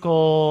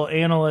political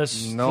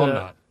analyst. No, I'm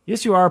not.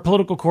 Yes, you are.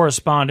 Political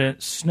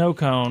correspondent, Snow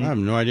Cone. I have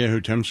no idea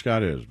who Tim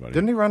Scott is, buddy.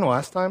 Didn't he run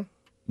last time?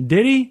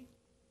 Did he?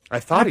 I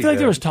thought I feel like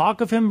there was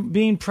talk of him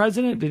being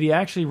president. Did he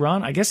actually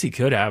run? I guess he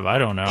could have. I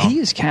don't know. He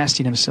is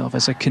casting himself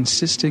as a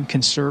consistent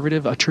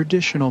conservative, a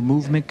traditional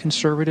movement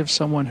conservative,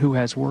 someone who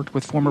has worked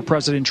with former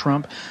President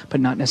Trump, but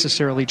not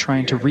necessarily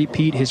trying to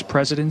repeat his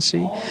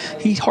presidency.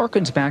 He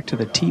harkens back to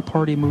the Tea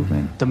Party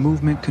movement, the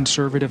movement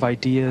conservative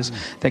ideas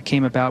that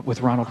came about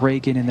with Ronald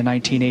Reagan in the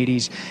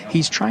 1980s.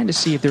 He's trying to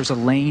see if there's a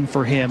lane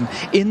for him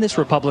in this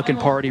Republican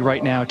Party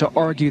right now to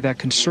argue that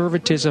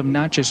conservatism,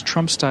 not just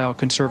Trump-style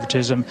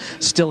conservatism,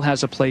 still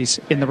has a place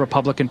in the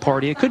Republican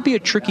Party. It could be a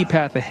tricky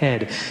path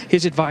ahead.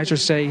 His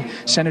advisors say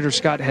Senator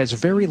Scott has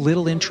very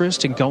little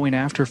interest in going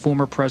after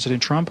former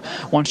President Trump,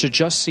 wants to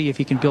just see if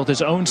he can build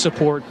his own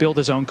support, build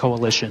his own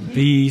coalition.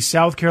 The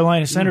South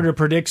Carolina senator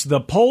predicts the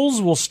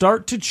polls will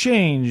start to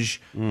change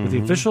with the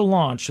official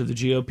launch of the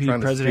GOP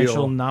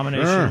presidential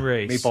nomination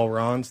race. Meatball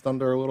Ron's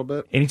thunder a little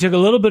bit. And he took a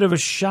little bit of a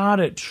shot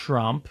at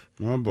Trump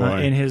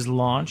in his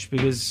launch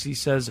because he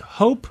says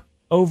hope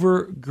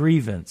over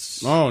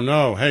grievance. Oh,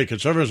 no. Hey,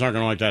 conservatives aren't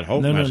going to like that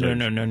hope message.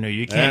 No.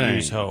 You can't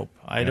use hope.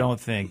 I don't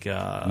think.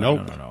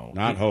 Nope. No.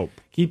 Not hope.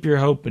 Keep your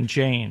hope and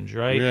change,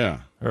 right? Yeah.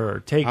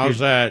 Or take How's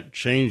that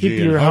changing? Keep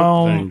your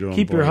home.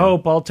 Keep your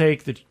hope. I'll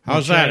take the.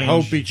 How's that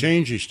hopey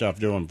changey stuff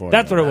doing for you?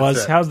 That's what it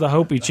was. How's the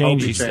hopey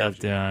changey stuff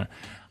doing?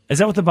 Is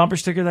that what the bumper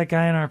sticker that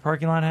guy in our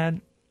parking lot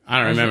had? I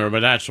don't remember,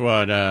 but that's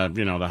what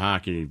the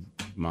hockey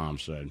mom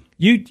said.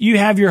 You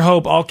have your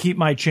hope. I'll keep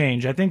my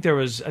change. I think that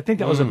was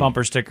a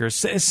bumper sticker.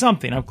 It's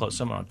something. I'm close.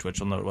 Someone on Twitch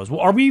will know what it was. Well,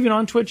 are we even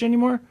on Twitch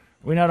anymore? Are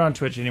we not on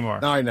Twitch anymore?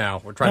 No,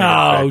 now we're trying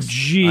to. Oh,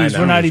 jeez,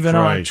 we're not even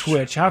on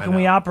Twitch. How can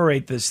we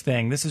operate this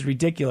thing? This is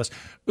ridiculous.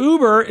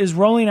 Uber is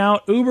rolling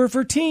out Uber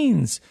for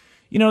teens.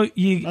 You know,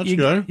 you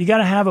got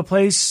to have a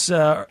place,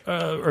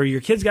 or your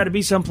kids got to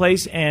be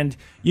someplace, and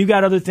you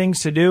got other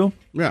things to do.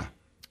 Yeah.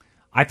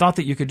 I thought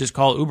that you could just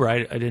call Uber.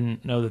 I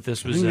didn't know that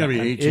this was you got to be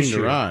 18 issue.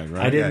 to ride,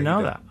 right? I didn't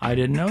know that. I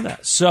didn't know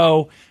that.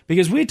 So,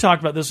 because we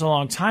talked about this a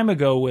long time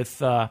ago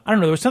with, I don't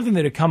know, there was something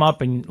that had come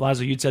up, and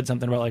Lazo, you'd said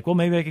something about like, well,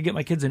 maybe I could get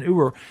my kids an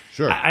Uber.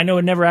 Sure. I know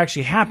it never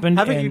actually happened.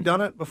 Haven't you done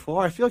it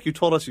before? I feel like you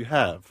told us you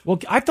have. Well,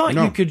 I thought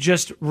you could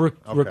just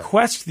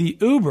request the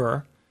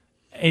Uber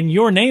in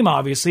your name,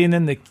 obviously, and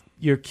then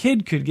your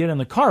kid could get in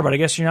the car, but I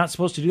guess you're not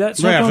supposed to do that.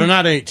 So Yeah, if they're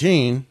not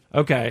 18.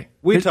 Okay.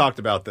 We talked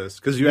about this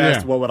because you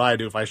asked Yeah. what would I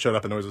do if I showed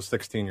up and there was a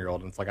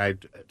 16-year-old, and it's like I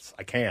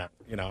can't.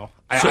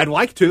 I'd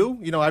like to.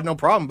 I have no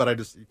problem, but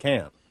you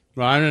can't.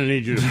 Well, I don't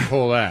need you to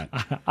pull that.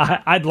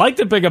 I'd like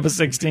to pick up a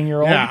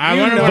 16-year-old. Yeah, I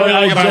wonder what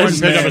if I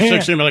wouldn't pick up a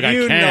 16, but I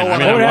can't.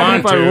 What would happen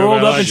if I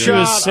rolled up and she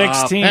was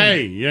 16?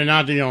 Hey, you're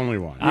not the only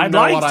one. I'd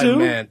like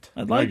to.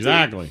 I'd like to.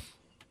 Exactly.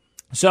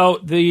 So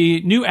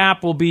the new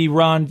app will be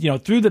run,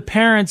 through the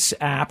Parents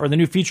app, or the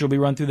new feature will be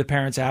run through the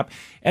Parents app.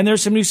 And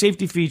there's some new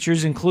safety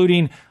features,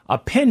 including a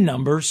PIN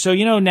number. So,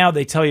 now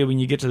they tell you when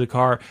you get to the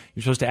car,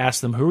 you're supposed to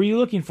ask them, who are you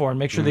looking for? And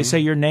make sure they say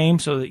your name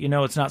so that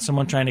it's not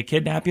someone trying to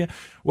kidnap you.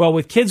 Well,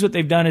 with kids, what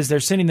they've done is they're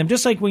sending them,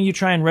 just like when you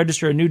try and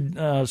register a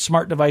new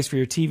smart device for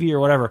your TV or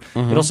whatever,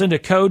 it'll send a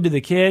code to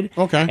the kid.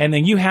 Okay. And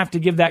then you have to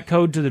give that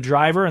code to the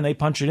driver, and they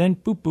punch it in,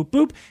 boop, boop,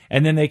 boop,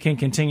 and then they can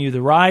continue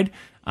the ride.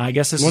 I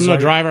guess this Wouldn't the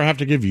driver have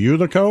to give you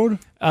the code?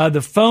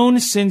 The phone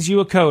sends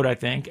you a code, I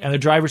think, and the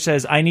driver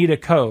says, "I need a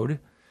code."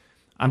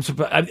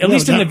 At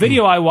least in the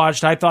video I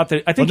watched, I thought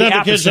that I think the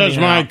app kid is sending says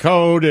it my out.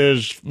 code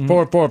is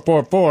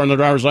 4444, and the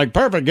driver's like,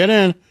 "Perfect, get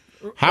in."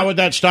 How would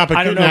that stop a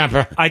I don't know.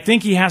 kidnapper? I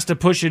think he has to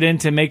push it in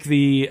to make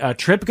the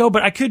trip go,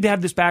 but I could have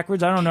this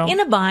backwards. I don't know. In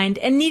a bind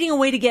and needing a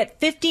way to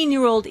get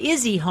 15-year-old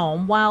Izzy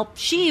home while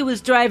she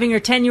was driving her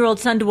 10-year-old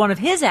son to one of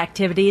his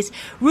activities,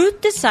 Ruth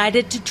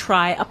decided to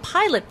try a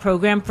pilot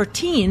program for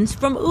teens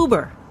from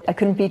Uber. I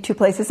couldn't be two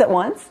places at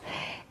once,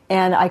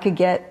 and I could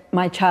get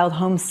my child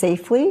home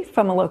safely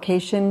from a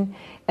location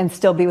and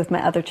still be with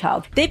my other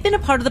child. They've been a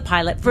part of the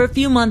pilot for a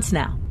few months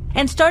now.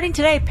 And starting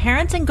today,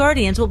 parents and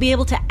guardians will be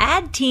able to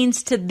add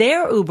teens to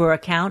their Uber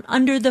account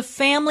under the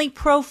family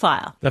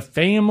profile. The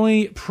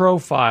family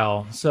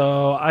profile.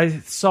 So I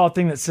saw a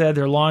thing that said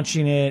they're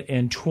launching it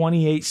in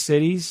 28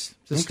 cities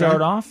to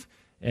start off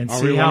and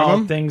see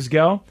how things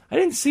go. I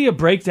didn't see a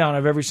breakdown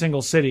of every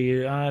single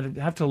city. I'd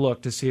have to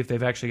look to see if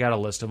they've actually got a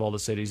list of all the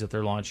cities that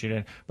they're launching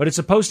in. But it's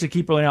supposed to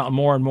keep rolling out in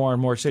more and more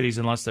and more cities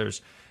unless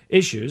there's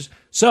issues.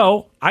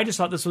 So I just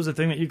thought this was a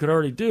thing that you could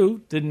already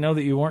do. Didn't know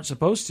that you weren't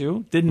supposed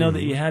to. Didn't know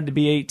that you had to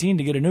be 18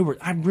 to get an Uber.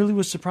 I really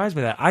was surprised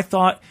by that. I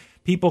thought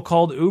people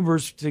called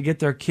Ubers to get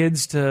their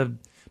kids to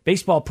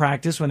baseball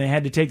practice when they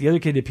had to take the other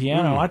kid to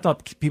piano. I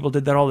thought people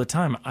did that all the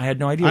time. I had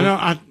no idea. I know.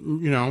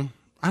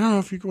 I don't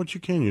know what you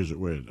can use it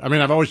with. I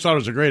mean, I've always thought it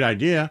was a great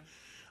idea.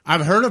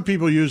 I've heard of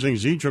people using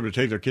Z-Trip to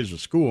take their kids to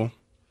school.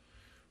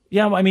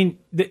 Yeah, I mean,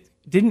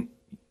 didn't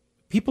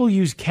people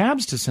use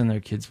cabs to send their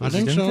kids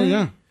places? I think so,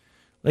 yeah.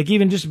 Like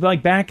even just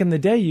like back in the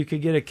day, you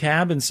could get a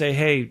cab and say,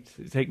 "Hey,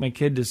 take my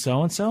kid to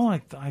so and so."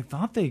 I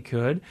thought they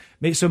could.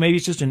 So maybe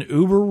it's just an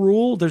Uber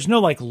rule. There's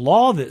no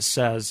law that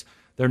says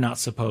they're not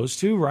supposed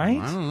to, right?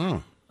 I don't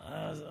know.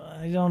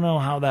 I don't know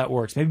how that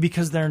works. Maybe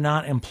because they're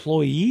not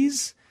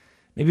employees.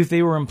 Maybe if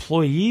they were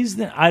employees,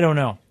 then I don't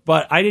know.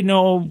 But I didn't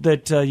know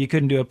that you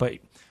couldn't do it. But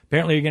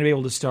apparently, you're going to be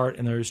able to start.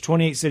 And there's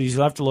 28 cities.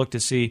 You'll have to look to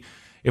see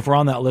if we're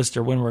on that list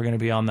or when we're going to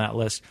be on that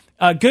list.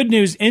 Good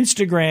news: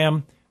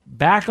 Instagram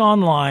back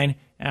online.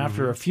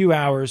 After a few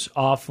hours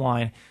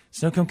offline,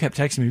 Snowcomb kept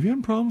texting me, "Have you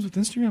having problems with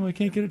Instagram? I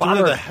can't get it to work."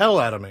 Bothered the hell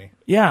out of me.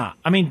 Yeah.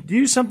 I mean,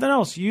 use something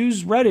else.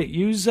 Use Reddit.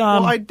 Use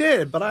well, I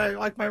did, but I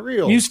like my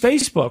reels. Use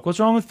Facebook. What's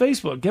wrong with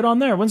Facebook? Get on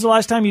there. When's the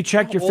last time you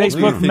checked your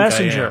Facebook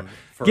Messenger?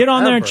 Get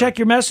on there and check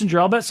your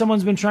Messenger. I'll bet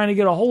someone's been trying to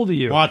get a hold of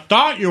you. Well, I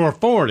thought you were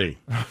 40.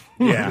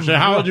 Yeah. So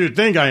how old do you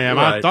think I am?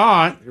 Right. I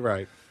thought. You're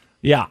right.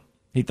 Yeah.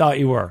 He thought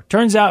you were.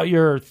 Turns out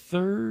you're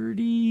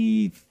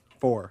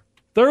 34.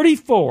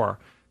 34.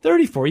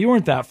 You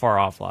weren't that far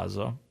off,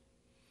 Lazo.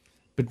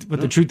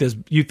 But the truth is,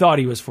 you thought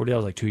he was 40. That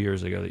was like 2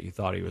 years ago that you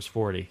thought he was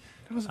 40.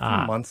 That was a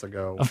few months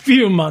ago. A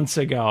few months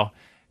ago.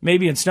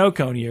 Maybe in snow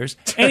cone years.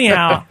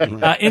 Anyhow,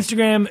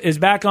 Instagram is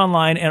back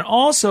online. And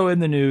also in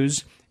the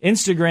news,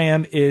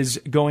 Instagram is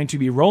going to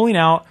be rolling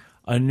out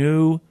a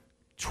new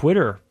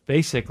Twitter.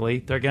 Basically,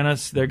 they're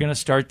gonna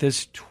start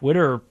this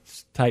Twitter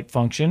type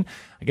function.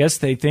 I guess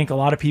they think a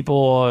lot of people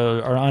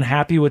are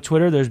unhappy with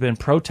Twitter. There's been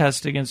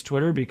protests against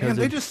Twitter because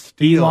they of just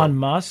steal Elon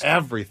Musk.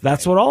 Everything.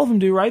 That's what all of them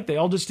do, right? They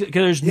all just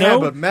because there's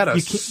but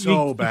Meta's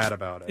bad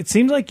about it. It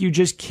seems like you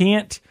just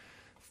can't,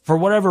 for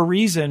whatever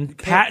reason,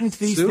 patent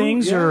these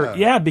things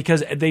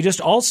because they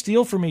just all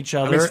steal from each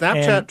other. I mean,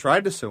 Snapchat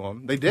tried to sue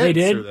them. They did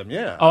sue them.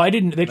 Yeah. Oh, I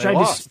didn't. They tried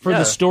lost. to for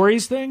the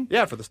stories thing.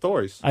 Yeah, for the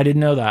stories. I didn't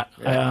know that.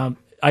 Yeah.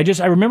 I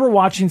remember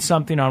watching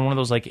something on one of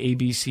those like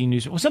ABC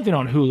News, something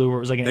on Hulu where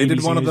it was like an They ABC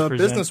did one of News the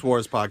present. Business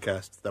Wars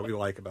podcasts that we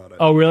like about it.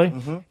 Oh, really?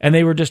 Mm-hmm. And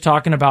they were just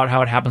talking about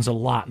how it happens a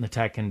lot in the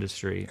tech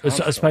industry,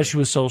 especially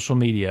with social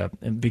media,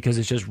 because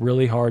it's just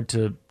really hard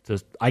to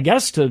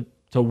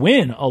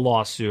win a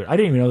lawsuit. I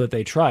didn't even know that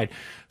they tried.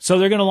 So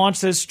they're going to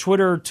launch this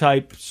Twitter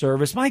type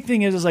service. My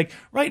thing is like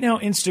right now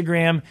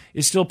Instagram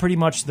is still pretty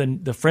much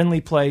the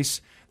friendly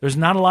place. There's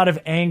not a lot of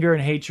anger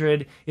and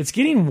hatred. It's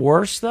getting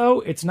worse, though.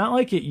 It's not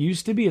like it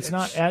used to be. It's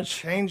not as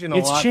changing.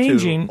 It's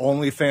changing. To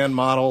OnlyFans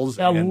models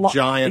and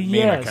giant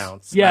meme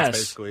accounts. Yes, that's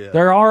basically it.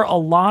 There are a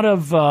lot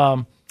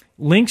of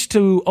links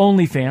to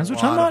OnlyFans,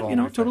 which I'm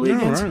not, totally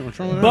against.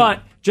 Right.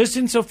 But just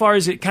insofar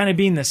as it kind of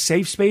being the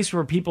safe space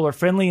where people are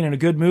friendly and in a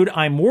good mood,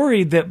 I'm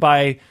worried that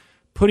by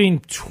putting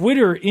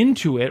Twitter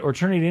into it or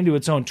turning it into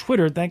its own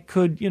Twitter, that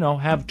could,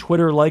 have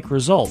Twitter-like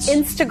results.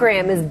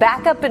 Instagram is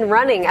back up and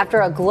running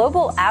after a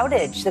global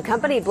outage. The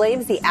company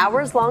blames the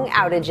hours-long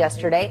outage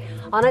yesterday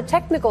on a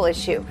technical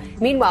issue.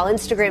 Meanwhile,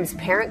 Instagram's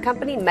parent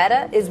company,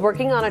 Meta, is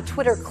working on a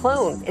Twitter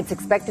clone. It's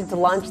expected to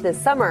launch this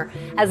summer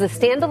as a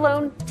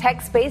standalone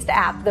text-based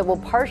app that will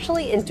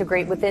partially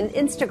integrate within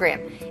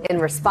Instagram. In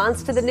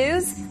response to the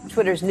news,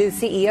 Twitter's new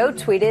CEO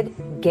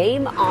tweeted,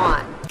 "Game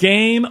on."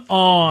 Game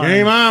on.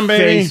 Game on,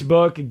 baby.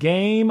 Facebook,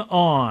 game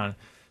on.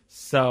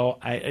 So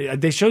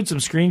they showed some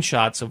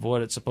screenshots of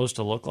what it's supposed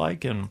to look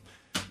like, and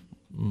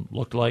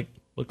looked like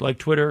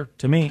Twitter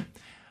to me.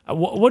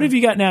 What have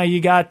you got now?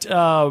 You got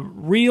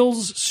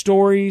Reels,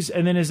 Stories,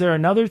 and then is there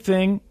another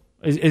thing?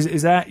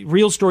 Is that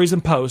Reels, Stories,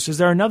 and Posts? Is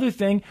there another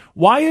thing?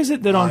 Why is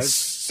it that on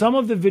some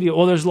of the video...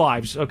 Well, there's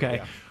Lives. Okay.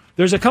 Yeah.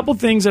 There's a couple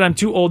things that I'm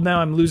too old now.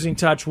 I'm losing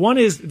touch. One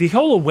is the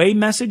whole away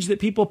message that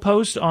people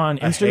post on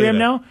Instagram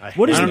now.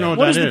 What is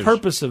the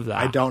purpose of that?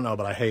 I don't know,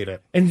 but I hate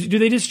it. And do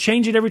they just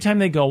change it every time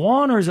they go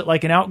on, or is it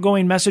like an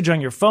outgoing message on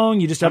your phone?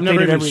 You just update it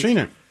every... I've never even seen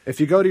it. If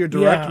you go to your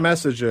direct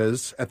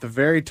messages at the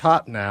very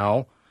top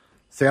now,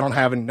 see, I don't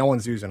have any. No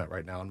one's using it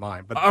right now in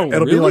mine, but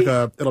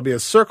it'll be a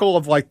circle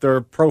of like their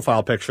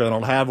profile picture, and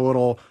it'll have a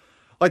little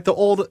like the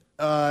old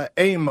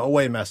AIM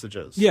away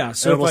messages. Yeah,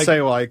 so it'll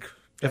say like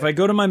if I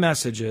go to my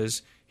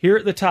messages. Here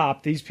at the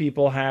top, these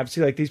people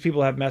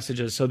have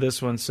messages. So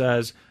this one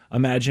says,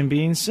 "Imagine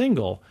being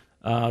single."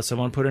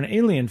 Someone put an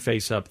alien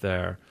face up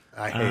there.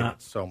 I hate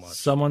it so much.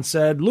 Someone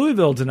said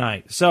Louisville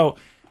tonight. So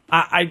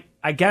I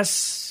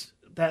guess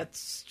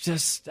that's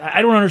just,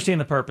 I don't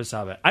understand the purpose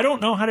of it. I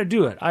don't know how to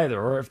do it either,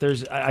 or if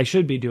I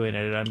should be doing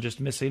it and I'm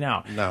just missing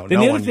out. No, then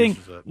no the one other thing,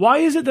 uses it. Why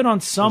is it that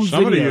on some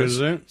somebody videos,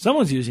 uses it.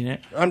 Someone's using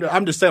it?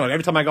 I'm just saying, like,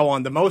 every time I go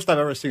on, the most I've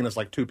ever seen is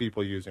like 2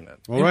 people using it.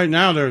 Well, right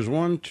now there's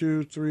 1,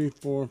 2, 3,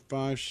 4,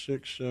 5,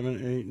 6,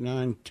 7, 8,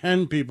 9,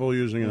 10 people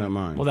using it on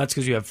mine. Well, that's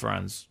because you have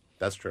friends.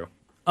 That's true.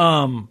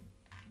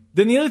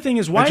 Then the other thing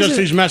is, why it's just is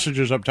these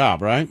messages up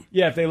top, right?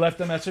 Yeah, if they left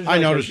the message. I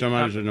noticed them.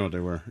 I just didn't know what they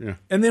were. Yeah.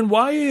 And then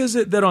why is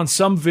it that on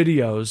some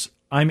videos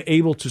I'm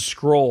able to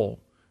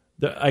scroll?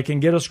 I can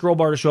get a scroll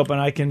bar to show up,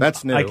 and I can.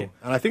 That's new, and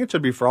I think it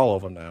should be for all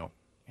of them now.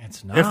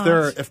 It's not.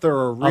 If they're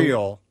a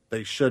reel,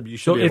 they should. You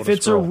should. So be able if to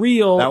it's scroll. a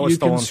reel, that was you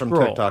can stolen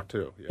scroll. from TikTok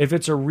too. Yeah. If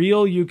it's a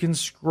reel, you can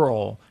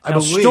scroll. I now,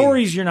 believe.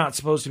 Stories you're not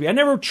supposed to be. I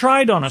never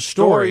tried on a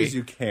story. Stories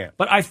you can't.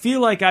 But I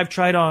feel like I've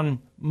tried on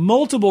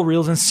multiple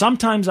reels, and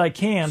sometimes I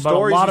can, Stories, but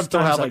a lot you of still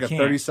times have like I a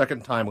can't.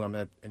 30-second time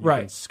limit, and you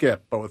can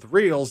skip. But with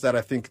reels, that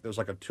I think there's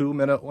like a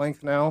 2-minute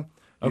length now.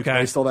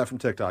 They stole that from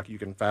TikTok. You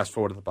can fast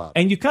forward to the bottom.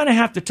 And you kind of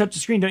have to touch the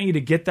screen, don't you,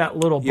 to get that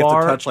little bar? You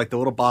have to touch like the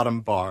little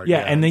bottom bar. Yeah,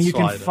 and then you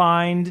can slide it.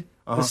 find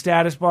the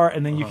status bar,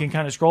 and then you can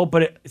kind of scroll.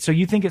 But so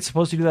you think it's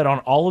supposed to do that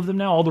on all of them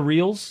now, all the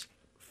reels?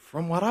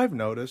 From what I've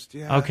noticed,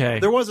 yeah. Okay.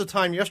 There was a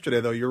time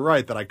yesterday, though, you're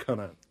right, that I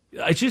couldn't.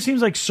 It just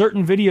seems like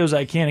certain videos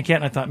I can and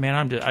can't. And I thought,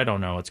 man, I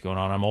don't know what's going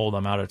on. I'm old.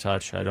 I'm out of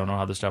touch. I don't know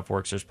how this stuff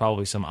works. There's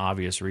probably some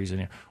obvious reason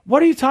here.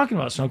 What are you talking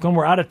about, Snowcone?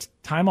 We're out of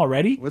time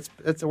already?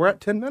 We're at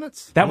 10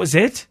 minutes. That was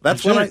it?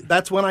 That's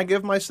when I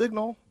give my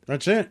signal.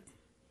 That's it.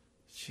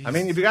 Jeez. I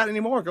mean, if you got any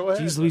more, go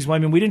ahead. Jeez Louise, well, I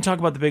mean, we didn't talk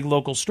about the big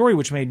local story,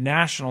 which made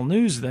national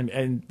news.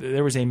 And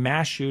there was a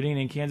mass shooting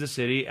in Kansas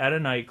City at a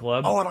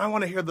nightclub. Oh, and I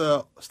want to hear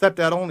the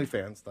Stepdad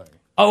OnlyFans thing.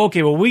 Oh,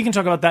 okay. Well, we can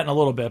talk about that in a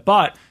little bit.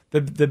 But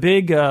the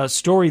big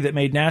story that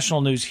made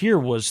national news here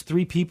was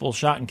 3 people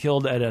shot and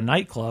killed at a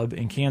nightclub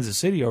in Kansas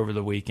City over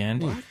the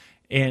weekend. What?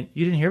 And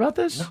you didn't hear about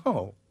this?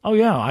 No. Oh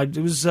yeah, it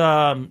was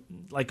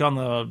like on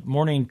the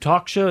morning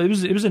talk show. It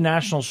was a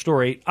national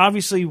story.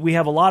 Obviously, we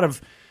have a lot of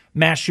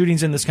mass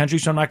shootings in this country,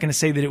 so I'm not going to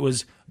say that it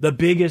was the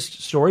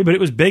biggest story, but it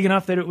was big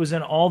enough that it was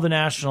in all the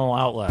national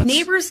outlets.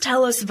 Neighbors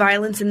tell us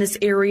violence in this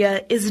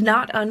area is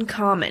not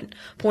uncommon,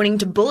 pointing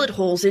to bullet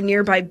holes in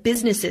nearby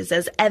businesses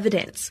as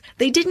evidence.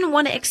 They didn't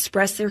want to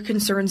express their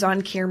concerns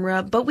on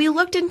camera, but we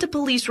looked into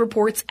police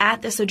reports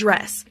at this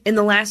address. In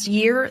the last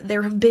year,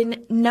 there have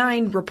been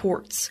 9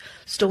 reports.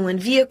 Stolen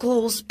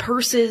vehicles,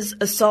 purses,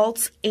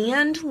 assaults,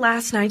 and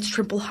last night's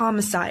triple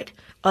homicide.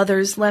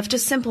 Others left a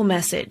simple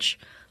message.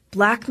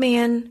 Black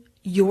man,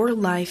 your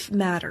life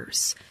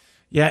matters.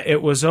 Yeah,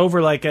 it was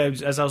over like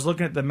as I was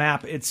looking at the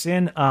map. It's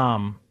in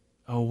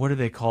what do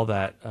they call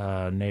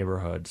that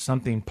neighborhood?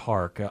 Something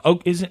Park.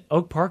 Oak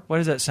Park? Why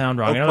does that sound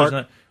wrong?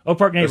 Oak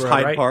Park neighborhood,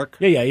 Hyde right? Park.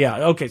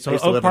 Yeah. Okay, so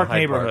Oak Park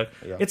neighborhood.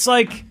 Yeah. It's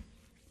like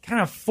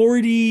kind of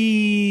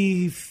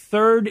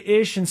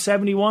 43rd-ish and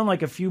 71,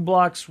 like a few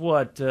blocks.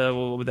 What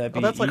would that be?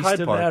 Oh, that's like east Hyde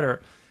of Park. that,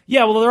 or?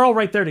 Yeah, well, they're all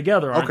right there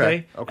together, aren't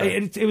they? Okay.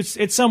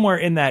 It's somewhere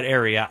in that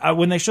area.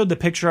 When they showed the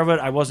picture of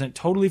it, I wasn't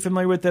totally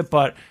familiar with it,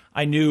 but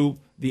I knew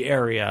the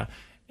area.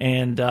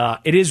 And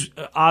it is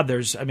odd.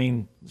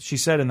 She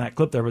said in that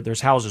clip there, but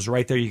there's houses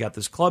right there. You got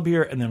this club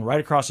here, and then right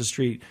across the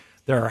street,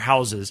 there are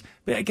houses.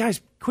 But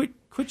guys, quit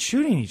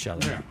shooting each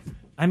other.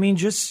 I mean,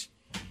 just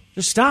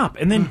Just stop.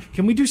 And then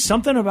can we do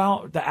something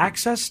about the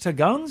access to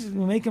guns? Can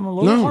we make them a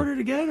little harder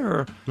to get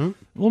or a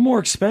little more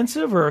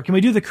expensive? Or can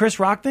we do the Chris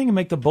Rock thing and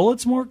make the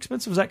bullets more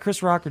expensive? Is that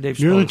Chris Rock or Dave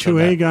Chappelle? You're the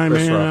 2A guy,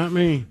 Chris man, Rock. not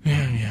me.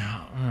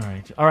 Yeah.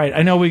 All right.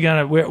 I know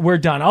we're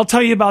done. I'll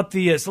tell you about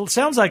the. It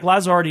sounds like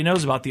Laszlo already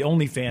knows about the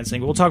OnlyFans thing.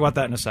 But we'll talk about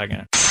that in a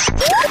second.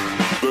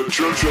 The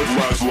Church of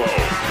Laszlo.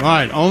 All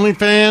right,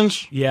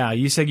 OnlyFans. Yeah,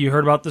 you said you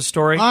heard about this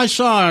story. I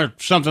saw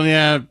something.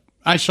 Yeah,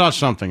 I saw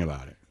something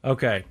about it.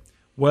 Okay.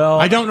 Well,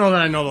 I don't know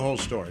that I know the whole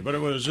story, but it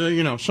was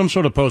some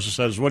sort of post that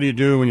says, "What do you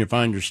do when you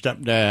find your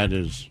stepdad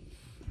is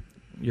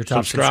your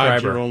top subscribed subscriber?"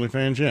 to your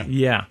OnlyFans?" Yeah.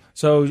 Yeah.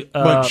 So,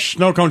 but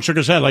Snow Cone shook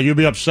his head. Like, you'd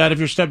be upset if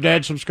your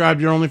stepdad subscribed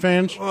to your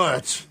OnlyFans? Oh,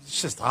 it's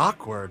just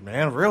awkward,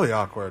 man. Really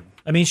awkward.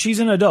 I mean, she's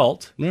an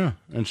adult. Yeah,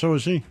 and so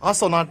is he.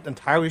 Also, not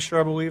entirely sure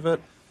I believe it.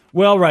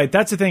 Well, right.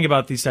 That's the thing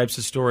about these types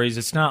of stories.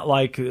 It's not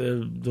like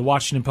the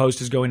Washington Post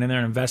is going in there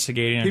and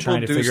investigating and People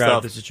trying to do figure out if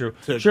stuff this is true.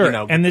 to, Sure. you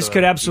know, And this to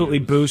could absolutely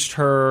boost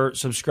her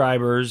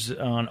subscribers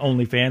on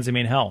OnlyFans. I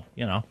mean, hell,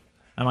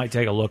 I might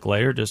take a look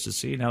later just to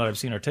see now that I've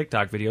seen her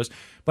TikTok videos.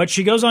 But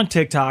she goes on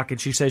TikTok and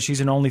she says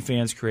she's an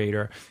OnlyFans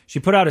creator. She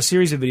put out a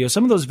series of videos.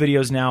 Some of those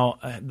videos now,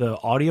 the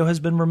audio has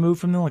been removed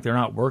from them, like they're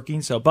not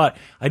working. But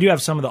I do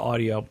have some of the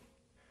audio.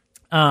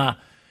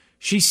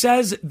 She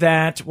says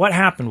that what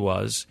happened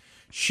was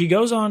she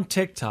goes on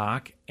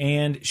TikTok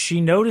and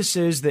she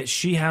notices that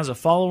she has a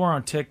follower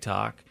on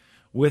TikTok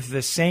with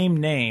the same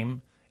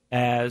name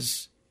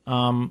as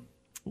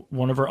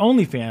one of her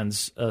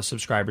OnlyFans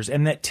subscribers,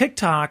 and that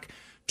TikTok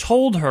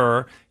told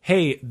her,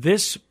 hey,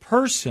 this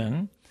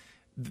person,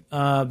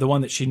 the one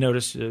that she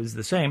noticed is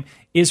the same,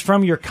 is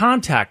from your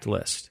contact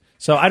list.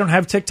 So I don't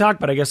have TikTok,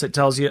 but I guess it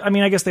tells you. I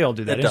mean, I guess they all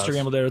do that.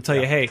 Instagram will tell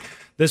you, hey,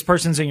 this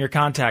person's in your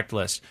contact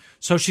list.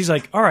 So she's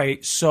like, all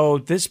right, so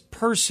this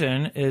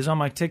person is on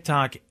my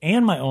TikTok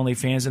and my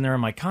OnlyFans, and they're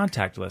in my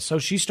contact list. So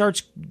she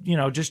starts,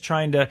 just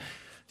trying to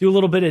do a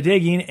little bit of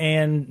digging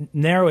and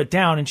narrow it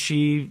down, and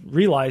she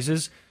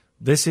realizes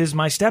this is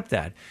my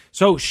stepdad.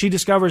 So she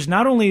discovers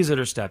not only is it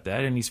her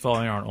stepdad, and he's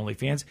following her on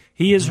OnlyFans,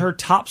 he is her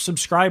top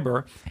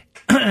subscriber,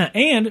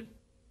 and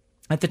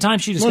at the time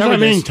she discovered what does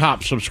that mean, this,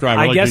 top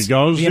subscriber? I like guess he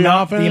goes the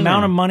often,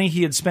 amount of money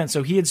he had spent.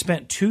 So he had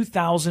spent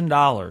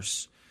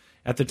 $2,000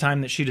 at the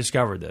time that she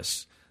discovered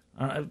this.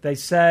 They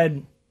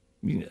said,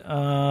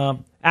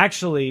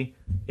 actually,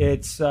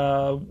 it's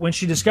when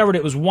she discovered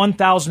it was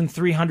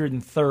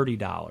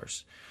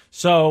 $1,330.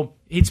 So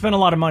he'd spent a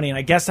lot of money, and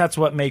I guess that's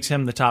what makes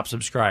him the top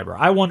subscriber.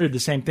 I wondered the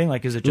same thing,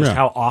 like, is it just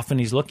how often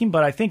he's looking?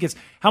 But I think it's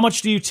how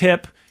much do you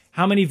tip?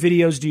 How many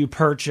videos do you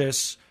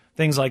purchase?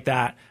 Things like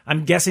that.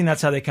 I'm guessing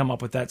that's how they come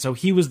up with that. So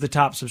he was the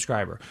top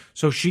subscriber.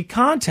 So she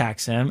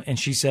contacts him and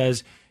she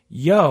says,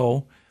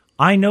 yo,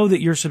 I know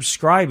that you're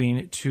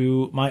subscribing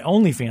to my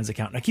OnlyFans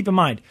account. Now keep in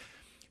mind,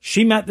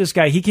 she met this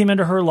guy. He came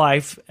into her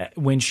life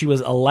when she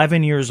was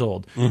 11 years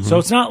old. Mm-hmm. So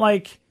it's not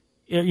like,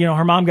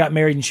 her mom got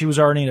married and she was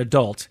already an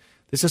adult.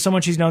 This is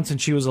someone she's known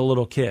since she was a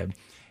little kid.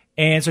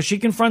 And so she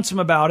confronts him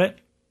about it.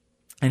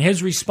 And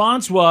his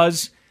response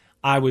was,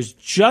 I was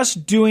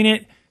just doing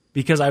it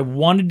because I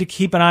wanted to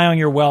keep an eye on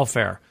your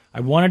welfare.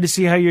 I wanted to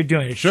see how you're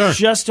doing. It's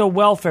just a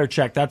welfare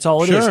check. That's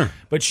all it is.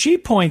 But she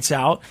points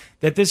out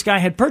that this guy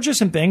had purchased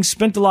some things,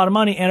 spent a lot of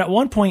money, and at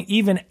one point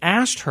even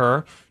asked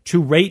her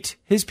to rate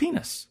his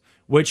penis,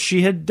 which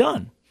she had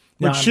done.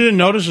 But she didn't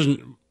notice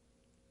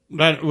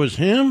that it was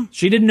him?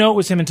 She didn't know it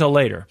was him until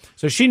later.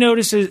 So she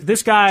notices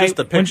this guy... Just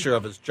a picture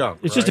of his junk,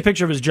 It's just a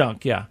picture of his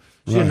junk, yeah.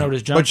 She didn't know what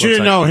his junk But she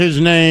didn't know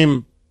his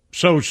name...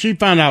 So she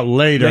found out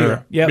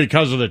later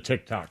because of the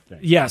TikTok thing.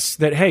 Yes,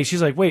 that, hey,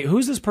 she's like, wait,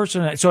 who's this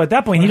person? So at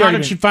that point, how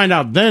did she find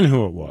out then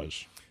who it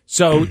was?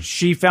 So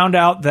she found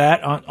out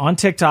that on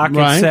TikTok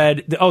it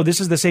said, oh,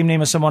 this is the same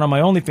name as someone on my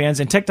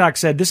OnlyFans. And TikTok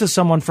said, this is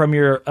someone from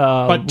your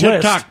But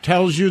TikTok list.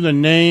 tells you the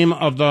name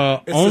of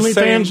the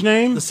OnlyFans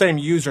name? The same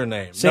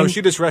username. No,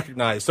 she just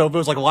recognized. So if it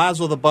was like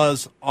Laszlo the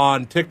Buzz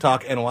on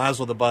TikTok and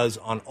Laszlo the Buzz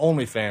on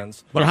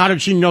OnlyFans. But how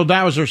did she know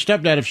that was her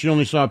stepdad if she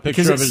only saw a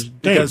picture of his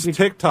date? Because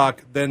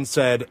TikTok then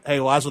said, hey,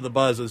 Laszlo the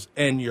Buzz is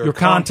in your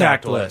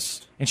contact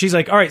list. And she's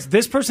like, all right,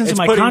 this person's in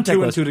my contact list. It's putting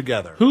two and two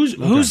together.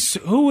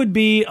 Who would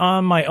be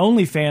on my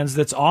OnlyFans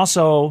that's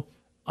also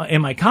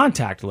in my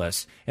contact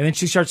list? And then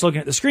she starts looking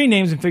at the screen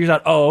names and figures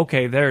out, oh,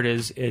 okay, there it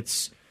is.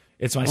 It's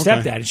my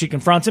stepdad. And she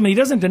confronts him, and he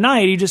doesn't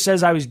deny it. He just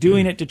says, I was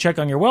doing it to check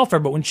on your welfare.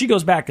 But when she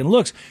goes back and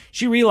looks,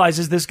 she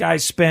realizes this guy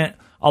spent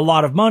a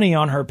lot of money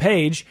on her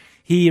page.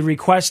 He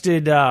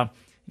requested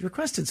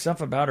stuff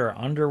about her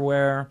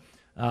underwear.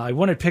 I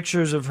wanted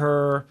pictures of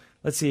her.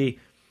 Let's see.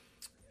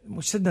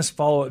 We said in this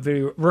follow-up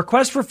video,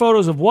 request for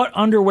photos of what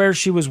underwear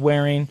she was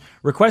wearing,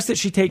 request that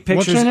she take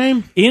pictures What's her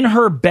name? in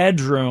her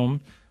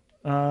bedroom.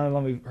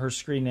 Her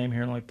screen name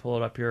here, let me pull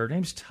it up here. Her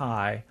name's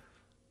Ty.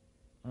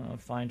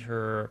 Find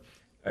her.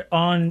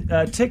 On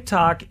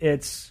TikTok,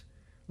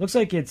 looks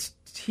like it's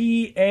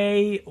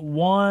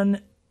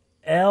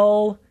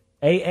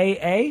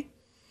TA1LAAA.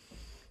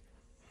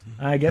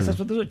 I guess that's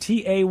what those are.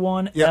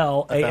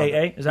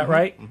 TA1LAAA. Is that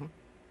right? Mm-hmm.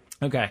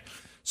 Okay.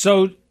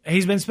 So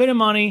he's been spending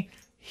money.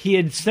 he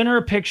had sent her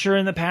a picture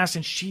in the past,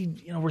 and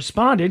she,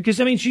 responded because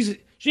she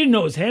didn't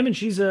know it was him, and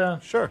she's a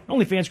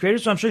OnlyFans creator,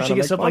 so I'm sure she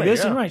gets stuff like this.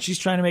 Yeah. And right, she's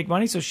trying to make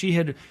money, so she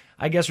had,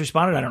 I guess,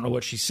 responded. I don't know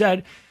what she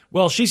said.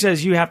 Well, she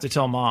says you have to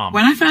tell mom.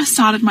 When I first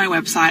started my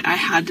website, I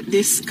had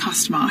this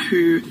customer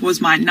who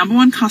was my number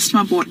one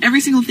customer, bought every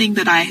single thing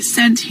that I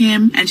sent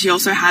him, and she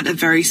also had a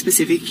very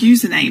specific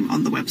username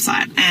on the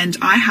website. And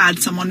I had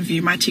someone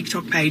view my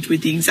TikTok page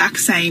with the exact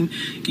same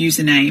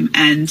username,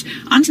 and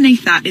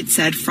underneath that it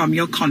said from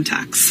your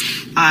contacts.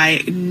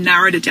 I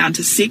narrowed it down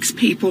to 6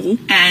 people,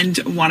 and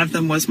one of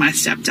them was my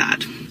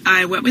stepdad.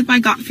 I went with my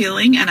gut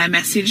feeling and I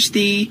messaged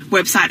the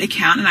website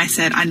account and I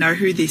said, I know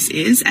who this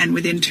is. And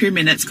within 2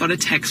 minutes, got a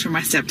text from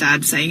my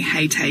stepdad saying,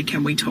 hey, Tay,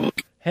 can we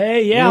talk?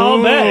 Hey, yeah,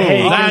 I'll bet.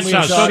 Hey,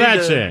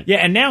 that's it. Yeah,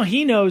 and now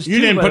he knows,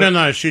 You didn't put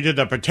in she did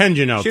the pretend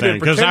you know thing.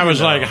 Because I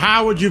was like,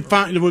 how would you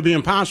find, it would be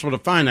impossible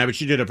to find that, but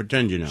she did a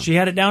pretend you know. She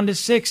had it down to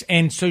 6.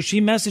 And so she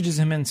messages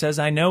him and says,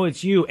 I know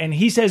it's you. And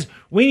he says,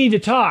 we need to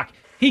talk.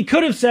 He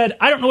could have said,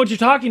 I don't know what you're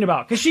talking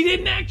about. Because she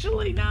didn't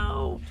actually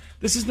know.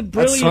 This is the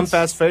brilliance.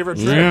 That's Sunfast's favorite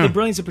trick. Yeah. The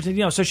brilliance of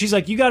pretending. So she's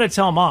like, you got to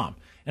tell mom.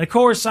 And of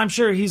course, I'm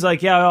sure he's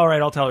like, yeah, all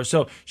right, I'll tell her.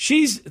 So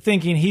she's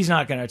thinking he's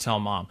not going to tell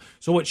mom.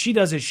 So what she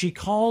does is she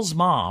calls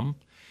mom.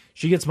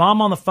 She gets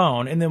mom on the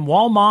phone. And then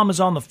while mom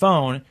is on the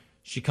phone,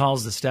 she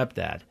calls the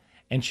stepdad.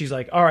 And she's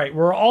like, all right,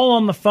 we're all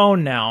on the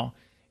phone now.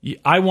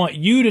 I want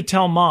you to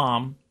tell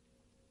mom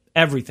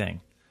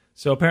everything.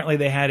 So apparently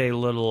they had a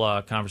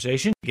little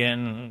conversation.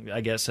 Again,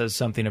 I guess says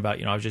something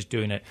about, I was just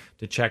doing it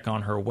to check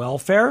on her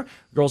welfare.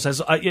 The girl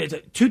says,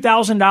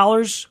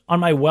 $2,000 on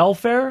my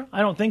welfare?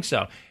 I don't think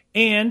so.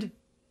 And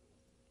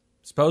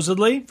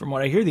supposedly, from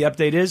what I hear, the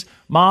update is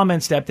mom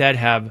and stepdad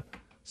have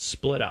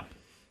split up.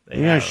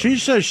 She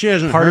says she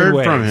hasn't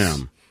heard from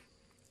him.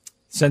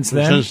 Since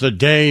then? Since the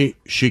day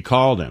she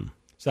called him.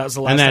 So that was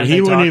the last time they talked? And that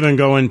he wouldn't even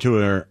go into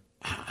her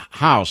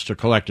house to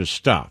collect his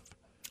stuff.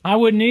 I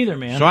wouldn't either,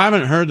 man. So I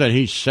haven't heard that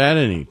he said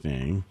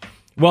anything.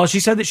 Well, she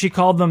said that she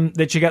called them,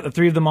 that she got the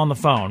 3 of them on the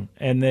phone,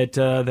 and that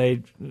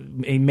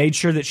he made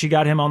sure that she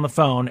got him on the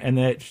phone, and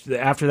that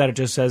after that it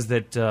just says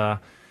that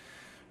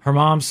her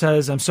mom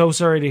says, I'm so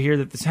sorry to hear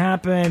that this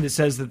happened. It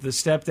says that the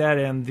stepdad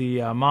and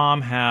the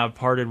mom have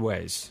parted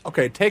ways.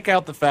 Okay, take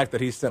out the fact that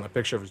he sent a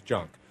picture of his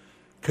junk.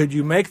 Could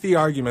you make the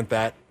argument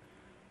that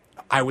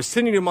I was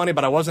sending you money,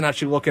 but I wasn't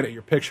actually looking at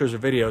your pictures or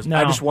videos. No.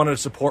 I just wanted to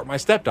support my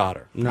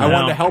stepdaughter. No. I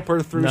wanted to help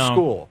her through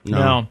school.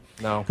 No.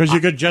 Because you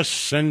could just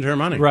send her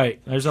money. Right.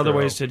 There's other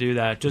ways to do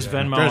that. Just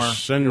Venmo her.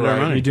 Just send her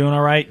money. You doing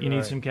all right? You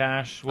need some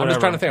cash? Whatever. I'm just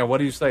trying to think of what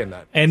do you say in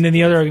that? And then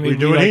the other argument would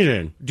be do what like, he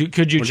did.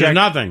 Could you Which check? is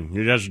nothing.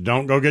 You just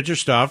don't go get your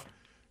stuff.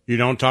 You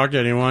don't talk to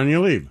anyone.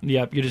 You leave.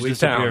 Yep. You just Leave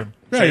disappear. town.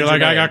 Yeah, you're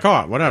like, I got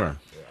caught. Whatever.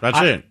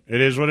 That's it.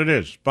 It is what it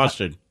is.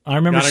 Busted. I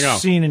remember Gotta go.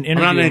 seeing an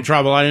interview. I'm not in any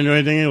trouble. I didn't do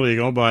anything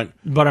illegal, but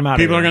I'm out.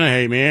 People are going to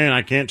hate me, and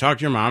I can't talk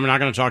to your mom. I'm not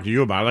going to talk to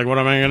you about it. Like, what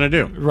am I going to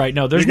do? Right.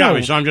 No, there's you got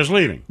me, so I'm just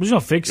leaving. There's no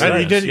fix.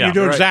 You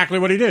do exactly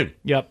what he did.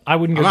 Yep. I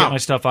wouldn't go get my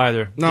stuff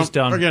either. No, just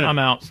done. forget it. I'm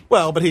out.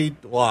 Well, but he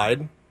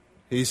lied.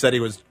 He said he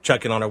was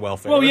checking on her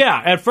welfare. Well,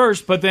 yeah, at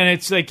first, but then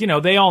it's like,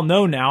 they all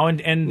know now, and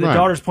the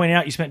daughter's pointing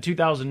out you spent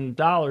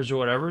 $2,000 or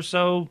whatever,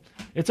 so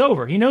it's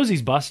over. He knows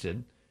he's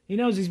busted.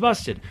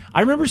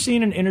 I remember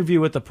seeing an interview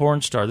with a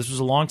porn star. This was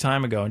a long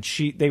time ago, and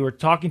they were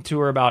talking to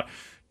her about,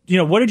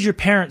 what did your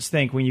parents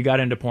think when you got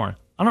into porn?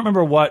 I don't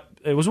remember what.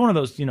 It was one of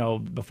those,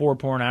 before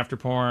porn, after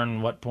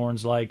porn, what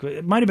porn's like.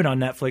 It might have been on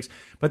Netflix,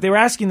 but they were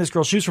asking this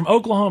girl. She was from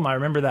Oklahoma. I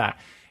remember that.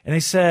 And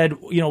they said,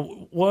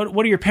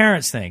 what do your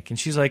parents think? And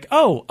she's like,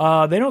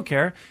 they don't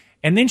care.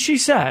 And then she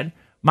said,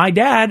 my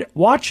dad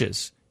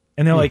watches.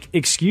 And they're like,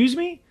 excuse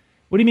me?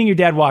 What do you mean your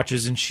dad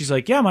watches? And she's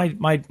like, yeah,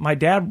 my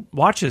dad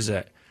watches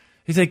it.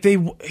 He's like,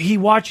 he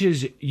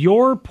watches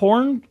your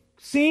porn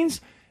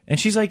scenes? And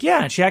she's like,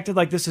 yeah. And she acted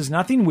like this is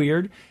nothing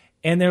weird.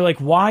 And they're like,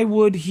 why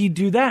would he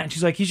do that? And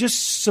she's like, he's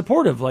just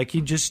supportive. Like,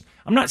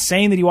 I'm not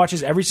saying that he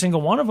watches every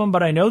single one of them,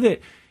 but I know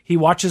that he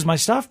watches my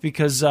stuff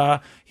because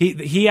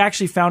he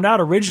actually found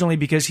out originally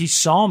because he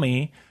saw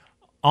me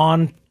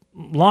online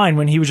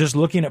when he was just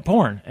looking at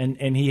porn,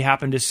 and he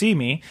happened to see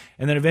me,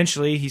 and then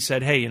eventually he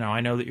said, hey,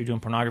 I know that you're doing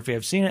pornography,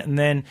 I've seen it, and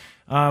then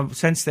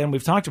since then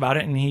we've talked about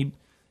it, and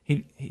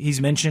he's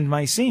mentioned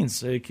my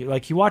scenes,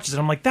 like he watches it.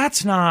 I'm like,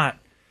 that's not.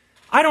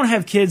 I don't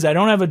have kids, I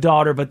don't have a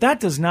daughter, but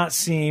that does not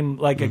seem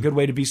like a good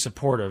way to be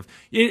supportive.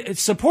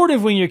 It's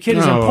supportive when your kid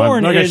is in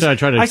porn. Like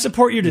I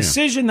support your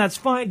decision, that's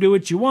fine, do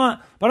what you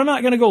want, but I'm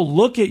not going to go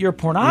look at your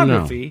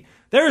pornography. No.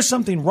 There is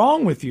something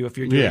wrong with you if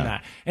you're doing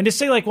that. And to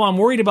say like, well, I'm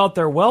worried about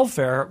their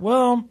welfare,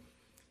 well,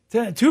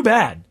 too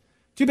bad.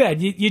 Too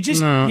bad. You just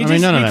none of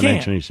that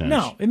makes any sense.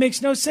 No, it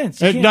makes no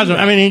sense. It doesn't.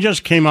 I mean, he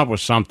just came up with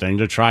something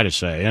to try to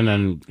say, and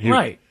then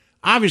right.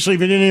 Obviously, if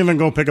he didn't even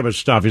go pick up his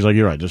stuff, he's like,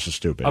 "You're right. This is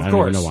stupid. I don't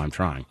even know why I'm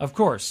trying." Of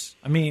course.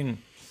 I mean,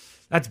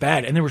 that's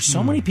bad. And there were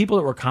so many people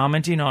that were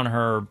commenting on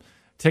her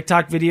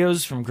TikTok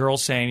videos from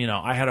girls saying,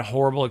 I had a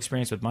horrible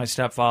experience with my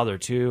stepfather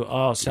too.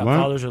 Oh,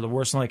 stepfathers are the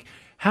worst. And like,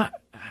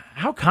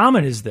 how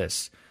common is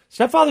this?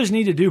 Stepfathers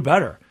need to do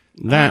better.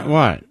 That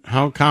what?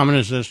 How common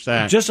is this?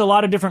 That Just a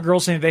lot of different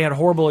girls saying they had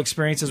horrible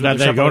experiences that with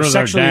they their go to their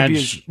sexually dads,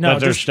 abused. that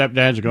their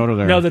stepdads go to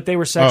their. No, that they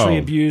were sexually Oh.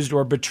 abused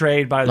or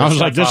betrayed by their I was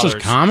like, this is stepfathers.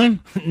 common?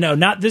 No,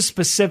 not this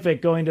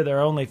specific going to their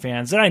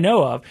OnlyFans that I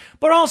know of.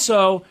 But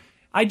also,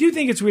 I do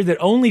think it's weird that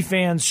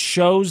OnlyFans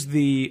shows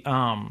the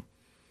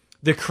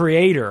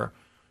creator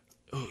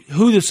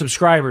who the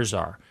subscribers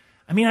are.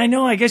 I mean,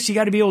 I guess you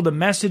got to be able to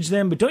message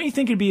them, but don't you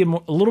think it'd be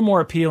a little more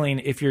appealing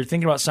if you're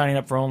thinking about signing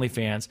up for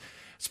OnlyFans?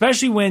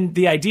 Especially when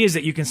the idea is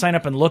that you can sign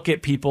up and look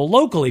at people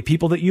locally,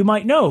 people that you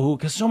might know,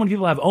 because so many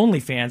people have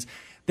OnlyFans,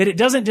 that it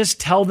doesn't just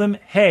tell them,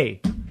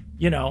 hey,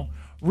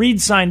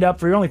 Reed signed up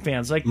for your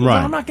OnlyFans. Like, Right. well,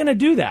 I'm not going to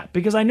do that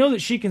because I know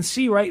that she can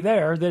see right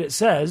there that it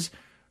says,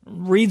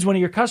 Reed's one of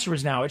your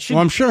customers now. It should.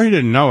 Well, I'm sure he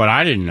didn't know it.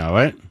 I didn't know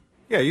it.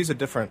 Yeah, use a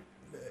different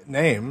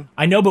name.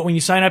 I know, but when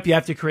you sign up, you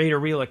have to create a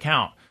real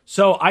account.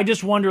 So I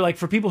just wonder, like,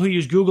 for people who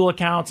use Google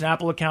accounts and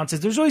Apple accounts,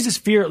 there's always this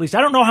fear, at least. I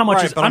don't know how much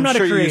Right, is. but I'm not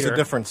sure a creator. you use a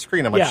different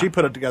screen name. Like Yeah. she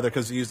put it together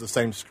because you use the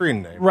same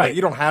screen name. Right. But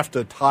you don't have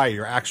to tie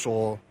your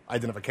actual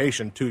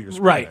identification to your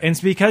screen Right, name. and it's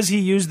because he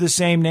used the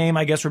same name,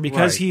 I guess, or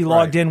because Right, he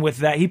logged in with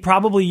that. He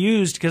probably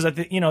used, because,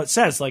 it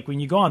says, like, when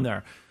you go on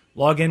there,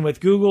 log in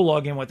with Google,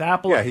 log in with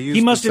Apple. Yeah, he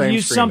used must the have same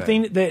used screen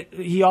something name. that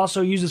he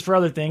also uses for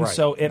other things, Right,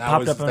 so it and that popped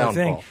was up on his the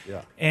thing. downfall,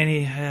 yeah.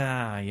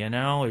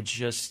 And it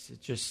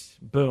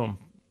just, boom.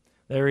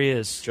 There he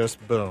is.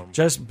 Just boom.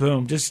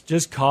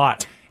 Just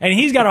caught. And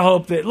he's got to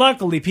hope that,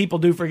 luckily, people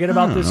do forget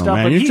about this stuff.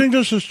 Man, But you think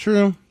this is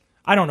true?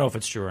 I don't know if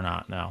it's true or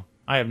not, no.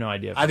 I have no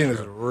idea. I think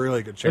there's a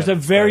really good chance. There's a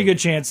very good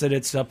chance that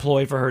it's a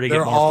ploy for her to get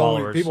more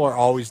followers. People are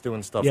always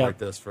doing stuff Yeah. like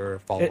this for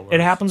followers.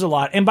 It happens a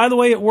lot. And by the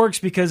way, it works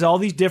because all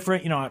these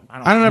different, I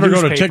don't ever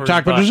go to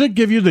TikTok, but does it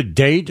give you the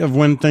date of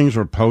when things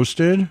were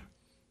posted?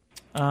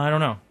 I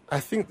don't know. I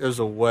think there's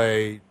a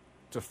way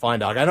to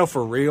find out. I know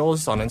for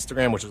Reels on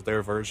Instagram, which is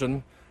their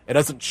version, it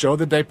doesn't show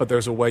the date, but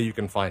there's a way you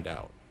can find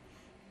out.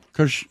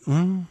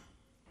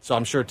 So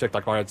I'm sure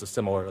TikTok has a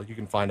similar. Like you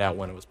can find out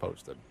when it was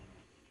posted.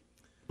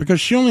 Because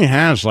she only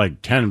has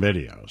like 10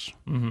 videos.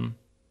 Mm-hmm.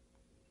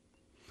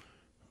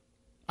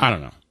 I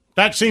don't know.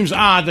 That seems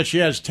odd that she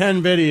has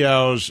 10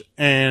 videos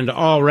and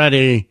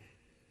already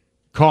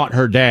caught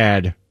her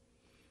dad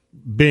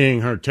being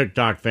her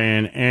TikTok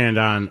fan and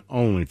on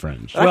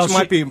OnlyFriends. That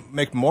actually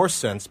make more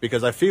sense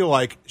because I feel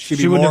like she'd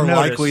be She wouldn't more have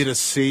noticed. likely to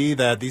see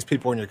that these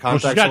people are in your Well,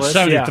 contacts she's got list.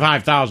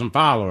 75,000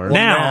 followers.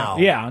 Now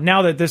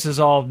that this is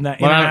all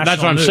international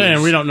that's what I'm news,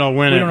 saying. We don't know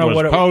when we it don't know was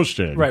what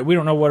posted. Right, we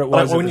don't know what it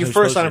But was. when that you was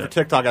first sign up posted. for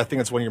TikTok, I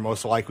think it's when you're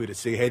most likely to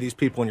see, hey, these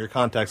people in your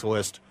contacts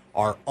list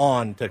are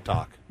on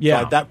TikTok.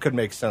 Yeah. So that could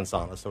make sense,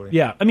 honestly.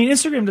 Yeah, I mean,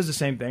 Instagram does the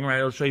same thing, right?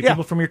 It'll show you Yeah.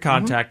 people from your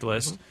contact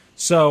list.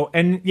 So,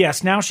 and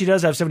yes, now she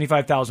does have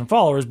 75,000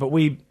 followers, but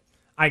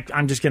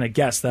I'm just going to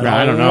guess that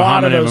I a don't know how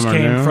lot of many of those them are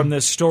came new. from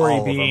this story All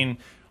of them. being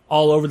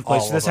all over the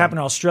place. All So this of them. happened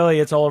in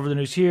Australia. It's all over the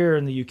news here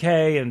in the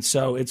UK, and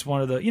so it's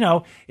one of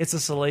the, it's a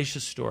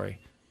salacious story.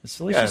 A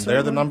salacious Yeah, and they're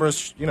the story.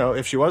 numbers,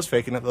 if she was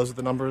faking it, those are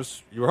the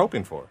numbers you were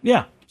hoping for.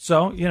 Yeah.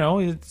 So,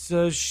 it's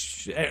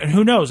and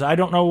who knows? I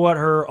don't know what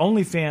her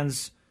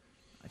OnlyFans.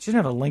 She doesn't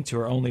have a link to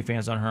her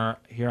OnlyFans on her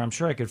here. I'm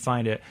sure I could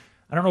find it.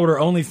 I don't know what her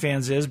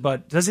OnlyFans is,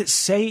 but does it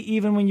say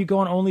even when you go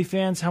on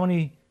OnlyFans how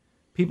many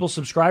people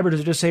subscribe, or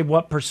does it just say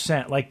what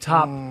percent? Like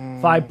top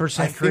 5%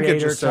 I think creator? it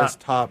just says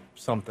top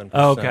something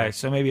Oh, percent. okay,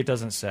 so maybe it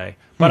doesn't say.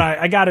 But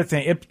I got to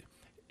think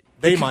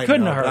They it might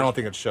couldn't know, have but I hurt. don't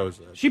think it shows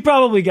it. She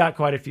probably got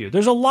quite a few.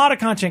 There's a lot of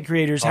content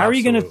creators. How are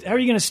you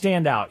gonna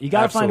stand out? You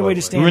got to find a way to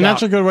I stand out. mean,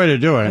 that's a good way to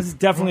do it. That's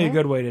definitely a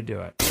good way to do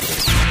it.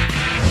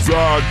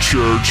 The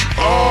Church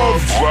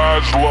of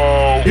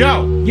Laszlo.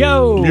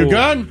 Yo, You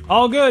good?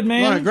 All good,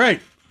 man. All right, great.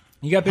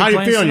 You got big How you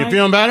plans feeling? tonight? You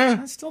feeling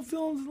better? I still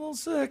feel a little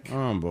sick.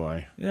 Oh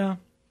boy. Yeah.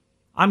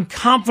 I'm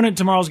confident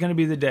tomorrow's going to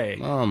be the day.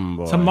 Oh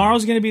boy.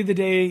 Tomorrow's going to be the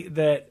day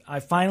that I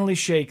finally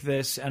shake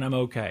this and I'm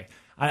okay.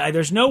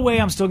 There's no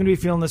way I'm still going to be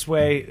feeling this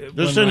way.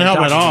 This didn't help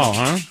at all,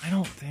 huh? I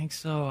don't think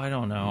so. I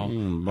don't know.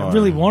 Boy. I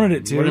really wanted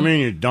it to. What do you mean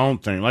you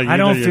don't think? Like I you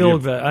don't did- feel you-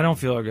 good. I don't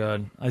feel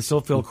good. I still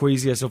feel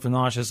queasy. I still feel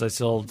nauseous. I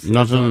still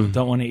Nothing.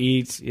 don't want to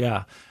eat.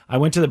 Yeah. I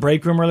went to the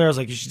break room earlier. I was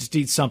like, you should just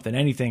eat something,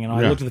 anything. And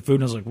I Yeah. looked at the food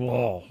and I was like,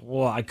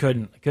 whoa. I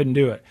couldn't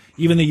do it.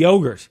 Even the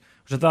yogurt,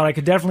 which I thought I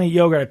could definitely eat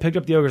yogurt. I picked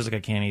up the yogurt. I was like,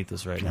 I can't eat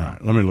this right All now.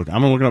 right, let me look.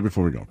 I'm gonna look it up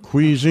before we go.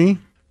 Queasy,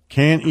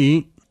 can't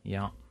eat.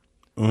 Yeah.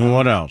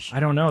 What else? I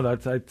don't know.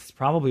 That's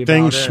probably about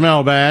Things it.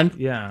 smell bad.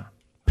 Yeah.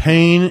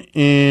 Pain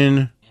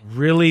in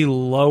Really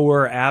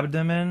lower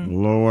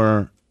abdomen.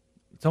 lower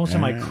It's almost in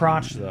my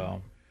crotch,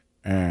 though.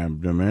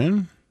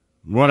 abdomen.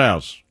 What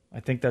else? I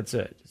think that's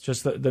it. It's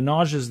just the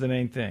nausea is the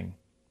main thing.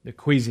 The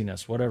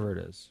queasiness, whatever it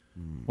is.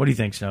 What do you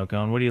think, Snow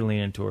Cone? What are you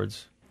leaning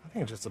towards? I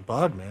think it's just a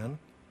bug, man.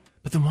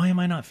 But then why am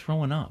I not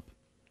throwing up?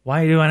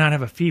 Why do I not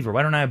have a fever?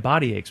 Why don't I have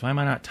body aches? Why am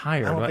I not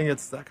tired? I don't think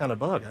it's that kind of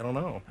bug. I don't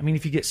know. I mean,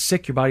 if you get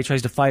sick, your body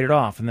tries to fight it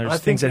off, and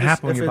there's things that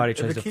happen when your body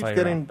tries to fight it off. If it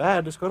keeps getting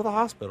bad, just go to the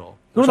hospital.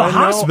 Go to the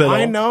hospital?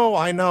 I know.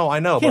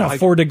 You can't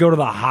afford to go to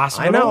the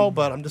hospital. I know,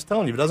 but I'm just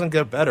telling you, if it doesn't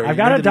get better, I've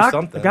you need to do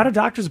something. I've got a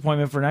doctor's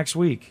appointment for next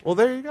week. Well,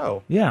 there you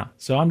go. Yeah,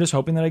 so I'm just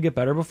hoping that I get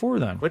better before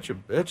then. Quit your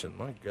bitching,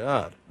 my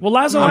God. Well,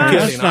 Lazo, I'm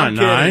asked.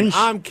 kidding.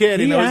 I'm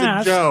kidding. He It was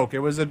asked. a joke. It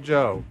was a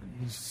joke.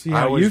 See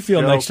how you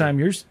feel next time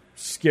you're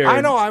scared. I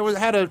know.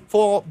 had a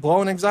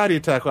full-blown anxiety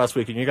attack last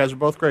week, and you guys were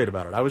both great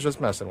about it. I was just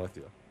messing with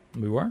you.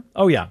 We were?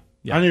 Oh, yeah.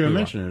 I didn't even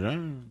mention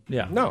it.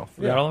 Yeah. No.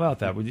 Forgot all about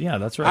that. Yeah,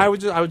 that's right. I was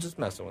just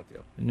messing with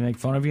you. Didn't make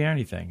fun of you or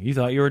anything. You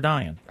thought you were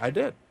dying. I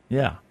did.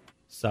 Yeah.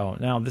 So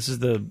now this is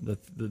the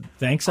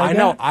thanks I got?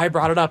 know. I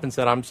brought it up and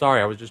said, I'm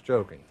sorry. I was just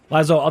joking.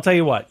 Lazo, I'll tell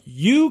you what.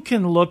 You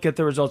can look at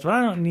the results, but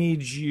I don't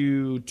need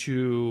you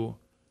to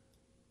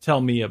tell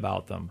me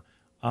about them.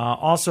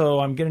 Also,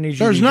 I'm going to need you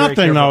There's to be very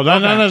nothing, though.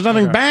 careful. There's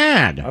nothing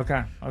bad.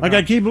 Okay. Like,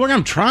 I keep looking.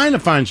 I'm trying to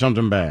find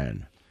something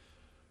bad.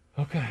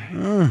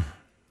 Okay.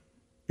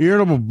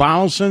 Irritable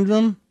bowel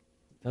syndrome?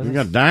 You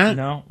got that?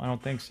 No, I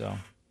don't think so.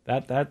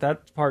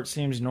 That part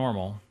seems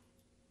normal.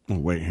 Oh,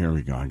 wait, here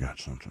we go. I got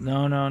something.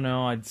 No. I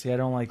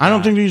don't like I don't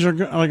that. think these are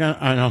good. Like,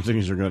 I don't think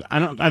these are good.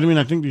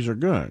 I think these are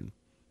good.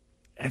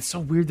 It's so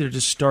weird that it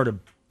just started,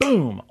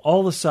 boom, all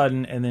of a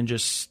sudden, and then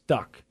just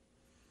stuck.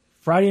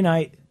 Friday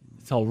night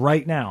until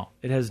right now,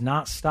 it has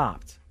not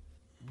stopped.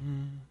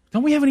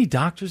 Don't we have any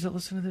doctors that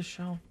listen to this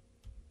show?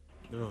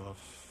 Well,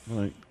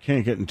 they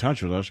can't get in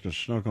touch with us because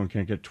Snowcone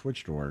can't get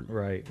Twitch to work.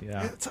 Right,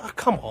 yeah.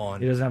 Come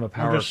on. He doesn't have a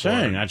power I'm just cord.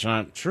 saying, that's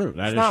not true.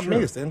 That It's is not true.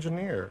 me. It's the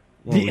engineer.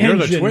 Well, you're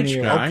the Twitch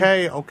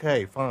guy.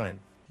 Okay, fine.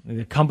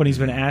 The company's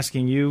been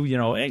asking you,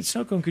 hey,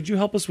 Snowcone, could you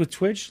help us with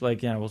Twitch?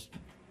 Like, yeah, well...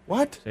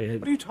 What? What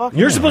are you talking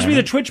You're about? supposed to be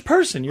the Twitch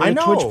person. You're I the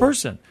know. Twitch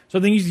person. So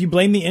then you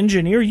blame the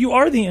engineer. You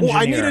are the engineer.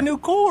 Well, I need a new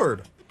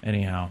cord.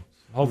 Anyhow,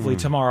 hopefully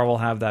tomorrow we'll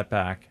have that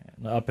back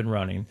up and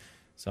running.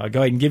 So I'll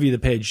go ahead and give you the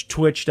page,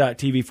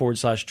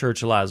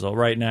 twitch.tv/Church of Lazo.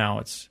 Right now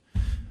it's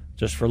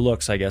just for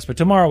looks, I guess. But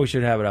tomorrow we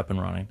should have it up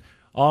and running.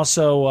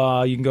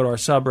 Also, you can go to our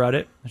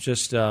subreddit. It's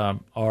just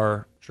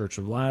our Church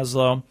of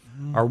Laszlo.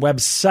 Our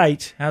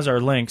website has our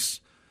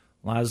links,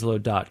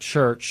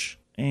 laszlo.church.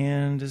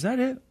 And is that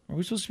it? Are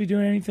we supposed to be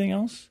doing anything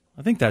else?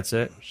 I think that's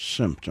it.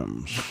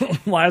 Symptoms.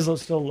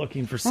 Laszlo's still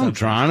looking for I'm symptoms.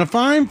 trying to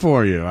find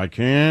for you. I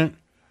can't.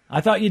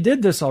 I thought you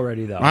did this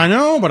already, though. I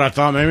know, but I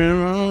thought maybe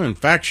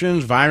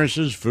infections,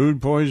 viruses,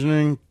 food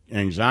poisoning,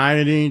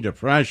 anxiety,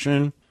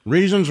 depression.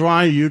 Reasons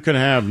why you could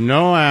have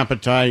no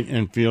appetite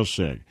and feel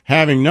sick.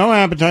 Having no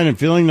appetite and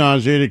feeling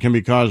nauseated can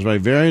be caused by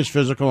various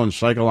physical and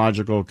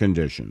psychological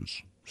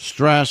conditions.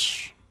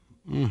 Stress.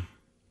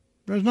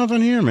 There's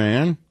nothing here,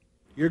 man.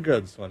 You're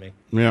good, Slimmy.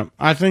 Yeah,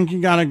 I think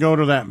you got to go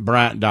to that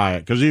brat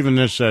diet, because even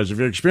this says if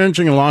you're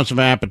experiencing a loss of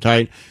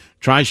appetite,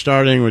 try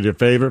starting with your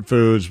favorite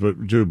foods,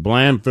 but do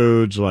bland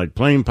foods like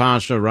plain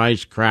pasta,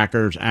 rice,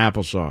 crackers,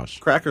 applesauce.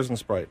 Crackers and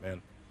Sprite,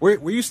 man.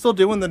 Were you still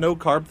doing the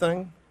no-carb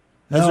thing?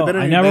 Has No, there been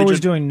I any never major... was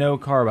doing no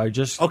carb. I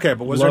just Okay,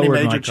 but was there any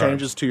lowered my major carbs.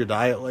 changes to your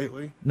diet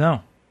lately?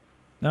 No.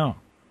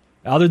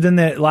 Other than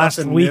that last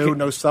Nothing week, new,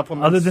 no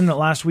supplements? Other than that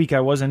last week,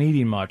 I wasn't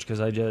eating much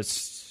because I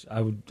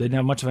didn't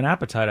have much of an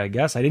appetite. I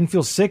guess I didn't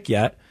feel sick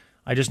yet.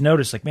 I just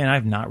noticed, like, man,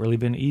 I've not really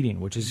been eating,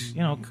 which is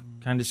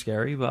kind of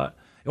scary. But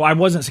I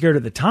wasn't scared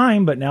at the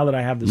time. But now that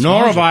I have this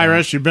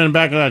Norovirus, you've been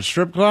back to that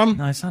strip club?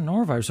 No, it's not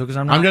norovirus. Because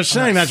I'm not. I'm just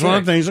saying not that's one of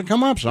sick. the things that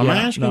come up. So I'm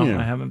asking you.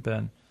 I haven't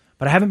been,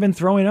 but I haven't been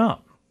throwing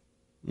up.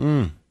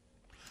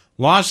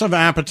 Loss of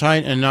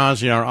appetite and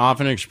nausea are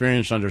often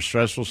experienced under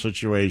stressful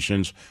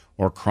situations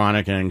or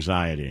chronic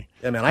anxiety.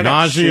 Yeah, man, I got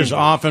Nausea is shingles.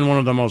 often one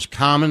of the most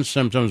common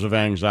symptoms of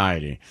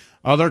anxiety.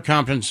 Other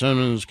common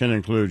symptoms can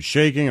include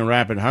shaking, a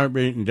rapid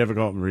heartbeat, and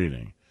difficult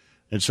breathing.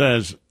 It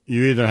says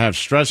you either have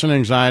stress and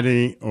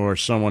anxiety or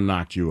someone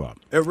knocked you up.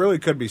 It really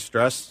could be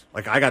stress.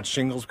 Like, I got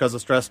shingles because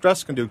of stress.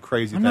 Stress can do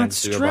crazy I'm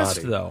things not to your body.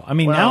 stressed though. I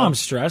mean, now I'm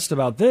stressed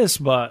about this,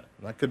 but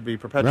that could be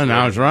Well, perpetuated.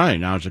 now it's right.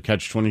 Now it's a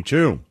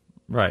catch-22.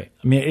 right.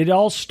 I mean, it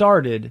all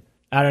started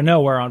out of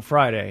nowhere on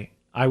Friday.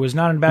 I was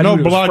not in bad No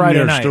mood. It was blood in Friday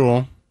your night.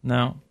 stool.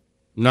 No,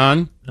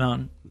 None?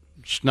 none.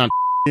 It's not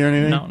or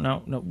anything?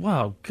 No.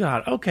 Wow,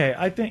 God. Okay,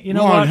 I think you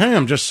know Well, what. hey,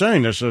 I'm just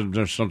saying there's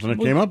something that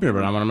came up here,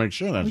 but I want to make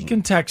sure that's... We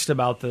can text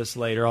about this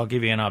later. I'll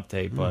give you an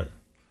update, but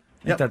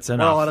I think that's We're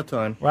enough. all out of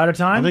time. We're out of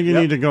time? I think you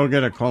need to go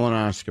get a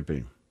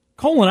colonoscopy.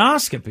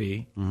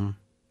 Colonoscopy?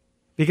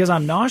 Because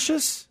I'm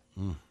nauseous?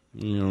 You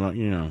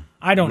know.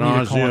 I don't need a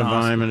nausea, colonoscopy.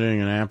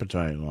 vomiting, and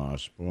appetite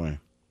loss. Boy.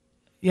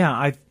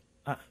 Yeah,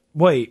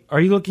 wait, are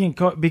you looking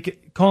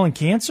at colon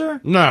cancer?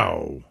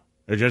 No.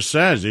 It just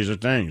says these are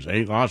things.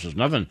 8 losses.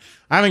 Nothing.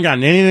 I haven't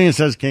gotten anything that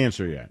says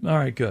cancer yet. All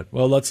right, good.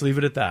 Well, let's leave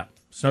it at that.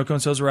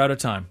 Snowcone says we're out of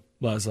time.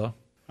 Laszlo?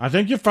 I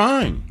think you're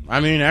fine.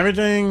 I mean,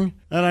 everything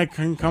that I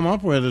can come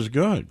up with is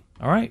good.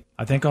 All right.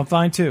 I think I'm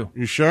fine, too.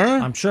 You sure?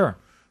 I'm sure.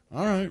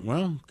 All right.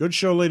 Well, good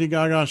show, Lady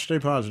Gaga. Stay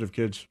positive,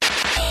 kids.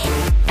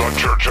 The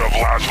Church of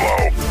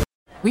Laszlo.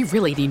 We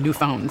really need new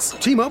phones.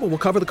 T-Mobile will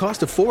cover the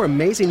cost of 4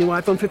 amazing new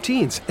iPhone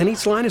 15s, and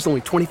each line is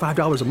only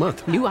 $25 a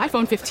month. New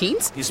iPhone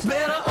 15s? It's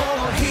better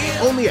over here.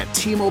 Only at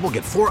T-Mobile,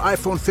 get 4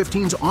 iPhone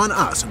 15s on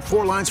us and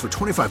 4 lines for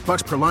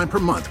 $25 per line per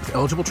month with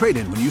eligible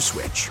trade-in when you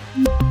switch.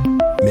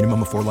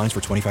 Minimum of 4 lines for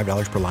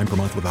 $25 per line per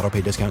month with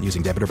autopay discount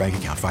using debit or bank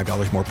account.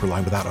 $5 more per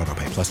line without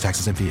autopay, plus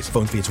taxes and fees.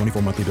 Phone fee at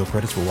 24 monthly bill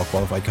credits for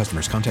well-qualified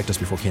customers. Contact us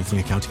before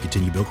canceling account to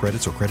continue bill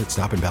credits or credit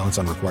stop and balance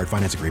on required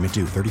finance agreement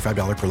due.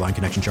 $35 per line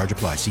connection charge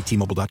applies. See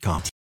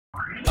T-Mobile.com.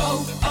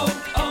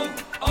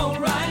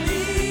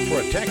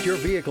 Protect your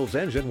vehicle's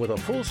engine with a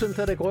full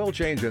synthetic oil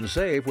change and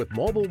save with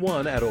Mobil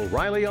 1 at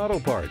O'Reilly Auto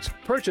Parts.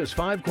 Purchase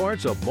 5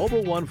 quarts of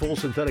Mobil 1 full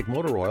synthetic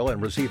motor oil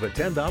and receive a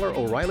 $10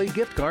 O'Reilly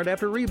gift card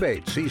after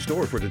rebate. See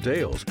store for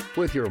details.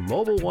 With your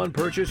Mobil 1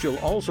 purchase, you'll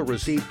also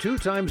receive 2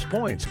 times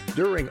points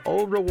during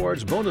O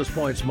Rewards Bonus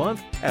Points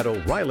Month at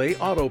O'Reilly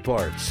Auto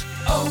Parts.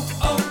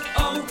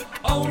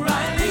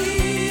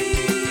 O'Reilly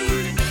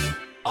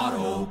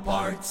Auto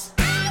Parts.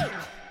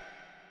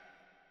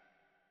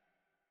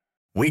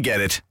 We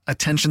get it.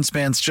 Attention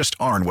spans just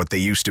aren't what they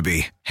used to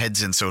be.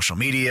 Heads in social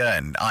media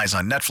and eyes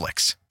on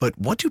Netflix. But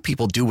what do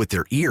people do with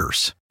their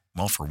ears?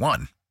 Well, for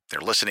one, they're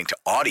listening to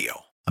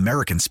audio.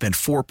 Americans spend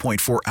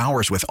 4.4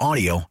 hours with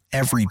audio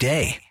every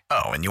day.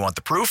 Oh, and you want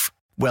the proof?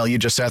 Well, you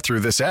just sat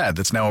through this ad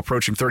that's now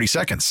approaching 30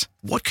 seconds.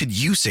 What could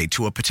you say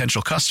to a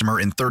potential customer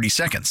in 30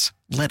 seconds?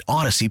 Let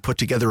Odyssey put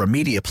together a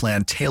media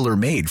plan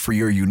tailor-made for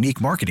your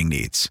unique marketing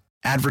needs.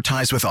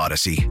 Advertise with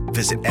Odyssey.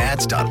 Visit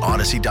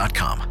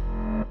ads.odyssey.com.